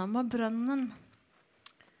kvinnen med brønnen.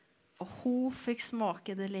 Og hun fikk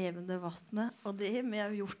smake det levende vattnet, og det vi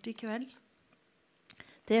har gjort i kveld.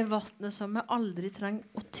 Det vattnet som vi aldri trenger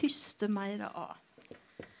å tyste mer av.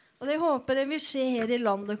 Og det håper jeg vil skje her i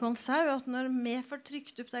landet konsau, at når vi får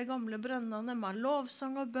trykt opp de gamle brønnene med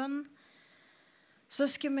lovsang og bønn, så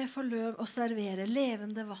skal vi få lov å servere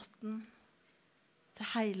levende vatten til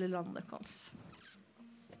hele landet konsau.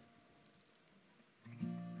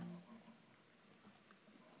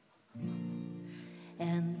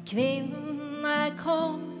 En kvinne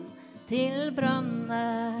kom til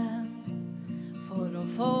brønnen for å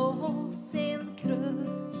få sin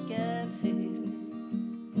krukke fylt.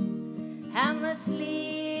 Hennes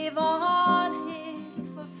liv var helt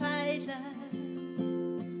forfeilet,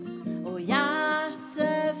 og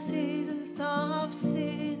hjertet fylt av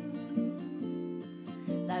synd.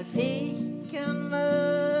 Der fikk hun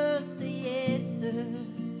møte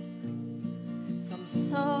Jesus, som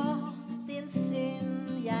sa: din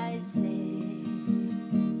synd jeg ser,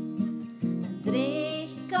 men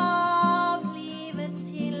drikk av livets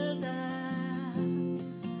kilde.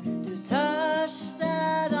 Du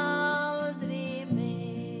tørster aldri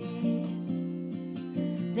mer.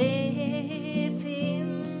 Det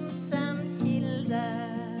finnes en kilde,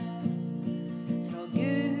 fra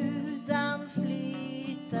Gud den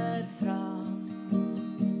flyter fram.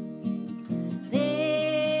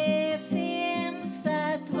 Det finnes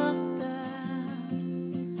et vatten,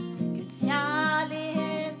 Gud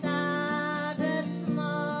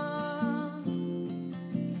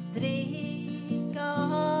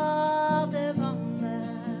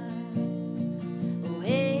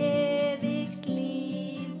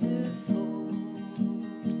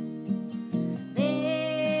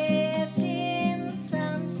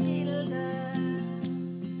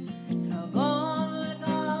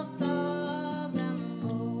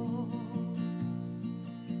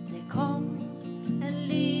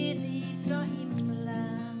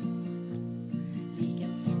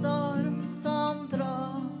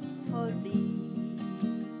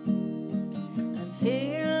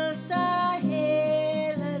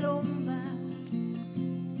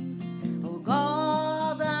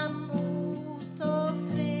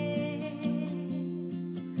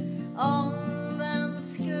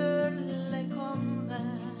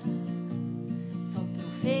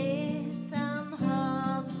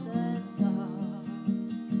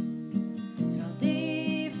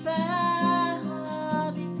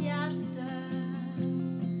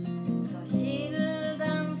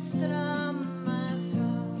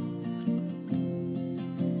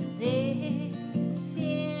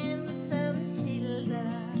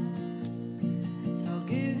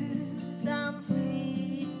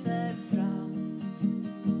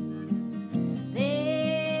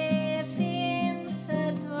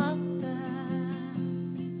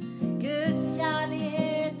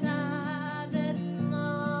kjærlighet dets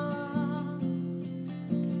navn.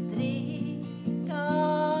 Drikk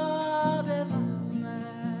av det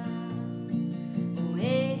vannet, og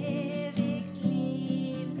evigt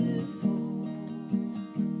liv du får.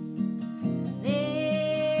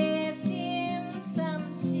 Det finnes en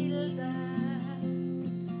kilde,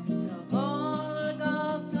 fra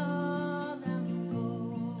Golgata den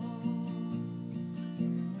går.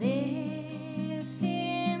 Det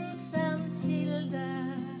finnes en kilde,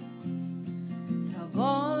 fra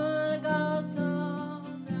Golgata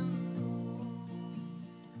den går.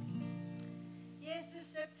 Jesus,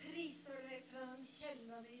 jeg priser deg fra den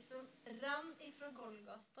kjelda di som rann ifra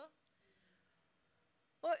Golgata,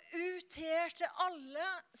 og ut her til alle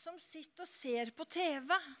som sitter og ser på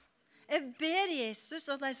TV. Jeg ber Jesus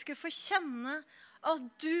at de skal få kjenne at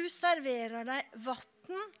du serverer deg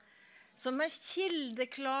vatten som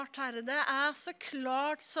kildeklart, Herre. Det så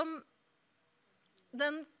klart som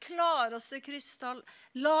den klareste krystall.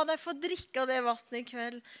 La deg få drikke av det vattnet i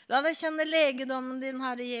kveld. La deg kjenne legedommen din,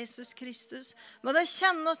 Herre Jesus Kristus. La deg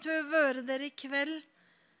kjenne at du har vært der i kveld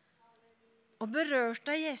og berørt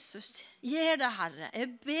deg, Jesus. Gjør det, Herre.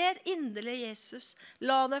 Jeg ber inderlig, Jesus.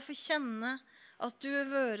 La deg få kjenne at du har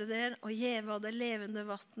vært der og gjeva det levende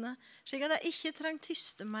vattnet, slik at jeg ikke trenger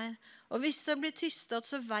tyste mer. Og hvis det blir tystet,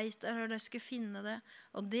 så vet jeg hvor jeg skal finne det.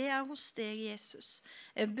 Og det hos deg, Jesus.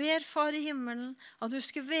 Jeg ber, Far i himmelen, at du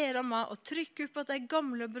skal være med og trykke opp at de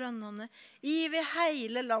gamle brønnene i ved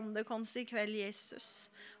hele landet kons i kveld, Jesus.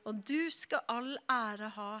 Og du skal all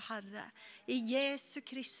ære ha, Herre. I Jesu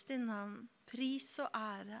Kristi navn. Pris og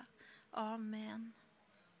ære. Amen.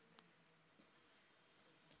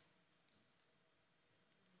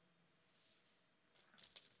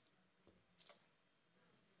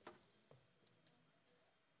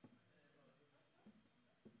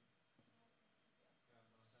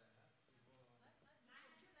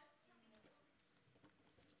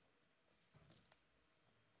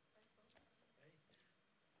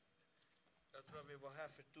 Jeg tror vi var her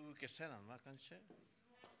for 2 uker siden, va, kanskje?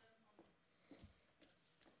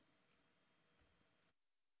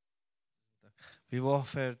 Vi var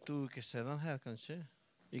for 2 uker siden her, kanskje?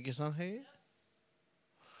 Ikke sant, Hei?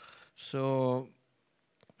 Så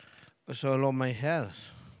la meg her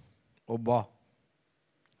og ba.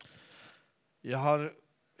 Jeg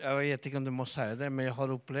vet ikke om du må si det, men jeg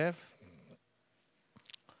har opplevd.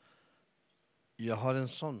 Jeg har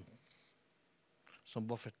en sånn som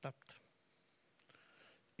var fortapt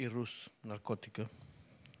i rus, narkotika.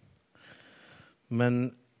 Men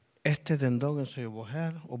etter den dagen som jeg var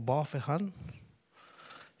her og ba for han,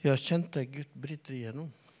 jeg kjente at Gud bryter igjennom.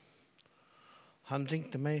 Han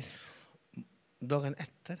ringte meg dagen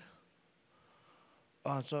etter, og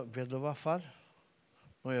han sa, vet du hva, far?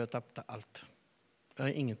 Nå har jeg tappet alt. Jeg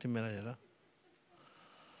har ingenting mer å gjøre.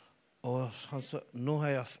 Og han sa, nå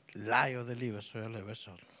har jeg lei av det livet som jeg lever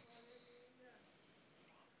sånn.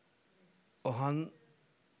 Og han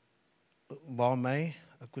ba meg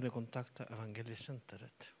å kunne kontakte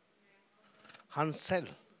evangelisenteret. Han selv,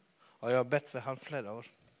 og jeg har bedt for han flere år.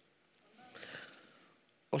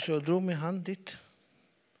 Og så dro vi han dit,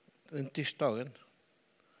 den tirsdagen.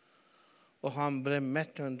 Og han ble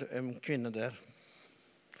møtt en kvinne der.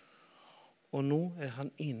 Og nå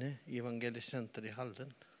han inne i evangelisenteret i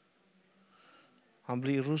Halden. Han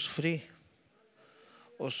blir rusfri.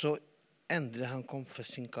 Og så endelig han kom for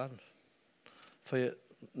sin kall. For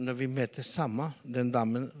når vi møtte sammen, den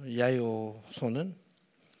damen, jeg og sonen,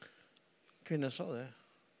 kvinnen sa det.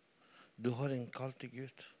 Du har en kall til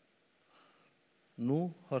Gud.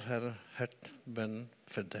 Nå har Herren hørt bønnen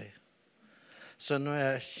for deg. Så nå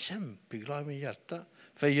jeg kjempeglad i min hjerte,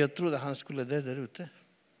 for jeg trodde han skulle det der ute.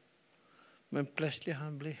 Men plutselig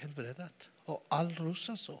han ble helbredet, og all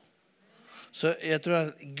rosa så. Så jeg tror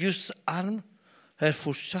at Guds arm har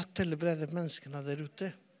fortsatt til å helbrede menneskene der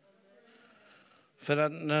ute. For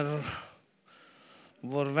at når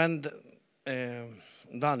vår venn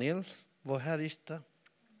Daniel var her i sted,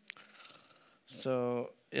 så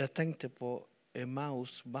jeg tenkte på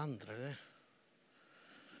Emmaus-vandrere.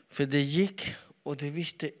 For det gikk, og de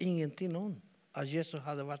visste ingenting om at Jesus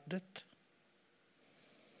hadde vært død.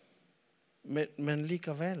 Men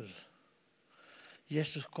likevel,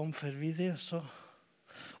 Jesus kom forbi det også,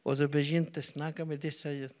 og de begynte å snakke med disse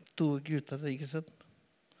 2 gutter, ikke sant?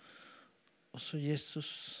 Og så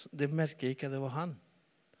Jesus, det merket ikke at det var han.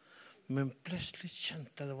 Men plutselig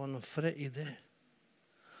kjente det var noe fred i det.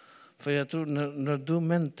 For jeg tror, når du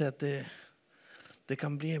mente at det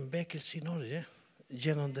kan bli en vekkelse i Norge,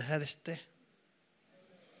 gjennom det her sted.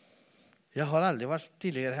 Jeg har aldri vært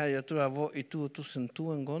tidligere her. Jeg tror jeg var i 2002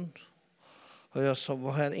 en gang. Og jeg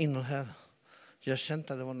var her inne her. Jag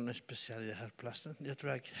kände att det var något speciellt i den här platsen. Jag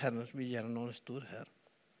tror att Herren vill göra något stort här.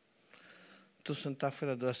 Tusen tack för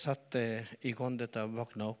att du har satt igång detta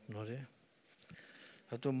vakna upp Norge.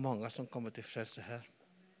 Jag tror många som kommer till frälse här.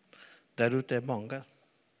 Där ute är många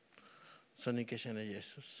som inte känner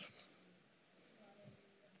Jesus.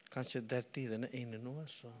 Kanske där tiden är inne nu.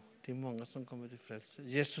 Så det är många som kommer till frälse.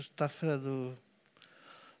 Jesus, tack för att du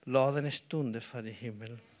la den stund för i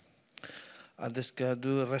himmel. Att det ska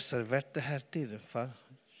du reservera det här tiden för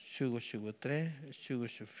 2023,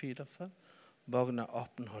 2024 för. Vakna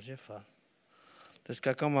upp Norge för. Det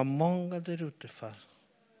ska komma många där ute för.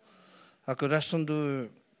 Akkurat som du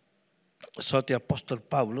sa till apostel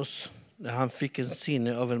Paulus när han fick en syn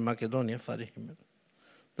över Makedonien för i himmelen.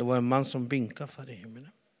 Det var en man som vinkade för i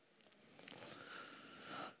himmelen.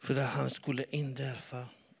 För att han skulle in där för.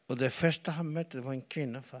 Och det första han mötte var en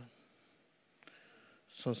kvinna för.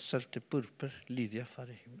 Som säljte purpur, Lydia för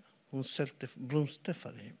i himmelen. Hon säljte blomster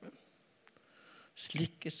för i himmelen.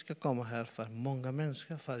 Sliket ska komma här för många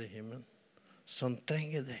människor för i himmelen. Som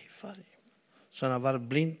tränger dig för i himmelen. Som har varit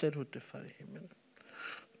blind där ute för i himmelen.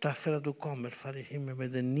 Tack för att du kommer för i himmelen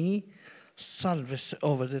med en ny salvelse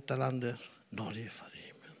över detta landet, Norge för i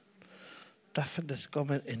himmelen. Tack för att det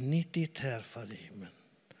kommer en ny tid här för i himmelen.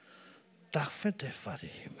 Tack för det för i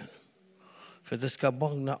himmelen. För det ska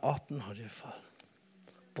bångna upp Norge för.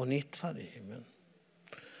 På nytt för i himmelen.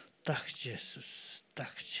 Tack Jesus,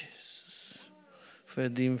 tack Jesus. För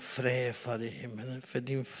din fred för i himmelen, för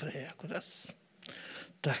din fred akkurat.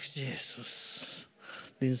 Tack Jesus.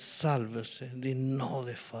 Din salvelse, din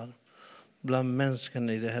nåde för bland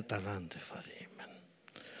människorna i det här landet för i himmelen.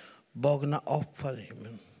 Bågna upp för i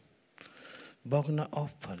himmelen. Bågna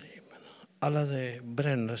upp för i himmelen. Alla de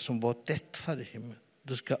brännare som var tätt för i himmelen.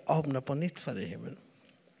 Du ska öppna på nytt för i himmelen.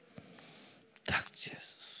 Tack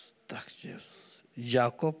Jesus, tack Jesus.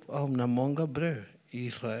 Jakob öppnade många bröd i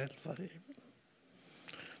Israel för i himmelen.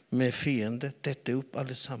 Med fiender tätte upp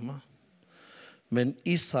allesamma. Men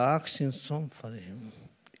Isak sin son för i himmelen.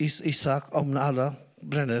 Isak öppnade alla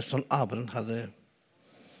brännare som Abraham hade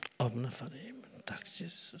öppnat för i himmelen. Tack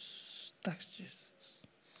Jesus, tack Jesus.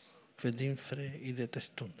 För din fred i detta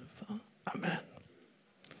stunden. Amen.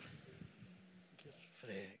 Guds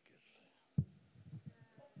fred.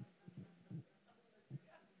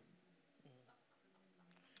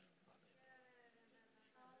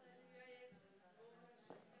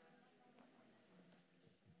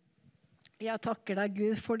 Jag tackar dig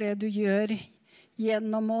Gud för det du gör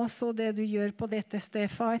genom oss och det du gör på detta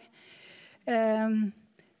sted, far.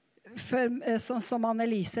 Som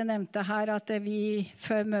Annelise nämnde här, att vi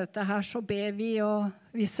för mötet här så ber vi och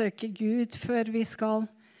vi söker Gud för vi ska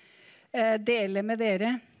dela med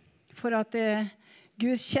dere. För att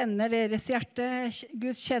Gud känner deras hjärta,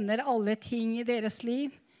 Gud känner alla ting i deras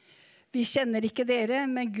liv. Vi känner inte dere,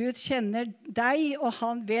 men Gud känner dig och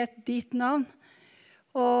han vet ditt namn.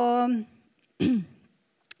 Och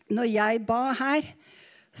när jag ba här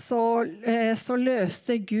så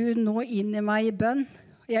löste Gud nå in i mig i bön.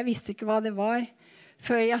 Jag visste inte vad det var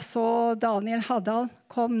för jag så Daniel Haddal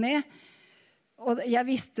kom ner. Och jag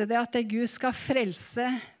visste det att Gud ska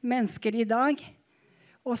frälse människor idag.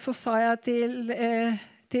 Och så sa jag till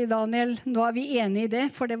Daniel, nu är vi eniga i det,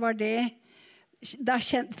 för det var det.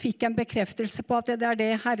 Där fick jag en bekräftelse på att det är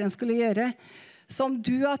det Herren skulle göra. Som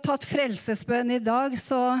du har tagit frälsesbön idag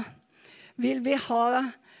så vill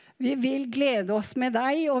vi vill glädja oss med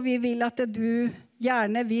dig och vi vill att du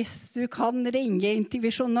gärna hvis du kan ringa in till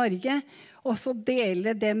Vision Norge och så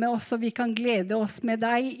dela det med oss så vi kan glädja oss med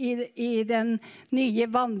dig i den nya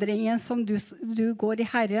vandringen som du går i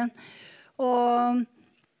Herren.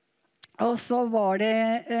 Och så var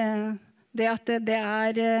det att det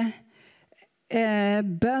är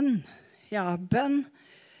bön. Ja, bön.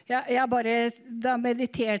 Da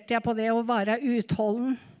mediterte jag på det att vara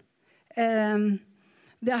uthållen.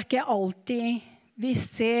 Det är inte alltid vi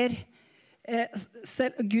ser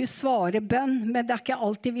Gud svarar bön, men det är inte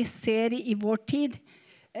alltid vi ser i vår tid.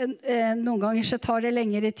 Någon gånger så tar det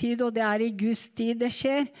längre tid och det är i Guds tid det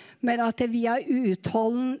sker. Men att vi är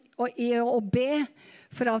uthållen och be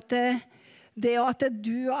för att det att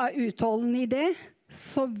du är uthållen i det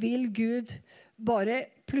så vill Gud bara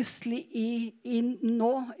plötsligt i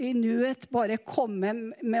nuet bara komma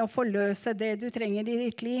med att förlösa det du tränger i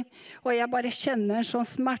ditt liv. Och jag bara känner en sån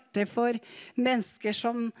smärta för människor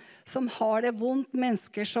som har det ont,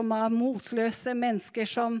 människor som är motlösa, människor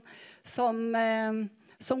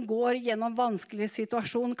som går genom vansklig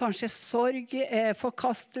situation, kanske sorg,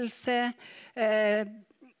 förkastelse,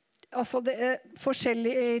 altså det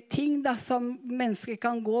forskjellige ting da, som mennesker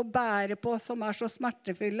kan gå og bære på, som så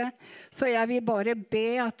smertefulle. Så jeg vil bare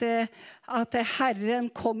be at Herren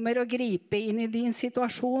kommer og griper inn i din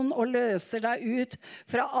situasjon og løser deg ut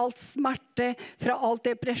fra alt smerte, fra alt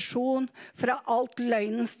depresjon, fra alt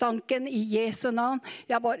løgnstanken i Jesu navn.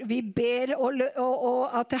 Vi ber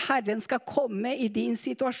og at Herren skal komme i din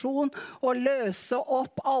situasjon og løse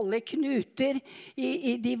opp alle knuter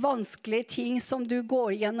i de vanskelige ting som du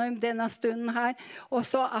går gjennom denne stunden her. Og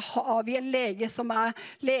så har vi en lege som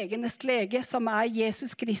legenes lege, som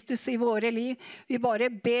Jesus Kristus i våre liv. Vi bare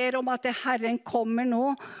ber om at Herren kommer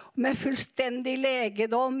nå med fullstendig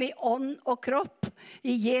legedom i ånd og kropp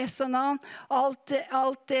i Jesu navn. Alt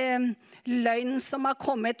løgn som har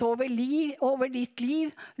kommet over ditt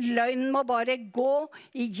liv, løgn må bare gå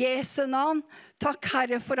i Jesu navn. Takk,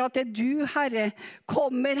 Herre, for at du, Herre,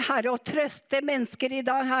 kommer, Herre, og trøster mennesker i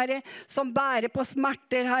dag, Herre, som bærer på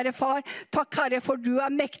smerter, Herre, far. Takk, Herre, for du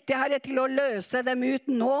mektig, Herre, til å løse dem ut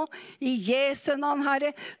nå, i Jesu navn,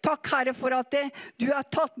 Herre. Takk, Herre, for at du har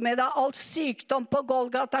tatt med deg alt sykdom på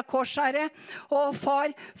Golgata kors, Herre. Og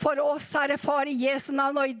far, for oss, Herre, far, i Jesu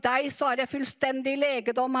navn, og i deg så det fullstendig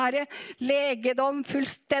legedom, Herre. Legedom,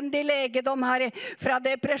 fullstendig legedom, Herre. Fra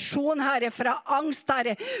depresjon, Herre, fra angst,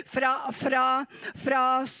 Herre, fra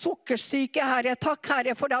sukkersyke, Herre. Takk,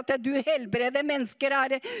 Herre, for at du helbreder mennesker,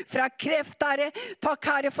 Herre, fra kreft, Herre. Takk,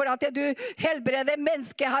 Herre, for at du helbreder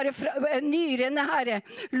mennesker, Herre, fra nyrene, Herre,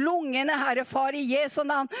 lungene, Herre, far, i Jesu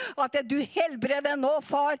navn. At du helbreder nå,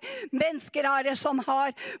 far, mennesker, Herre, som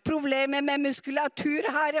har problemer med muskulatur,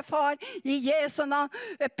 Herre, far, i Jesu navn.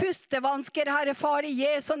 Pustevansker, Herre, far, i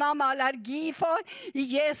Jesu navn. Allergi, far, i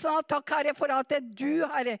Jesu navn. Takk, Herre, for at du,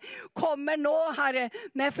 Herre, kommer nå, Herre,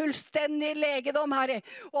 med fullstendig legedom, Herre,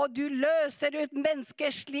 og du løser ut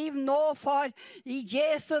menneskers liv nå, far, i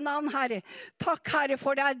Jesu navn, Herre. Takk, Herre,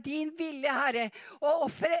 for det din vilje, Herre,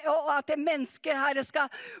 og at mennesker, Herre,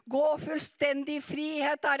 skal gå fullstendig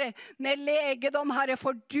frihet, Herre, med legedom, Herre,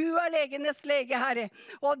 for du legenes lege, Herre,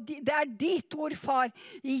 og det ditt ord, far,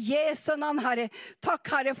 i Jesu navn, Herre.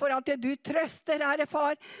 Takk, Herre, for at du trøster, Herre,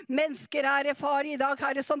 far, mennesker, Herre, far, i dag,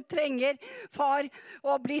 Herre, som trenger, far,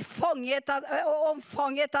 å bli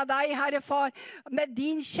omfanget av deg, Herre, far, med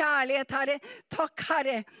din kjærlighet, Herre. Takk,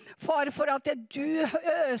 Herre, far, for at du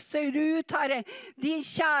øser ut, Herre, din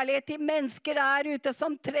kjærlighet til mennesker der ute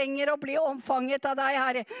som trenger å bli omfanget av deg,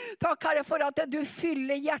 Herre. Takk, Herre, for at du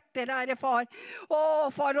fyller hjerter, Herre, far.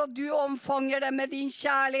 Far, og du omfanger dem med din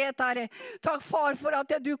kjærlighet, Herre. Takk, far, for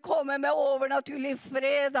at du kommer med overnaturlig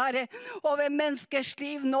fred, Herre, over menneskers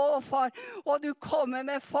liv nå, far. Og du kommer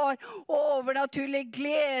med, far, overnaturlig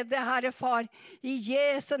glede, Herre, far, i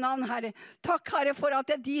Jesu navn, Herre. Takk, Herre, for at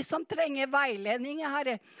det de som trenger veiledning,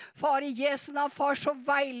 Herre. Far, i Jesu navn, far, så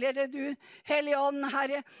veileder du, Hellige Ånd,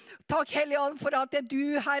 Herre. Takk, Hellige Ånd, for at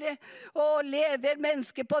du, Herre, leder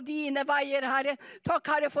mennesker på dine veier, Herre. Takk,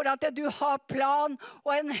 Herre, for at du har plan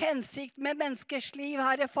og en hensikt med menneskers liv,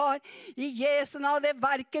 Herre, far. I Jesu navn, det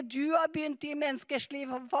verket du har begynt i menneskers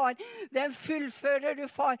liv, far, den fullfører du,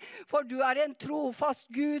 far, for du en trofast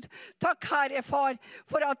Gud. Takk, Herre, far,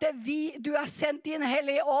 for at du har sendt din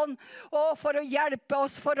Hellige Ånd, og for å hjelpe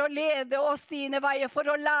oss, for å lede oss dine veier, for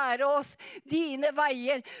å lære oss dine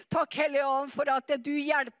veier. Takk, Hellige Ånd, for at du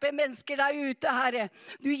hjelper mennesker der ute, Herre.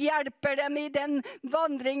 Du hjelper dem i den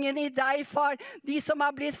vandringen i deg, far. De som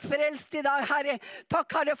har blitt frelst i dag, Herre.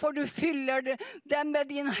 Takk, Herre, for du fyller dem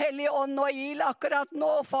med din Hellige Ånd og ild akkurat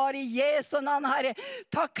nå, far, i Jesu navn, Herre.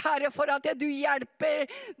 Takk, Herre, for at du hjelper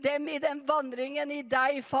dem i den vandringen i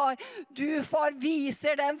deg, far. Du, far,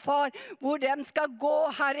 viser dem, far, hvor de skal gå,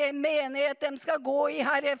 Herre, menighet de skal gå i,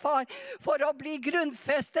 Herre, far, for å bli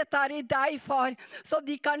grunnfestet her i deg, far, så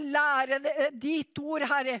de kan lære ditt ord,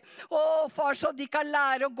 Herre. Far, så de kan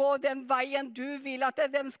lære å gå den veien du vil at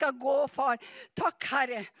de skal gå, far. Takk,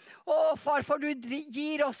 Herre. Far, for du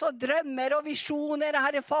gir også drømmer og visjoner,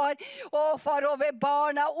 Herre, far. Far, over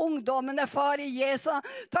barna, ungdommene, far, i Jesu.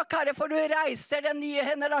 Takk, Herre, for du reiser den nye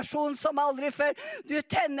generasjonen som aldri før. Du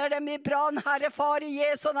tenner dem i brann, Herre, far, i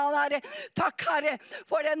Jesu navn, Herre. Takk, Herre,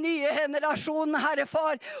 for den nye generasjonen, Herre,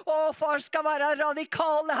 far. Far, skal være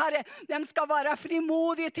radikale, Herre. De skal være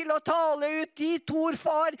frimodige til å tale ut ditt ord,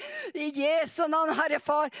 far, i Jesu navn, Herre,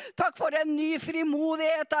 far. Takk for en ny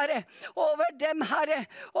frimodighet, Herre, over dem, Herre.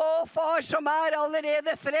 Far, som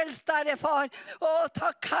allerede frelst, Herre, far.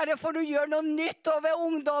 Takk, Herre, for du gjør noe nytt over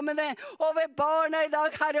ungdommene, over barna i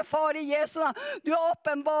dag, Herre, far, i Jesu navn. Du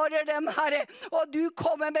åpenbarer dem, Herre, og du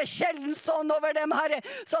kommer med sjeldens ånd over dem, Herre,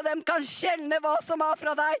 så de kan skjelne hva som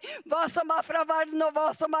fra deg, hva som fra verden, og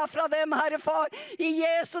hva som fra dem, Herre, far, i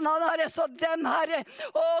Jesu navn, Herre, så dem, Herre,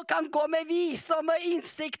 kan gå med visdom visdom og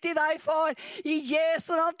innsikt i deg, far. I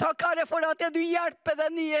Jesu navn, takk, Herre, for at du hjelper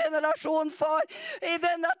den nye generasjonen, far. I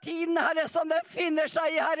denne tiden, Herre, som den finner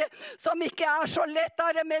seg i, Herre, som ikke så lett,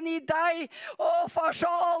 Herre, men i deg. Far, så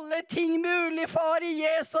alle ting mulig, far, i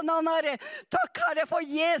Jesu navn, Herre. Takk, Herre, for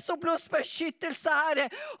Jesu blods beskyttelse, Herre,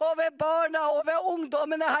 over barna, over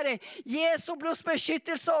ungdommene, Herre. Jesu blods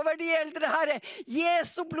beskyttelse over de eldre, Herre.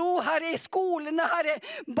 Jesu blod, Herre, i skolene, Herre,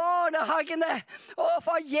 barnehagene,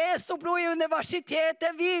 for Jesu blod i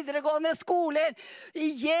universitetet, videregående skoler, i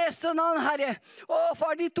Jesu navn, Herre.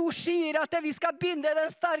 For de to sier at vi skal binde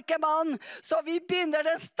den sterke mann, så vi binder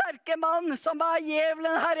den sterke mann, som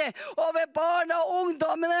djevelen, Herre, over barna og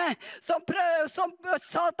ungdommene, som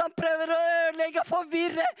Satan prøver å ødelegge og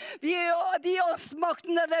forvirre. De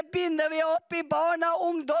åndsmaktene, det binder vi opp i barna og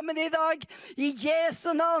ungdommen i dag, i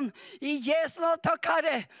Jesu navn. I Jesu navn, takk,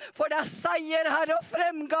 Herre, for det seier, Herre, og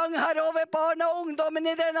fremgang, Herre, over barna og ungdommen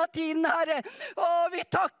i denne tiden, Herre. Vi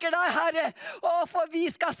takker deg, Herre, for vi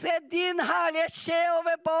skal se din herlighet skje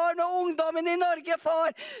over barn og ungdommen i Norge,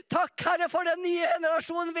 far. Takk, Herre, for den nye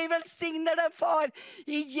generasjonen. Vi velsigner den, far,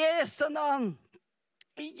 i Jesu navn.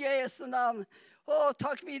 I Jesu navn.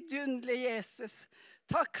 Takk, vidunderlige Jesus.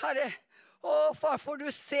 Takk, Herre. Far, får du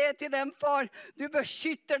se til dem, far. Du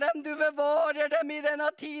beskytter dem, du bevarer dem i denne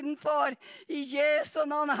tiden, far. I Jesu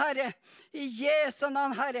navn, Herre. I Jesu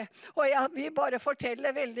navn, Herre. Og jeg vil bare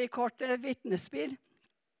fortelle veldig kort vitnesbyrd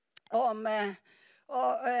om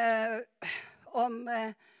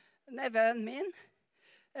nevøen min.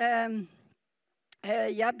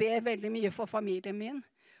 Jeg ber veldig mye for familien min,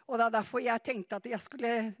 og det derfor jeg tenkte at jeg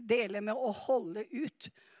skulle dele med å holde ut,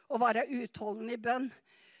 og være utholden i bønn.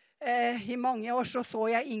 I mange år så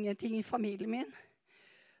jeg ingenting i familien min.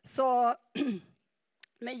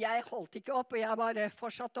 Men jeg holdt ikke opp, og jeg bare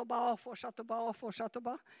fortsatte å ba, og fortsatte å ba, og fortsatte å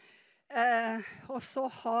ba. Og så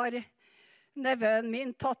har nevøen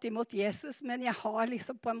min tatt imot Jesus, men jeg har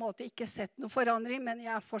liksom på en måte ikke sett noe forandring, men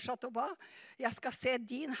jeg har fortsatt å ba. Jeg skal se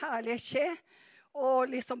din herlige skje,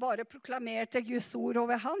 og liksom bare proklamerte Guds ord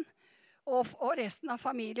over han, og resten av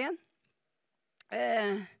familien.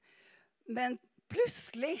 Men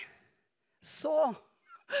plutselig så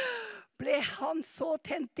ble han så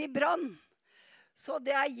tent i brann. Så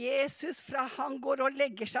det Jesus fra han går og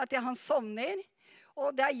legger seg til han sovner.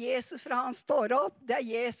 Og det Jesus fra han står opp. Det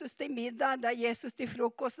Jesus til middag, det Jesus til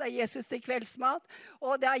frokost, det Jesus til kveldsmat.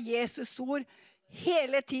 Og det Jesus ord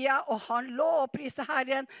hele tida, og han lovpriser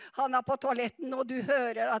Herren. Han på toaletten, og du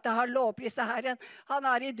hører at han lovpriser Herren.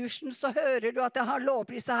 Han i dusjen, så hører du at han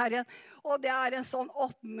lovpriser Herren. Og det en sånn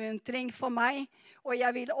oppmuntring for meg, og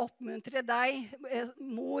jeg vil oppmuntre deg,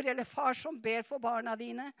 mor eller far som ber for barna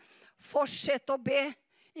dine. Fortsett å be,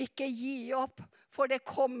 ikke gi opp, for det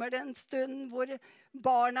kommer den stunden hvor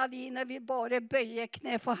barna dine vil bare bøye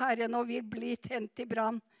kne for Herren, og vil bli tent i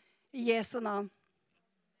brann. I Jesu navn.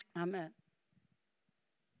 Amen.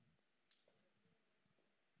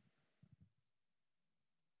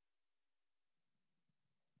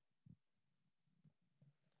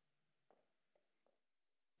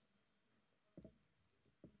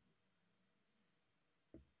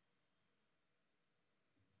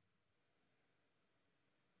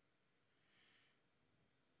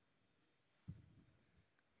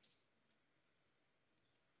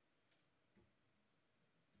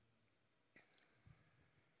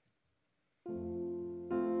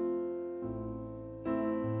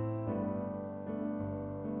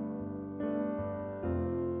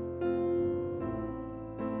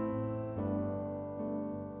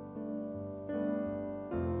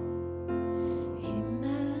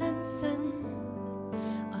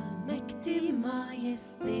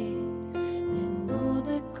 Majestet, med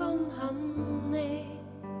nåde kom han ned.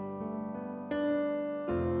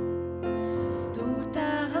 Stort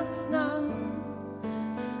hans navn,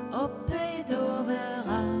 opphøyd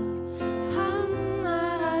overalt. Han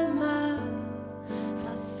all makt,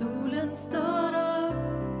 fra solen står opp,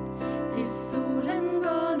 til solen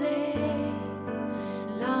går ned.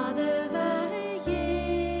 La det være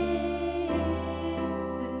Jesus,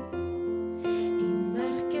 i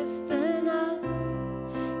mørkeste natt,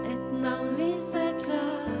 et navn lyser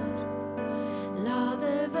klart. La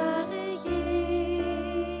det være Jesus.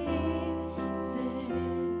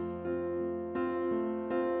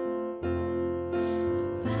 I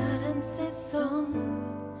verdens sesong,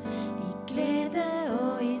 i glede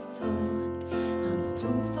og i sorg, hans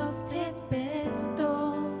trofasthet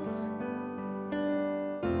består.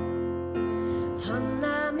 Han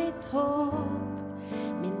mitt håp,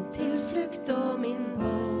 min tilflukt og min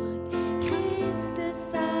borg. Kristus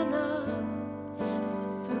nok, for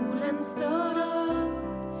solen står opp,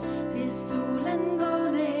 til solen går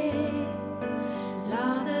ned.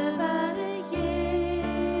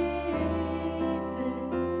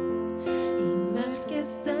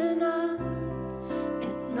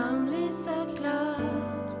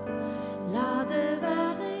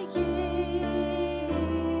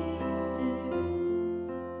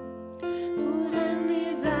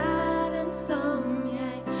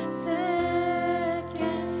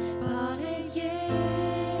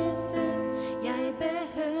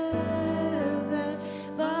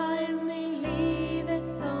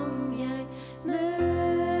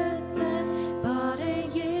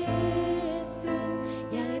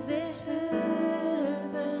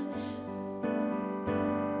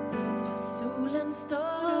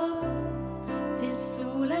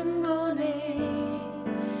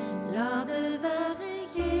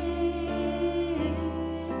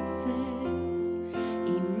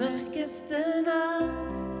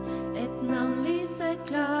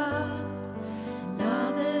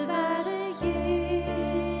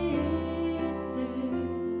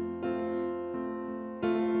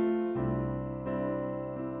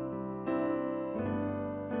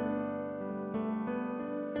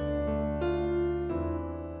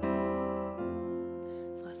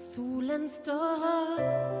 kvelden står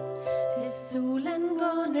opp, til solen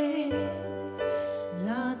går ned.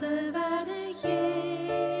 La det være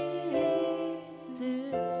Jesus.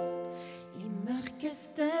 I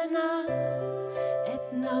mørkeste natt,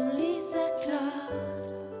 et navn lyser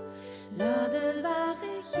klart. La det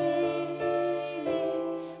være Jesus.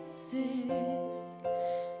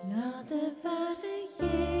 La det være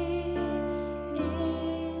Jesus.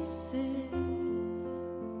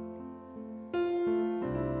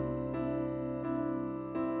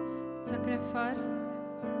 Takker deg, far,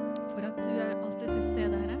 for at du alltid til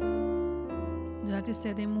stede, Herre. Du til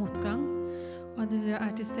stede i motgang, og du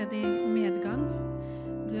til stede i medgang.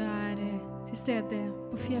 Du til stede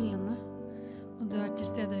på fjellene, og du til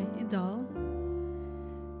stede i dalen.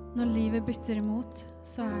 Når livet bytter imot,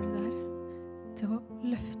 så du der til å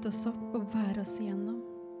løfte oss opp og bære oss igjennom.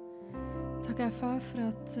 Takker jeg, far, for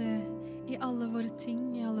at i alle våre ting,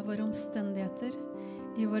 i alle våre omstendigheter,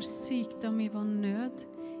 i vår sykdom, i vår nød,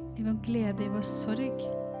 i vår glede, i vår sorg,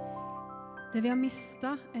 det vi har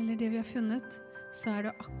mistet, eller det vi har funnet, så du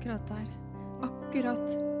akkurat der. Akkurat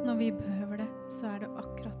når vi behøver det, så du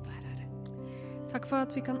akkurat der, Herre. Takk for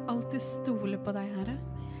at vi kan alltid stole på deg, Herre.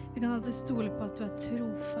 Vi kan alltid stole på at du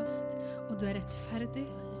trofast, og du rettferdig,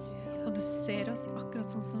 og du ser oss akkurat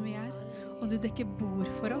sånn som vi og du dekker bord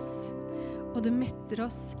for oss, og du metter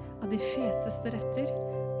oss av de feteste retter,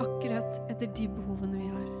 akkurat etter de behovene vi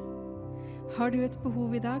har. Har du et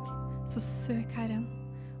behov i dag, så søk Herren,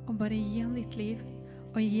 og bare gi han ditt liv,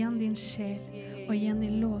 og gi han din sjel, og gi han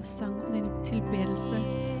din lovsang og din tilbedelse,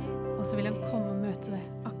 og så vil han komme og møte deg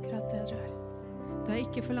akkurat der du er. Du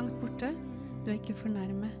ikke for langt borte, du ikke for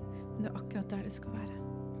nærme, men du akkurat der det skal være.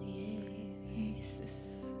 Jesus.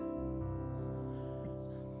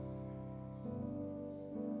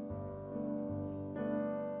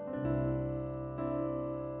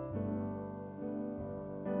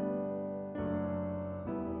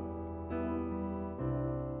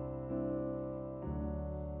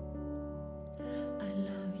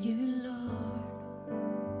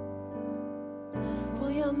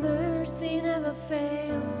 Mercy never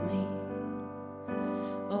fails me.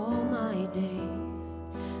 All my days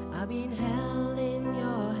I've been held in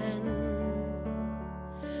your hands.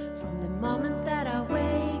 From the moment that I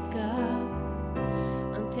wake up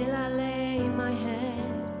until I lay my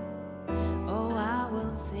head, oh, I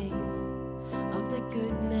will sing of the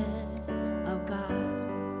goodness of God.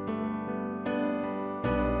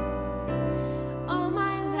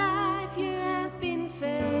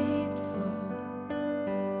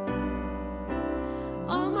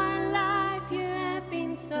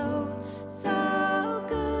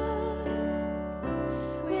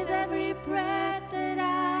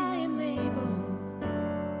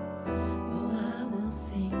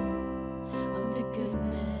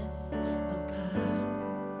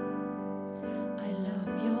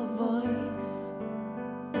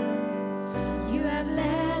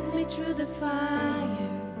 Through the fire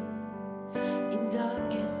in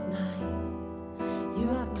darkest night, you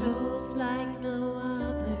are close like no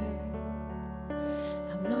other.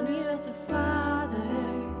 I've known you as a father,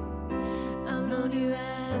 I've known you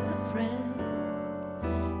as a friend,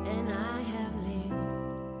 and I have lived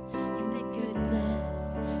in the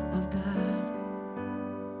goodness of God.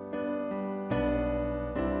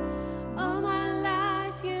 All my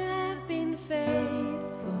life you have been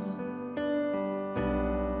faithful.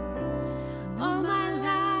 All my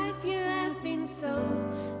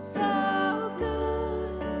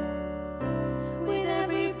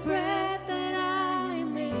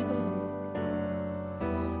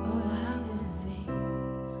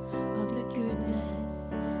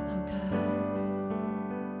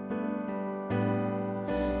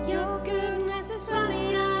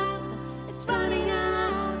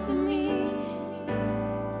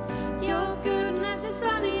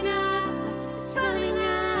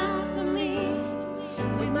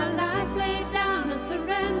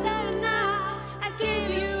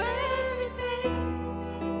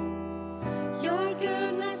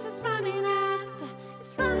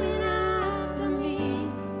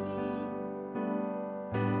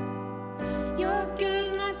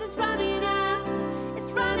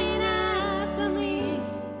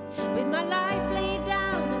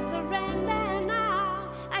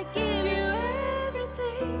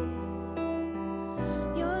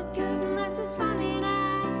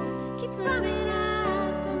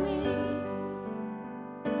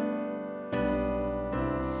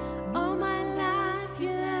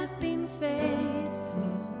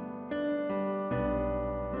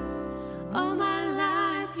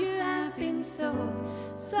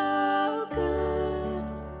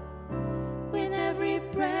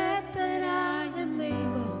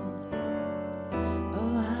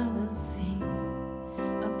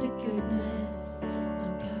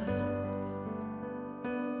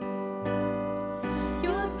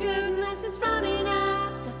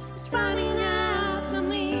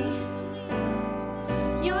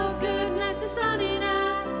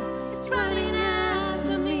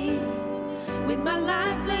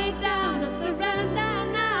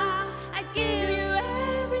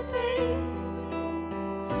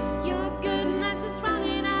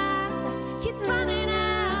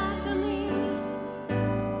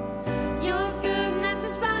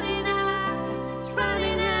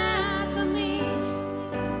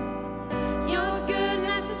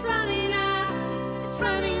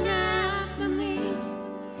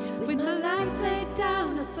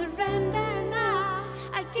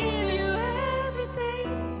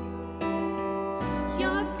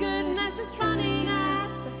it's running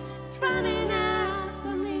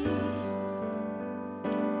after me.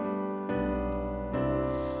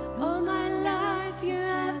 All my life you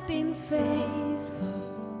have been faithful.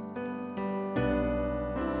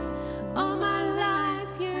 All my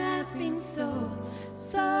life you have been so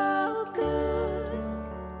good.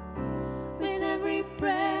 With every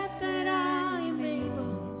breath that I am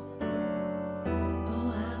able,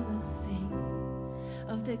 oh, I will sing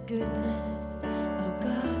of the goodness of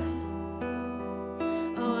God.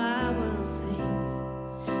 Oh, I will sing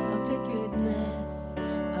of the goodness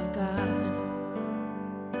of God.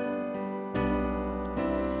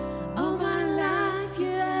 All my life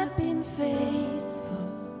you have been faithful.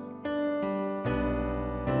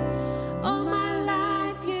 All my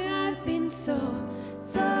life you have been so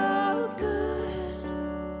good.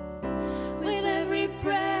 With every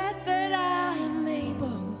breath that I am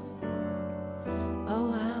able,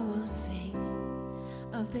 oh, I will sing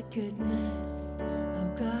of the goodness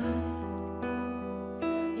of God.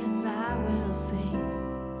 Yes, I will sing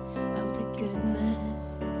of the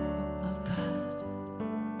goodness of God.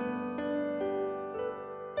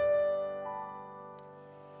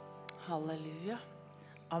 Halleluja.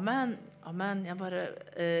 Amen. Amen. Jeg bare,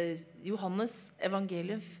 Johannes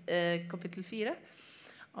evangelium, kapittel 4.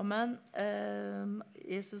 Amen.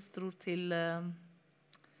 Jesus dro til,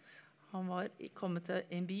 han var kommet til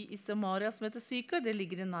en by i Samaria som heter Syker. Det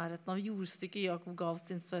ligger i nærheten av jordstykket Jakob gav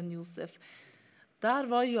sin sønn Josef. Der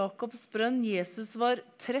var Jakobs brønn. Jesus var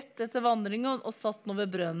trett etter vandringen og satt nå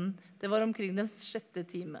ved brønnen. Det var omkring den 6.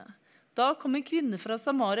 time. Da kom en kvinne fra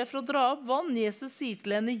Samaria for å dra opp vann. Jesus sier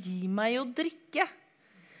til henne, gi meg å drikke.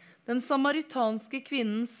 Den samaritanske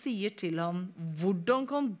kvinnen sier til ham, hvordan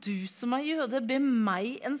kan du som er jøde be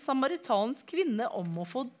meg, en samaritansk kvinne, om å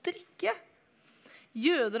få drikke?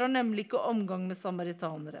 Jøder har nemlig ikke omgang med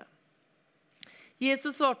samaritanere.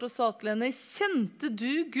 Jesus svarte og sa til henne, kjente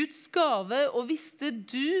du Guds gave, og visste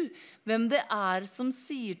du hvem det er som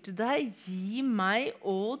sier til deg, gi meg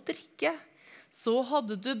å drikke? Så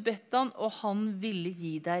hadde du bedt han, og han ville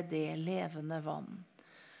gi deg det levende vann.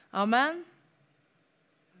 Amen.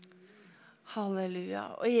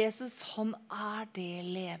 Halleluja. Og Jesus, han er det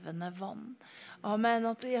levende vann. Amen.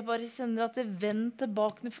 At jeg bare kjenner at det vender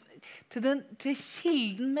tilbake til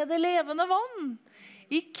kilden med det levende vann.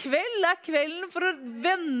 I kveld er kvelden for å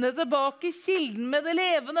vende tilbake kilden med det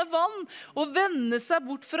levende vann og vende seg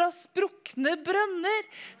bort fra sprukne brønner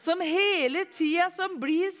som hele tiden som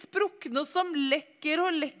blir sprukne og som lekker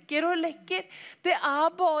og lekker og lekker. Det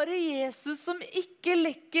er bare Jesus som ikke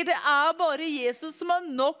lekker. Det er bare Jesus som har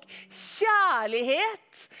nok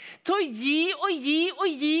kjærlighet til å gi og gi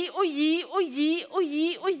og gi og gi og gi og gi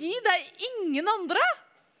og gi. Det er ingen andre.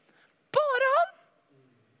 Bare han.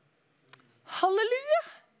 Halleluja!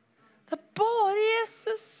 Det er bare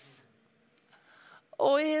Jesus.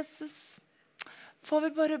 Å, Jesus. For vi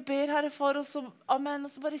bare ber, Herre Far, og så, amen,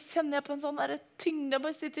 og så bare kjenner jeg på en sånn tyngde. Jeg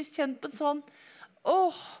bare sitter og kjenner på en sånn,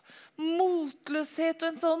 motløshet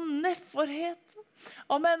og en sånn nedforhet.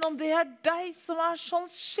 Amen, om det er deg som er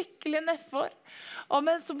sånn skikkelig nedfor.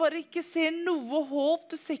 Amen, som bare ikke ser noe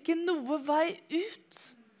håp, du ser ikke noe vei ut.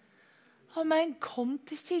 Amen, kom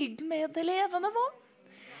til kilden med det levende vann.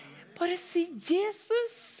 Bare si,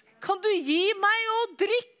 Jesus, kan du gi meg å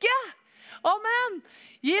drikke? Amen.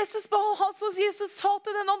 Jesus sa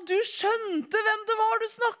til den, om du skjønte hvem det var du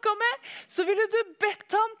snakket med, så ville du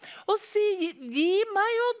bedt ham og si, gi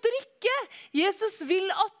meg å drikke. Jesus vil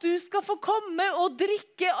at du skal få komme og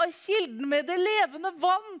drikke av kilden med det levende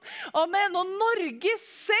vann. Amen. Og Norge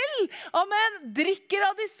selv, amen, drikker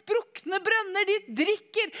av de sprukne brønner. De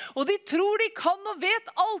drikker, og de tror de kan og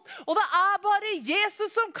vet alt. Og det er bare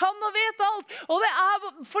Jesus som kan og vet alt. Og det er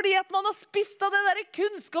fordi at man har spist av det der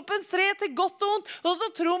kunnskapens tre til godt og ondt, og så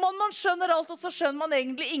tror man skjønner alt, og så skjønner man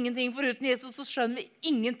egentlig ingenting. For uten Jesus så skjønner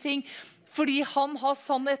vi ingenting, fordi han har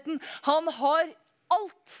sannheten. Han har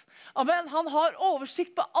alt. Amen. Han har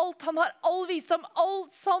oversikt på alt. Han har all visdom, all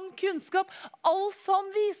sann kunnskap, all sann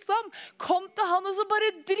visdom. Kom til han og så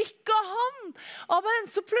bare drikk av han. Amen.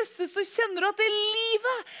 Så plutselig så kjenner du at det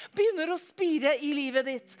livet begynner å spire i livet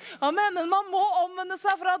ditt. Amen. Men man må omvende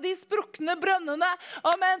seg fra de sprukne brønnene.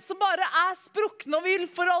 Amen. Som bare er sprukne og vil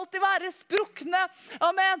for alltid være sprukne.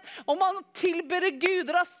 Amen. Om man tilber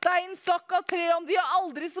guder av stein, sakk av tre, om de har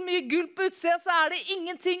aldri så mye gull på utsida, så er det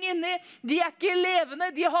ingenting inni. De er ikke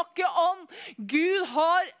levende, de har ikke ikke ånd. Gud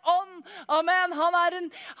har ånd. Amen.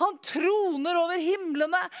 Han troner over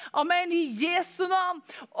himmelene. Amen. I Jesu navn.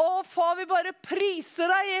 Å, far, vi bare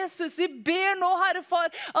priser deg, Jesus. Vi ber nå, Herre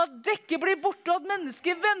far, at dekket blir borte, og at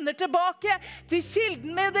mennesker vender tilbake til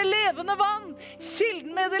kilden med det levende vann.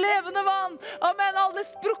 Kilden med det levende vann. Amen. Alle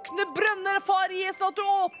sprukne brønner, far, i Jesu, at du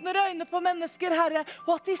åpner øynene på mennesker, Herre,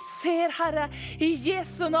 og at de ser, Herre, i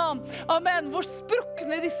Jesu navn. Amen. Hvor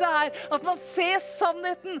sprukne disse her, at man ser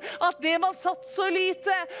sannheten, at det man satt så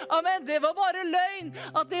lite, amen, det var bare løgn,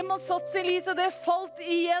 at det man satt så lite, det falt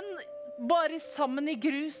igjen bare sammen i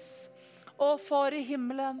grus. Å, far i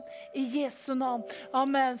himmelen, i Jesu navn.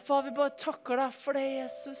 Amen. Far, vi bare takker deg for det,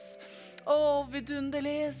 Jesus. Å,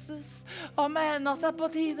 vidunderlig Jesus. Amen, at det på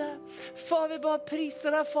tide. Far, vi bare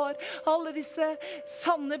priser deg for alle disse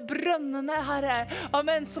sanne brønnene, Herre.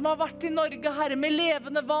 Amen, som har vært i Norge, Herre, med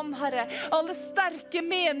levende vann, Herre. Alle sterke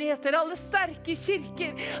menigheter, alle sterke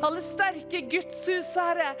kirker, alle sterke gudshus,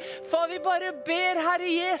 Herre. Far, vi bare ber, Herre,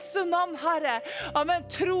 Jesu navn, Herre. Amen,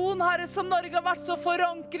 troen, Herre, som Norge har vært så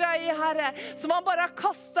forankret i, Herre, som han bare har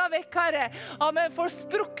kastet vekk, Herre. Amen, for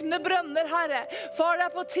sprukne brønner, Herre. Far,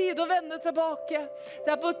 det på tide å vende tilbake.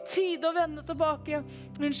 Det på tide å vende tilbake.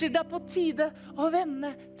 Unnskyld, det på tide å vende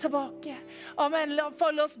tilbake. Amen. La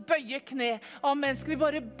oss bøye kne. Amen. Skal vi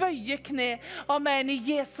bare bøye kne? Amen. I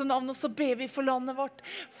Jesu navn, og så ber vi for landet vårt.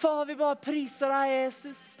 Far, vi bare priser deg,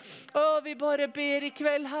 Jesus. Og vi bare ber i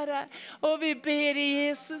kveld, Herre. Og vi ber i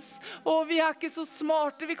Jesus. Og vi ikke så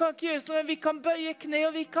smarte, vi kan ikke gjøre sånn, men vi kan bøye kne,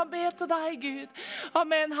 og vi kan be til deg, Gud.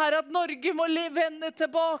 Amen, Herre, at Norge må vende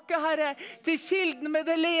tilbake, Herre, til kilden med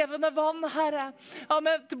det levende vann, Herre.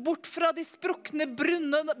 Amen, bort fra de sprukne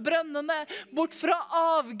brønnene, bort fra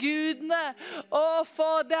avgudene. Å,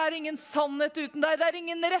 far, det ingen sannhet uten deg, det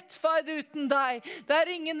ingen rettferd uten deg. Det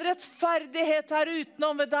ingen rettferdighet her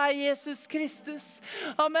utenom ved deg, Jesus Kristus.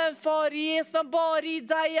 Amen, far, Jesus, bare i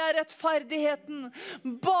deg rettferdigheten.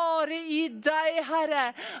 Bare i deg, Herre.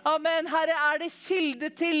 Amen, Herre, det kilde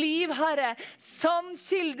til liv, Herre. Sann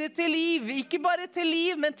kilde til liv. Ikke bare til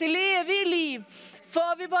liv, men til evig liv.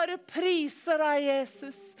 Far, vi bare priser deg,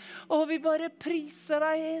 Jesus. Og vi bare priser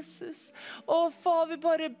deg, Jesus. Og far, vi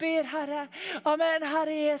bare ber, Herre. Amen,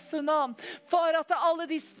 Herre Jesu navn. Far, at alle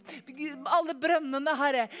brønnene,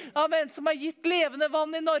 Herre, amen, som har gitt levende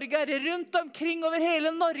vann i Norge, Herre, rundt omkring over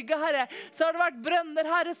hele Norge, Herre, så har det vært brønner,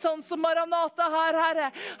 Herre, sånn som Maranata her, Herre.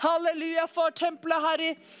 Halleluja, far, tempelet,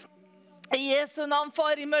 Herre, i Jesu navn,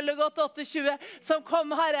 far, i Møllegård 28, som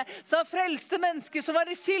kom, Herre, som frelste mennesker, så var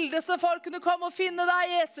det kilde, så folk kunne komme og finne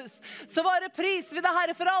deg, Jesus. Så var det pris ved deg,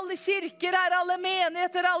 Herre, for alle kirker, Herre, alle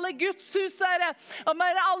menigheter, alle gudshus, Herre.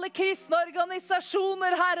 Amen, alle kristne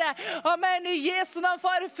organisasjoner, Herre. Amen, i Jesu navn,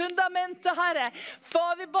 far, fundamentet, Herre.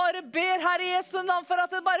 Far, vi bare ber, Herre, i Jesu navn, for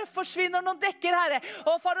at det bare forsvinner noen dekker, Herre.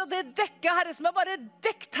 Og far, og det dekker, Herre, som bare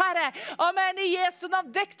dekt, Herre. Amen, i Jesu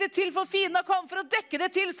navn, dekk det til for fienden å komme, for å dekke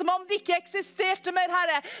det til som om det ikke eksisterte mer,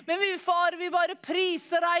 Herre. Men vi, far, vi bare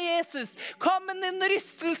priser deg, Jesus. Kom med dine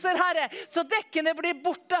rystelser, Herre, så dekkene blir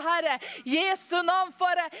borte, Herre. Jesu navn,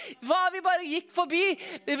 Far. Hva vi bare gikk forbi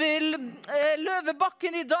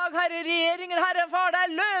Løvebakken i dag, Herre. Regjeringen, Herre, far, det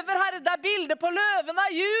løver, Herre. Det bilder på løven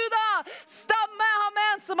av Juda. Stamme,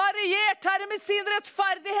 amen, som har regjert, Herre, med sin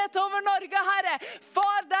rettferdighet over Norge, Herre.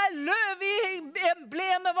 Far, det løv i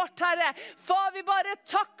emblemet vårt, Herre. Far, vi bare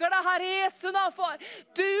takker deg, Herre, Jesu navn, far.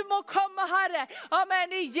 Du må komme, Herre.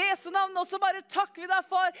 Amen. I Jesu navn. Og så bare takker vi deg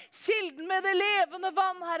for kilden med det levende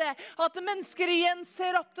vann, Herre. At mennesker igjen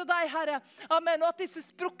ser opp til deg, Herre. Amen. Og at disse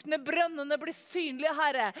sprukne brønnene blir synlige,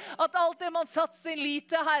 Herre. At alt det man satt sin lit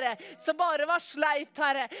til, Herre, som bare var sleipt,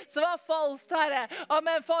 Herre, som var falskt, Herre.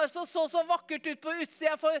 Amen. Far, så vakkert ut på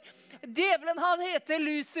utsida. For djevelen, han heter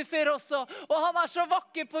Lucifer også. Og han så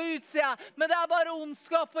vakker på utsida. Men det bare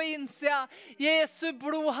ondskap på innsida. Jesu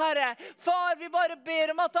blod, Herre. Far, vi bare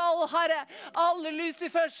ber om at Herre, alle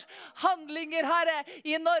Lucifers handlinger, Herre,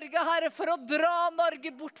 i Norge, Herre, for å dra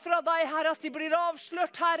Norge bort fra deg, Herre, at de blir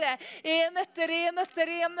avslørt, Herre, en etter en.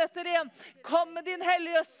 Kom med din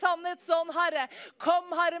hellige sannhetsånd, Herre. Kom,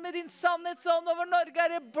 Herre, med din sannhetsånd over Norge,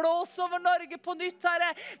 Herre. Blås over Norge på nytt,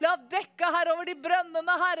 Herre. La dekke, Herre, over de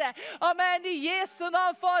brønnene, Herre. Amen. I Jesu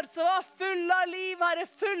navn, far, så var fulle av liv, Herre,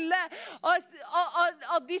 fulle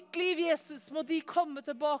av ditt liv, Jesus. Må de komme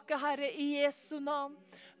tilbake, Herre, i Jesu navn.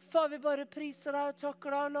 Far, vi bare priser deg og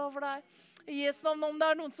takker deg og lover deg. I Jesu navn, om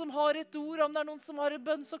det noen som har et ord, om det noen som har et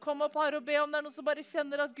bønn, så kom opp her og be. Om det noen som bare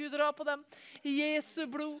kjenner at Gud drar på dem. I Jesu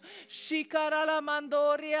blod. Shikara la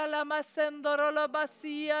mandoria la masendoro la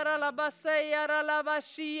basiara la baseiara la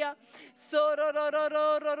bashia.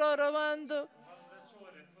 Sorororororororomando.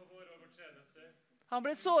 Han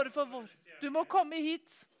ble såret for vår. Du må komme hit.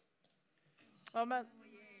 Amen.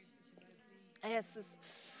 Jesus.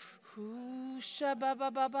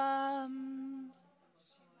 Shabababam.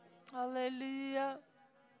 Halleluja.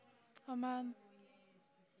 Amen.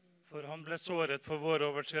 For han ble såret for våre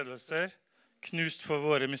overtredelser, knust for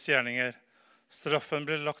våre misgjerninger. Straffen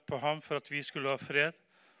ble lagt på ham for at vi skulle ha fred,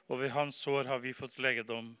 og ved hans sår har vi fått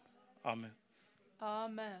legedom. Amen.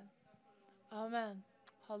 Amen. Amen.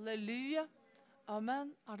 Halleluja.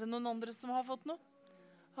 Amen. Det noen andre som har fått noe?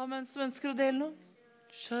 Amen, som ønsker å dele noe?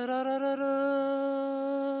 Shararara.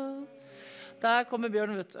 Der kommer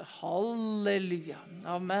Bjørn, vet du. Halleluja.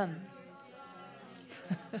 Amen.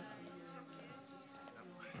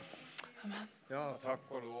 Amen. Ja, takk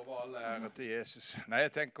og lov og all ære til Jesus. Nei,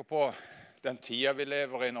 jeg tenker på den tida vi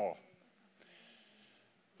lever i nå.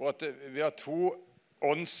 Og at vi har to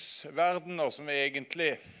åndsverdener som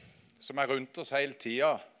er rundt oss hele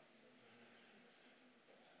tida.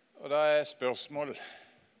 Og da er spørsmål,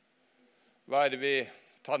 hva er det vi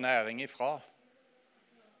tar næring ifra?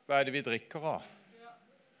 Hva er det vi drikker av?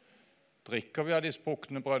 Drikker vi av de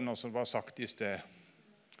sprukne brønner som var sagt i sted?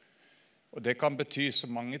 Og det kan bety så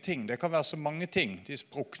mange ting. Det kan være så mange ting, de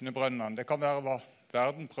sprukne brønnene. Det kan være hva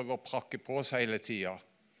verden prøver å prakke på seg hele tida.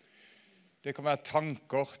 Det kan være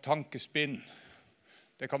tanker, tankespinn.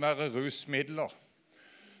 Det kan være rusmidler.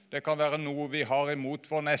 Det kan være noe vi har imot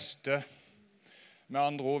vår neste. Med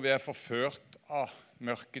andre ord, vi er forført av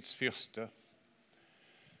mørkets fyrste.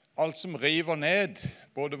 Alt som river ned,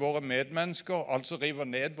 både våre medmennesker, alt som river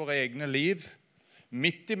ned våre egne liv,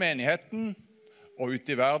 midt i menigheten og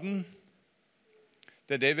ute i verden,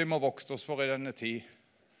 det er det vi må vokte oss for i denne tid.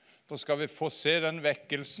 For skal vi få se den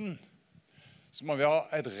vekkelsen, så må vi ha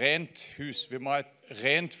et rent hus. Vi må ha et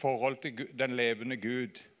rent forhold til den levende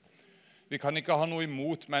Gud. Vi kan ikke ha noe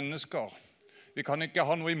imot mennesker. Vi kan ikke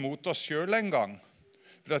ha noe imot oss selv engang.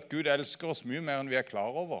 For at Gud elsker oss mye mer enn vi er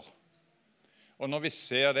klar over. Og når vi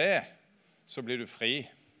ser det, så blir du fri.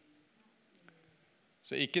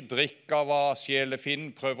 Så ikke drikk av hva sjelefinn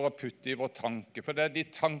prøver å putte i vår tanke. For det er de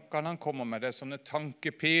tankene han kommer med. Det er sånne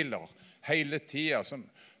tankepiler hele tiden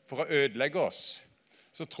for å ødelegge oss.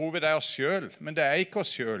 Så tror vi det er oss selv, men det er ikke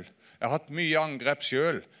oss selv. Jeg har hatt mye angrep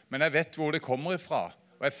selv, men jeg vet hvor det kommer ifra.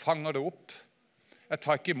 Og jeg fanger det opp. Jeg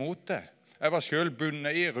tar ikke imot det. Jeg var selv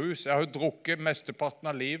bundet i rus. Jeg har jo drukket mesteparten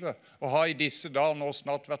av livet, og har i disse dager nå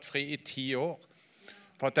snart vært fri i 10 år.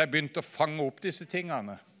 For at jeg begynte å fange opp disse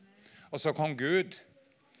tingene. Og så kom Gud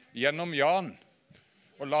gjennom Jan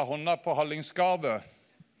og la hånda på hallingsgave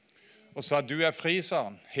og sa, du er fri,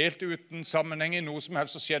 sa han. Helt uten sammenheng i noe som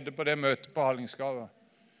helst som skjedde på det møtet på hallingsgave.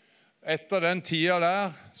 Etter den tida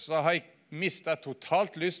der, så har jeg mistet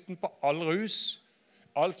totalt lysten på all rus.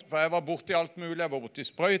 For jeg var borte i alt mulig. Jeg var borte i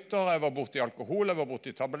sprøyter, jeg var borte i alkohol, jeg var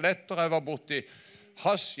borte i tabletter, jeg var borte i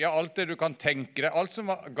hasj, ja, alt det du kan tenke deg. Alt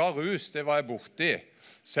som ga rus, det var jeg borte i.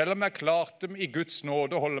 Selv om jeg klarte i Guds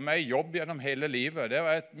nåde å holde meg i jobb gjennom hele livet. Det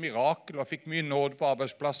var et mirakel, og jeg fikk mye nåde på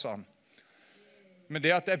arbeidsplassene. Men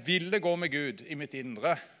det at jeg ville gå med Gud i mitt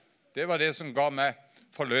indre, det var det som ga meg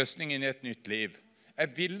forløsningen i et nytt liv.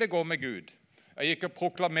 Jeg ville gå med Gud. Jeg gikk og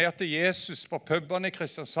proklamerte Jesus på pubene i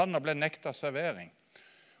Kristiansand og ble nektet servering.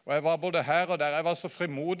 Og jeg var både her og der. Jeg var så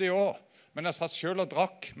frimodig også. Men jeg satt selv og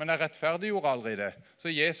drakk, men jeg rettferdiggjorde aldri det. Så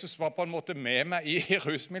Jesus var på en måte med meg i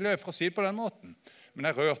rusmiljøet, for å si det på den måten. Men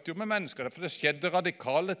jeg rørte jo med mennesker, for det skjedde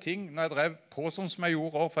radikale ting når jeg drev på sånn som jeg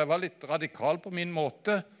gjorde også, for jeg var litt radikal på min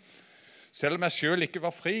måte, selv om jeg selv ikke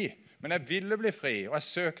var fri. Men jeg ville bli fri, og jeg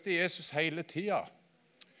søkte Jesus hele tiden.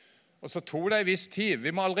 Og så tog det en viss tid.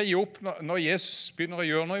 Vi må aldri gi opp når Jesus begynner å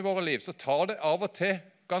gjøre noe i våre liv, så tar det av og til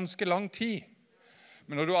ganske lang tid.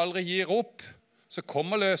 Men når du aldri gir opp, så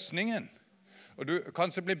kommer løsningen. Og du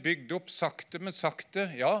kanskje blir bygd opp sakte, men sakte,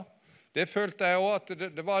 ja. Det følte jeg også,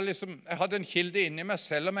 at det var liksom, jeg hadde en kilde inni meg,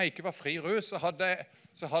 selv om jeg ikke var fri rus, så hadde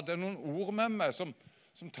jeg noen ord med meg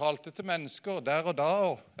som talte til mennesker der og da.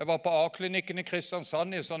 Og jeg var på A-klinikken i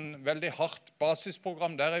Kristiansand i sånn veldig hardt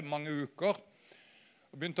basisprogram der i mange uker,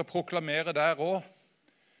 og begynte å proklamere der også.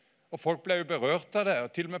 Og folk ble jo berørt av det,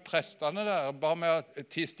 og til og med prestene der, bare med å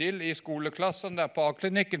tie stille i skoleklassen der på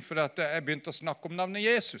A-klinikken, fordi at jeg begynte å snakke om navnet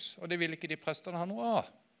Jesus, og det ville ikke de prestene ha noe av.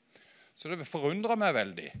 Så det forundret meg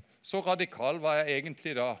veldig. Så radikal var jeg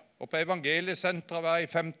egentlig da. Og på evangeliesenteret var jeg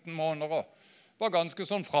i 15 måneder, og var ganske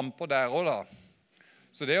sånn frempå der og da.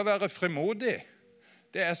 Så det å være frimodig,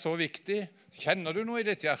 det er så viktig. Kjenner du noe i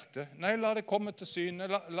ditt hjerte? Nei, la det komme til syne,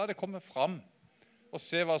 la det komme fram, og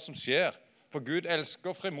se hva som skjer. For Gud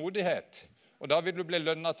elsker frimodighet, og da vil du bli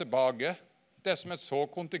lønnet tilbake. Det er som et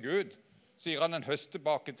såkorn til Gud. Sier han en høst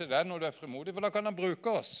tilbake til deg når du er frimodig, for da kan han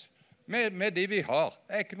bruke oss med de vi har.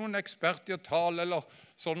 Jeg er ikke noen ekspert i å tale eller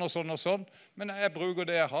sånn og sånn og sånn, men jeg bruker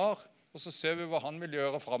det jeg har. og så ser vi hva han vil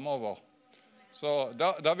gjøre fremover. Så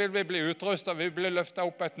da vil vi bli utrustet, vi blir løftet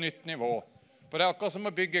opp på et nytt nivå. For det er akkurat som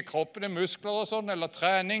å bygge kroppen i muskler og sånn, eller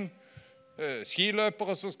trening.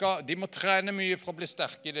 Skiløpere de må trene mye for å bli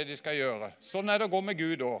sterke i det de skal gjøre. Sånn er det å gå med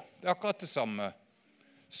Gud også. Det er akkurat det samme.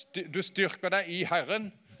 Du styrker deg i Herren,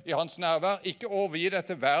 i hans nærvær. Ikke overgi deg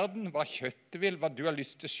til verden, hva kjøttet vil, hva du har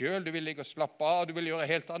lyst til selv. Du vil ligge og slappe av, du vil gjøre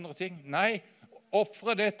helt andre ting. Nei,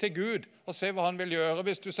 offre det til Gud og se hva han vil gjøre.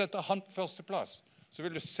 Hvis du setter han på første plass, så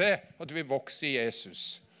vil du se at du vil vokse i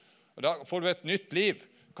Jesus. Og da får du et nytt liv.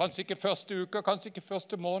 Kanskje ikke første uke, kanskje ikke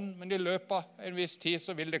første måned, men i løpet av en viss tid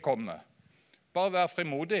så vil det komme. Bare vær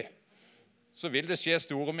frimodig, så vil det skje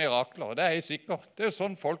store mirakler. Det er jeg sikker. Det er jo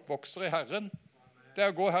sånn folk vokser i Herren. Det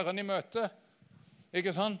er å gå Herren i møte.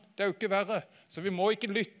 Ikke sant? Det er jo ikke verre. Så vi må ikke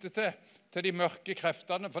lytte til de mørke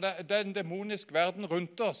kreftene, for det er en demonisk verden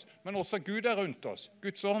rundt oss, men også Gud er rundt oss,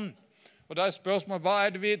 Guds ånd. Og da er spørsmålet, hva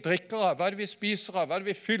er det vi drikker av, hva er det vi spiser av, hva er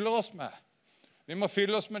det vi fyller oss med? Vi må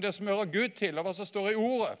fylle oss med det som hører Gud til, og hva som står i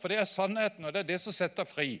ordet, for det er sannheten, og det er det som setter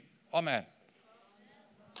fri. Amen.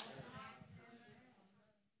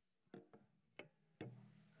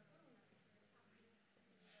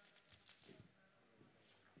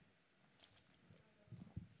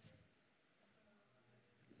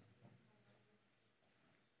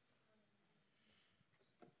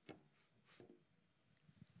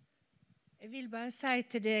 Jeg vil bare si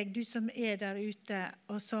til deg, du som er der ute,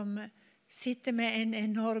 og som sitter med en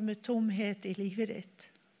enorm tomhet i livet ditt.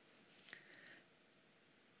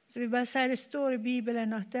 Så jeg vil bare si, det står i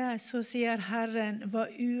Bibelen at der så sier Herren, hva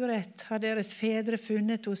urett har deres fedre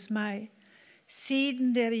funnet hos meg,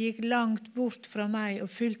 siden dere gikk langt bort fra meg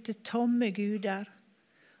og fulgte tomme guder,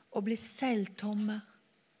 og ble selv tomme.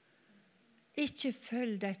 Ikke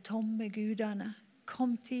følg de tomme gudene.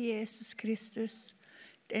 Kom til Jesus Kristus,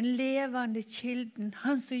 den levende kilden,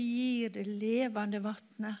 han som gir det levende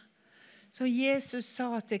vattnet. Som Jesus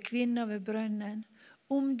sa til kvinner ved brønnen,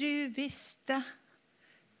 om du visste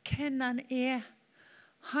hvem han er,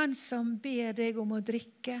 han som ber deg om å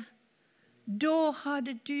drikke, da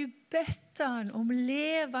hadde du bedt han om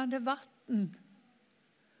levende vatten.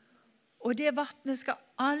 Og det vattnet skal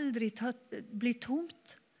aldri bli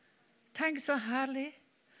tomt. Tenk så herlig.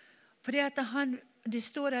 Fordi at det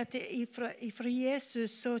står at ifra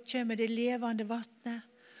Jesus så kommer det levende vattnet,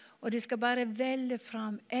 og det skal bare velle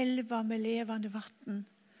fram elver med levende vatten.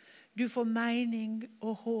 Du får mening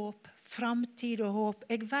og håp, framtid og håp.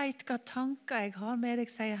 Jeg vet hva tanker jeg har med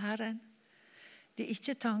deg, sier Herren. Det er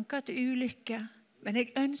ikke tanker til ulykke, men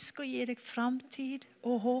jeg ønsker å gi deg framtid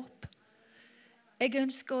og håp. Jeg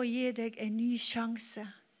ønsker å gi deg en ny sjanse.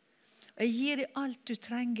 Jeg gir deg alt du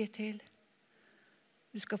trenger til.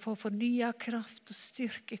 Du skal få fornyet kraft og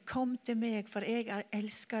styrke. Kom til meg, for jeg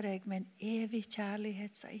elsker deg med en evig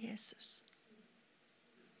kjærlighet, sier Jesus.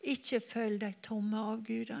 Ikke følg de tomme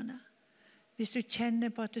avgudene. Hvis du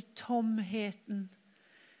kjenner på at tomheten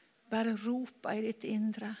bare roper i ditt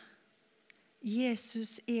indre.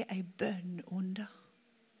 Jesus er en bønn under.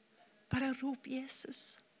 Bare rop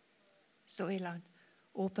Jesus, så vil han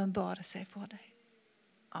åpenbare seg for deg.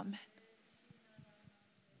 Amen.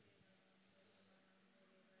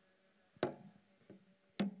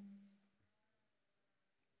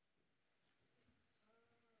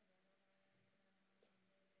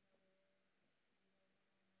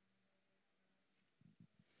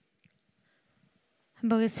 Jeg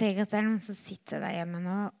bare ser at det er noen som sitter der hjemme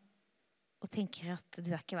nå og tenker at du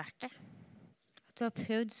er ikke verdt det. At du har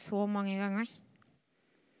prøvd så mange ganger.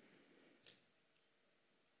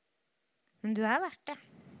 Men du er verdt det.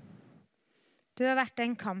 Du er verdt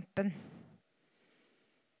den kampen.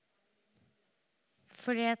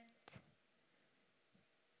 Fordi at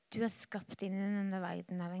du er skapt inn i denne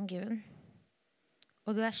verden av en grunn.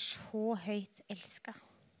 Og du er så høyt elsket.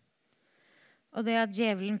 Og det at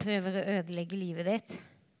djevelen prøver å ødelegge livet ditt,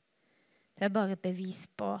 det er bare et bevis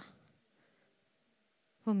på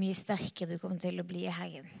hvor mye sterkere du kommer til å bli i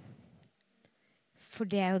Herren. For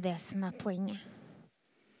det er jo det som er poenget.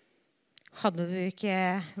 Hadde det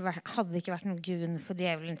ikke vært noen grunn for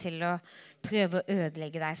djevelen til å prøve å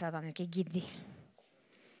ødelegge deg, så hadde han jo ikke giddet.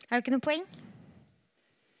 Det er jo ikke noe poeng.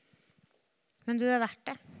 Men du er verdt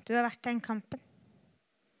det. Du er verdt den kampen.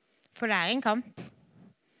 For det er en kamp.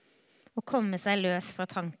 Å komme seg løs fra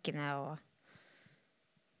tankene og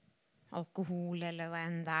alkohol eller hva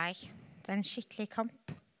enn det er. Det er en skikkelig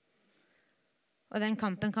kamp. Og den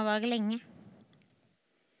kampen kan vare lenge.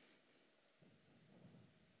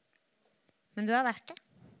 Men du er verdt det.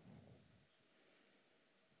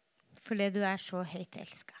 Fordi du er så høyt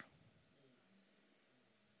elsket.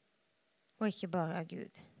 Og ikke bare av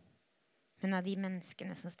Gud, men av de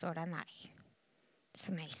menneskene som står deg nær,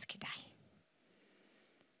 som elsker deg.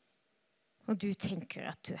 Og du tenker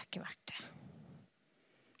at du ikke verdt det.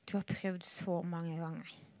 Du har prøvd så mange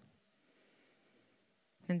ganger.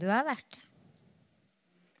 Men du har verdt det.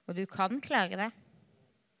 Og du kan klare det.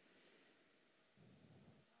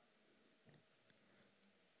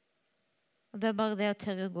 Og det bare det å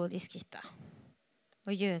tørre å gå de skrittene.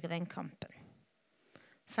 Og gjøre den kampen.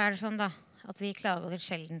 Så det sånn da, at vi klarer det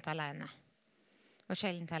sjeldent alene. Og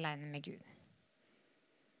sjeldent alene med Gud.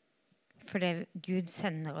 For Gud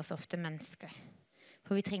sender oss ofte mennesker.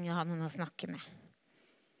 For vi trenger å ha noen å snakke med.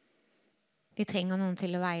 Vi trenger noen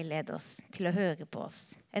til å veilede oss, til å høre på oss.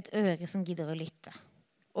 Et øre som gidder å lytte.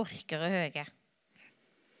 Orker å høre.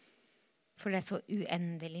 For det så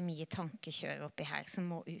uendelig mye tankekjør oppi her som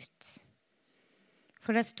må ut.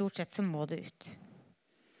 For det stort sett så må det ut.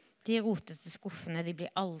 De rotete skuffene, de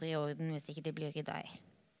blir aldri i orden hvis ikke de blir ryddet i.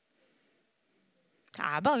 Det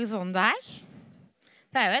bare sånn det er.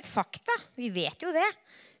 Det jo et fakta. Vi vet jo det.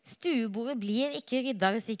 Stuebordet blir ikke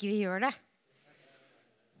ryddet hvis ikke vi gjør det.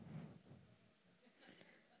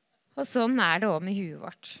 Og sånn det også med huet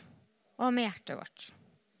vårt. Og med hjertet vårt.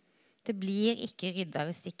 Det blir ikke ryddet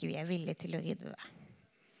hvis ikke vi villige til å rydde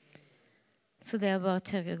det. Så det å bare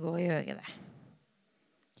tørre å gå og gjøre det.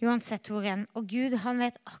 Uansett hvor enn. Og Gud, han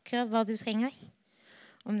vet akkurat hva du trenger.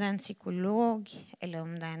 Om det en psykolog, eller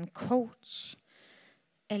om det en coach,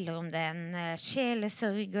 eller om det en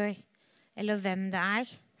sjelesørger, eller hvem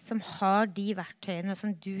det som har de verktøyene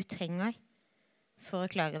som du trenger for å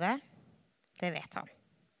klare det, det vet han.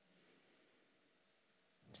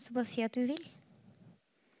 Så bare si at du vil.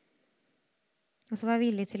 Og så vær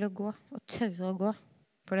villig til å gå, og tørre å gå.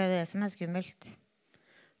 For det det som skummelt.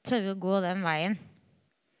 Tørre å gå den veien.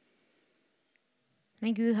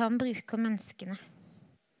 Men Gud, han bruker menneskene.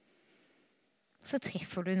 Så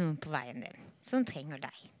treffer du noen på veien din, som trenger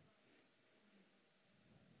deg.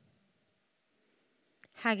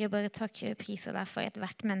 Herre, bare takker og priser deg for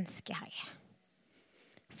hvert menneske, Herre.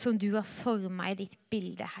 Som du har formet i ditt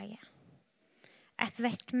bilde, Herre.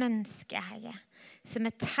 Hvert menneske, Herre, som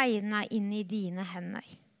tegnet inn i dine hender.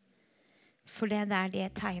 For det der de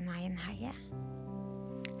tegnet inn, Herre.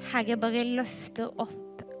 Herre, bare løfter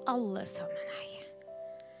opp alle sammen, Herre.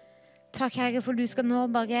 Takk, Herre, for du skal nå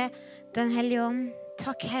bare den hellige ånd.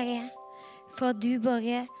 Takk, Herre, for at du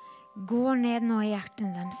bare går ned nå i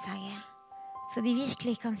hjertene deres, Herre. Så de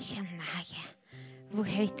virkelig kan kjenne, Herre, hvor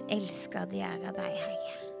høyt elsket de av deg,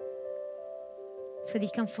 Herre. Så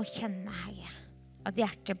de kan få kjenne, Herre, at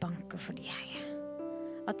hjertet banker for de, Herre.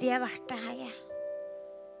 At de verdt det, Herre.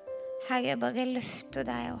 Herre, bare løfter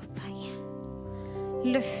deg opp, Herre.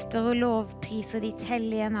 Løfter og lovpriser ditt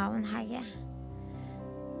hellige navn, Herre.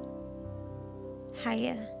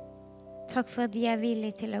 Herre, takk for at de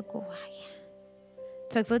villige til å gå, Herre.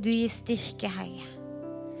 Takk for at du gir styrke, Herre.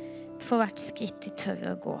 For hvert skritt de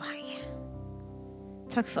tør å gå, Herre.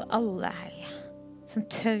 Takk for alle, Herre, som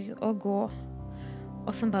tør å gå,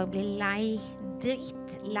 og som bare blir lei,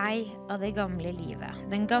 drittlei av det gamle livet,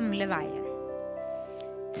 den gamle veien.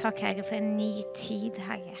 Takk, Herre, for en ny tid,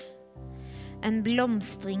 Herre. En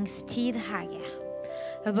blomstringstid, Herre.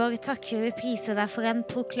 Jeg bare takker og priser deg for en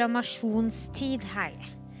proklamasjonstid,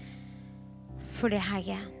 Herre. For det,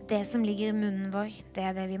 Herre, det som ligger i munnen vår,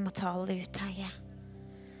 det det vi må tale ut, Herre.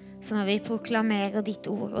 Så når vi proklamerer ditt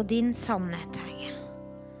ord og din sannhet, Herre,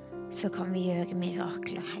 så kan vi gjøre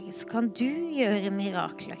mirakler, Herre. Så kan du gjøre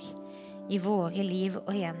mirakler i våre liv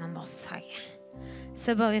og gjennom oss, Herre.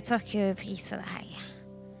 Så bare takker og priser deg, Herre.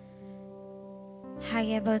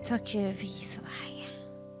 Herre, bare takker og priser deg, Herre.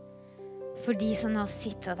 For de som nå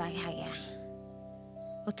sitter der, Herre,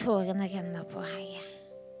 og tårene renner på, Herre.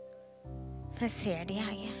 For jeg ser de,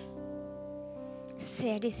 Herre.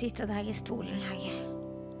 Ser de sitter der i stolen, Herre,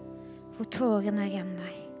 hvor tårene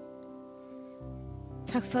renner.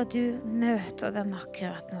 Takk for at du møter dem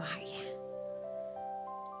akkurat nå, Herre.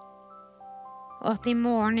 Og at i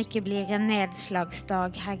morgen ikke blir en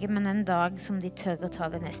nedslagsdag, Herre, men en dag som de tør å ta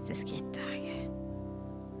det neste skrittet, Herre.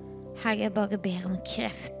 Herre, jeg bare ber om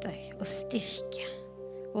krefter og styrke,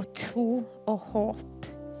 og tro og håp,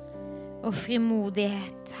 og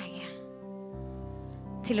frimodighet, Herre,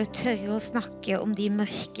 til å tørre å snakke om de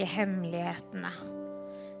mørke hemmelighetene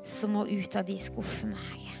som må ut av de skuffene,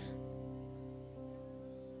 Herre.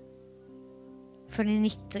 For det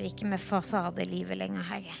nytter ikke med fasadelivet lenger,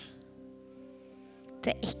 Herre.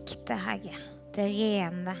 Det ekte, Herre, det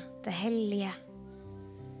rene, det hellige.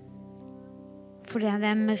 For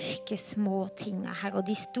det mørke små tingene, Herre, og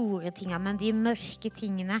de store tingene, men de mørke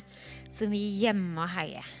tingene som vi gjemmer,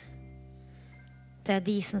 Herre, det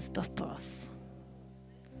de som stopper oss.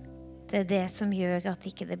 det det som gjør at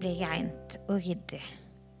ikke det blir rent og ryddig.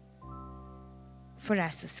 For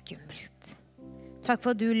det så skummelt. Takk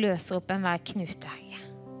for at du løser opp enhver knute, Herre.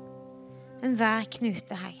 Enhver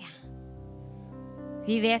knute, Herre.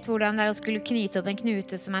 Vi vet hvordan det å skulle knyte opp en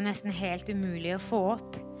knute som nesten helt umulig å få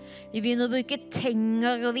opp. Vi begynner å bruke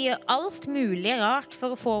tenger, og vi gjør alt mulig rart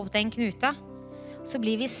for å få opp den knuta. Så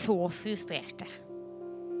blir vi så frustrerte.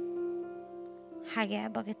 Herre,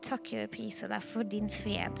 jeg bare takker og priser deg for din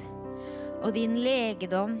fred og din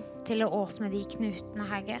legedom til å åpne de knutene,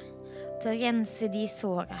 Herre. Til å rense de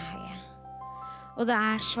sårene, Herre. Og det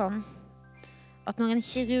sånn at når en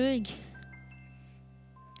kirurg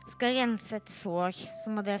skal rense et sår,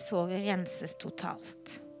 så må det såret renses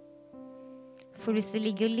totalt. For hvis det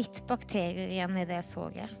ligger litt bakterier igjen i det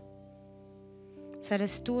såret, så det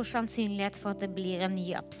stor sannsynlighet for at det blir en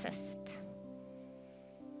ny abscess.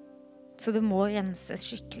 Så det må renses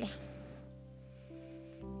skikkelig.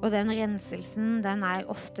 Og den renselsen, den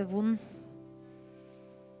ofte vond.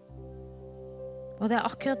 Og det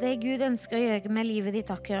akkurat det Gud ønsker å gjøre med livet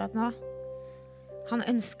ditt akkurat nå. Han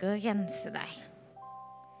ønsker å rense deg.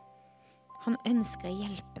 Han ønsker å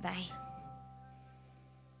hjelpe deg.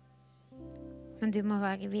 Men du må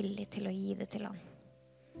være villig til å gi det til han.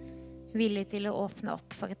 Villig til å åpne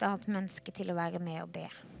opp for et annet menneske til å være med og be.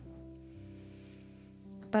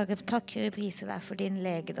 Bare takker og priser deg for din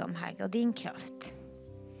legedom, Herre, og din kraft.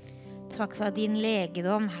 Takk for din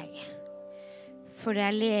legedom, Herre. For det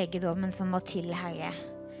legedommen som må til, Herre,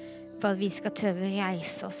 for at vi skal tørre å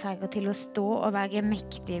reise oss, Herre, til å stå og være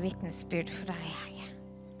mektige vitnesbyrd for deg, Herre.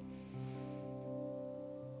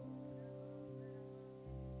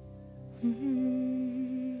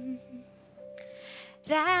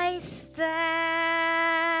 Reis deg,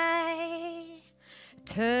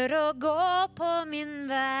 tør å gå på min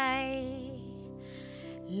vei.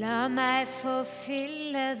 La meg få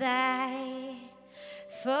fylle deg,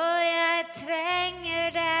 for jeg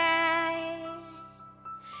trenger deg.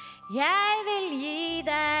 Jeg vil gi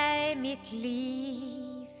deg mitt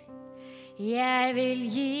liv. Jeg vil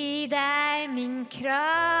gi deg min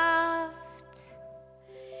kraft.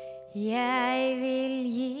 Jeg vil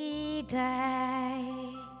gi deg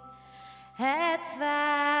et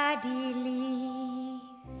verdig liv.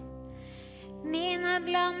 Mine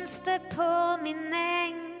blomster på min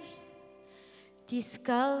eng, de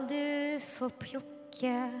skal du få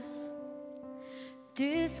plukke.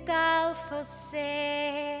 Du skal få se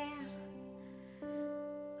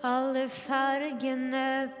alle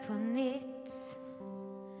fargene på nytt.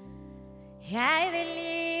 Jeg vil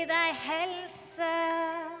gi deg helse,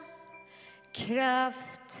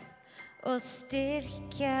 kraft og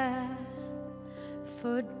styrke,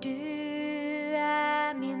 for du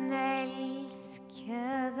min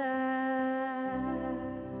elskede.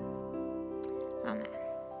 Amen.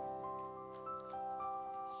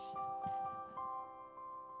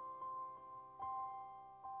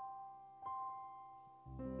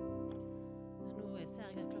 Nå ser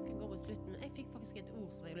jeg at klokken går mot slutten. Jeg fikk faktisk et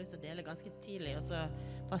ord som jeg har lyst til å dele ganske tidlig, og så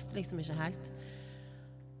passet liksom ikke helt.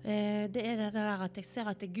 Det det der at jeg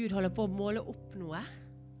ser at Gud holder på å måle opp noe,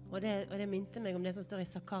 og det minte meg om det som står i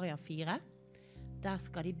Zakaria 4. Der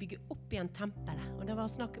skal de bygge opp igjen tempelet. Og det var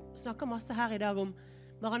snakket masse her i dag om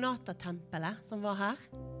Maranata-tempelet som var her.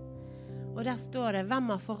 Og der står det: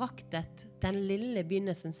 hvem har foraktet den lille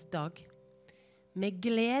begynnelsens dag? Med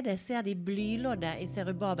glede ser de blyloddet i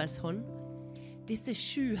Serubabels hånd, disse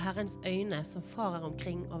 7 Herrens øyne som farer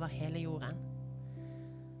omkring over hele jorden.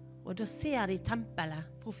 Og da ser de tempelet.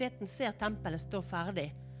 Profeten ser tempelet stå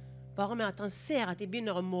ferdig. Bare med at han ser at de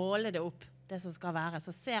begynner å måle det opp, det som skal være,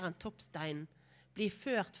 så ser han toppsteinen bli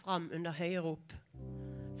ført fram under høye rop,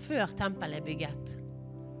 før tempelet bygget.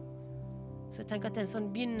 Så jeg tenker at det en sånn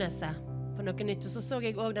begynnelse på noe nytt. Og så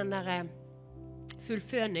jeg også den der full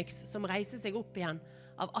føniks som reiser seg opp igjen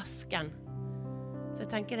av asken. Så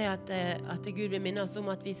jeg tenker det at Gud vil minne oss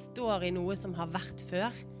om at vi står i noe som har vært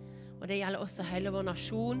før, og det gjelder også hele vår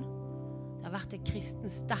nasjon. Det har vært et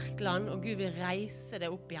kristent sterkt land, og Gud vil reise det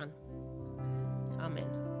opp igjen. Amen.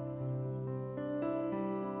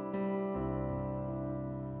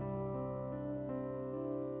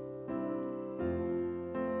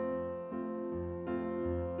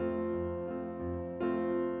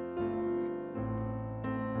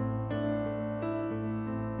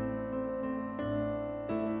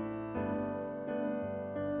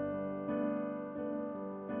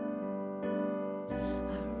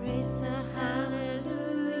 Raise a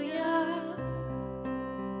hallelujah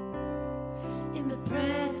in the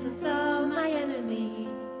presence of my enemies.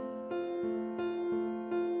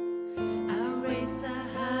 I'll raise a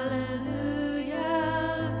hallelujah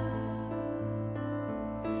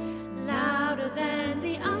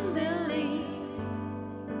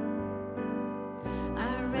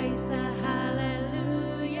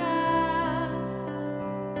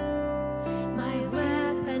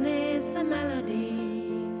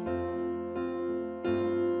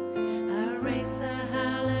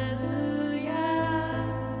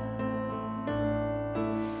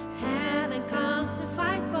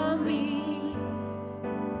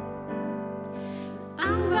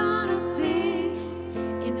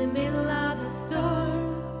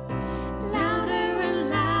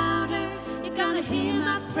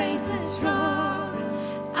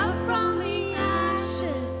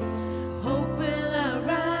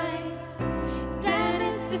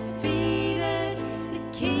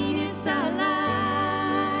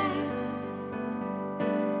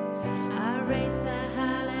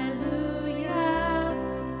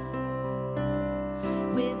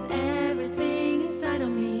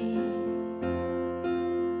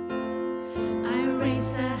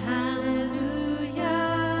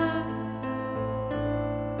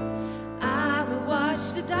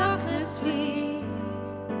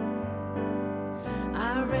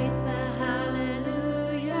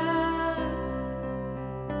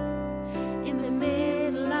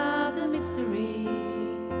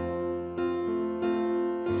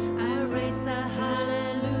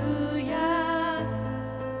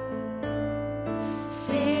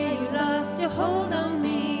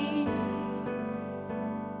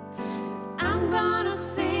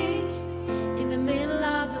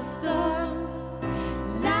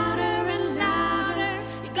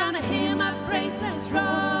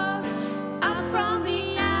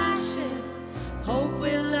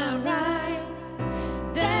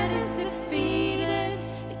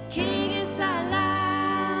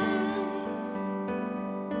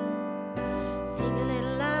Sing a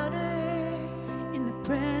little louder. In the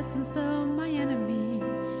presence of my enemies.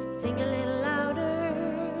 Sing a little louder.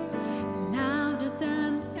 Louder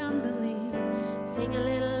than the unbelief. Sing a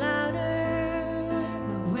little louder.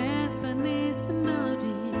 My weapon is a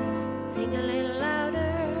melody. Sing a little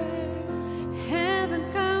louder.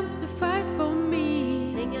 Heaven comes to fight for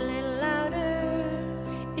me. Sing a little louder.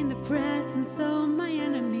 In the presence of my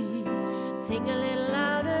enemies. Sing a little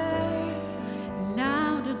louder.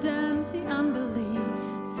 Louder than the unbelief.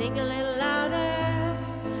 Sing a little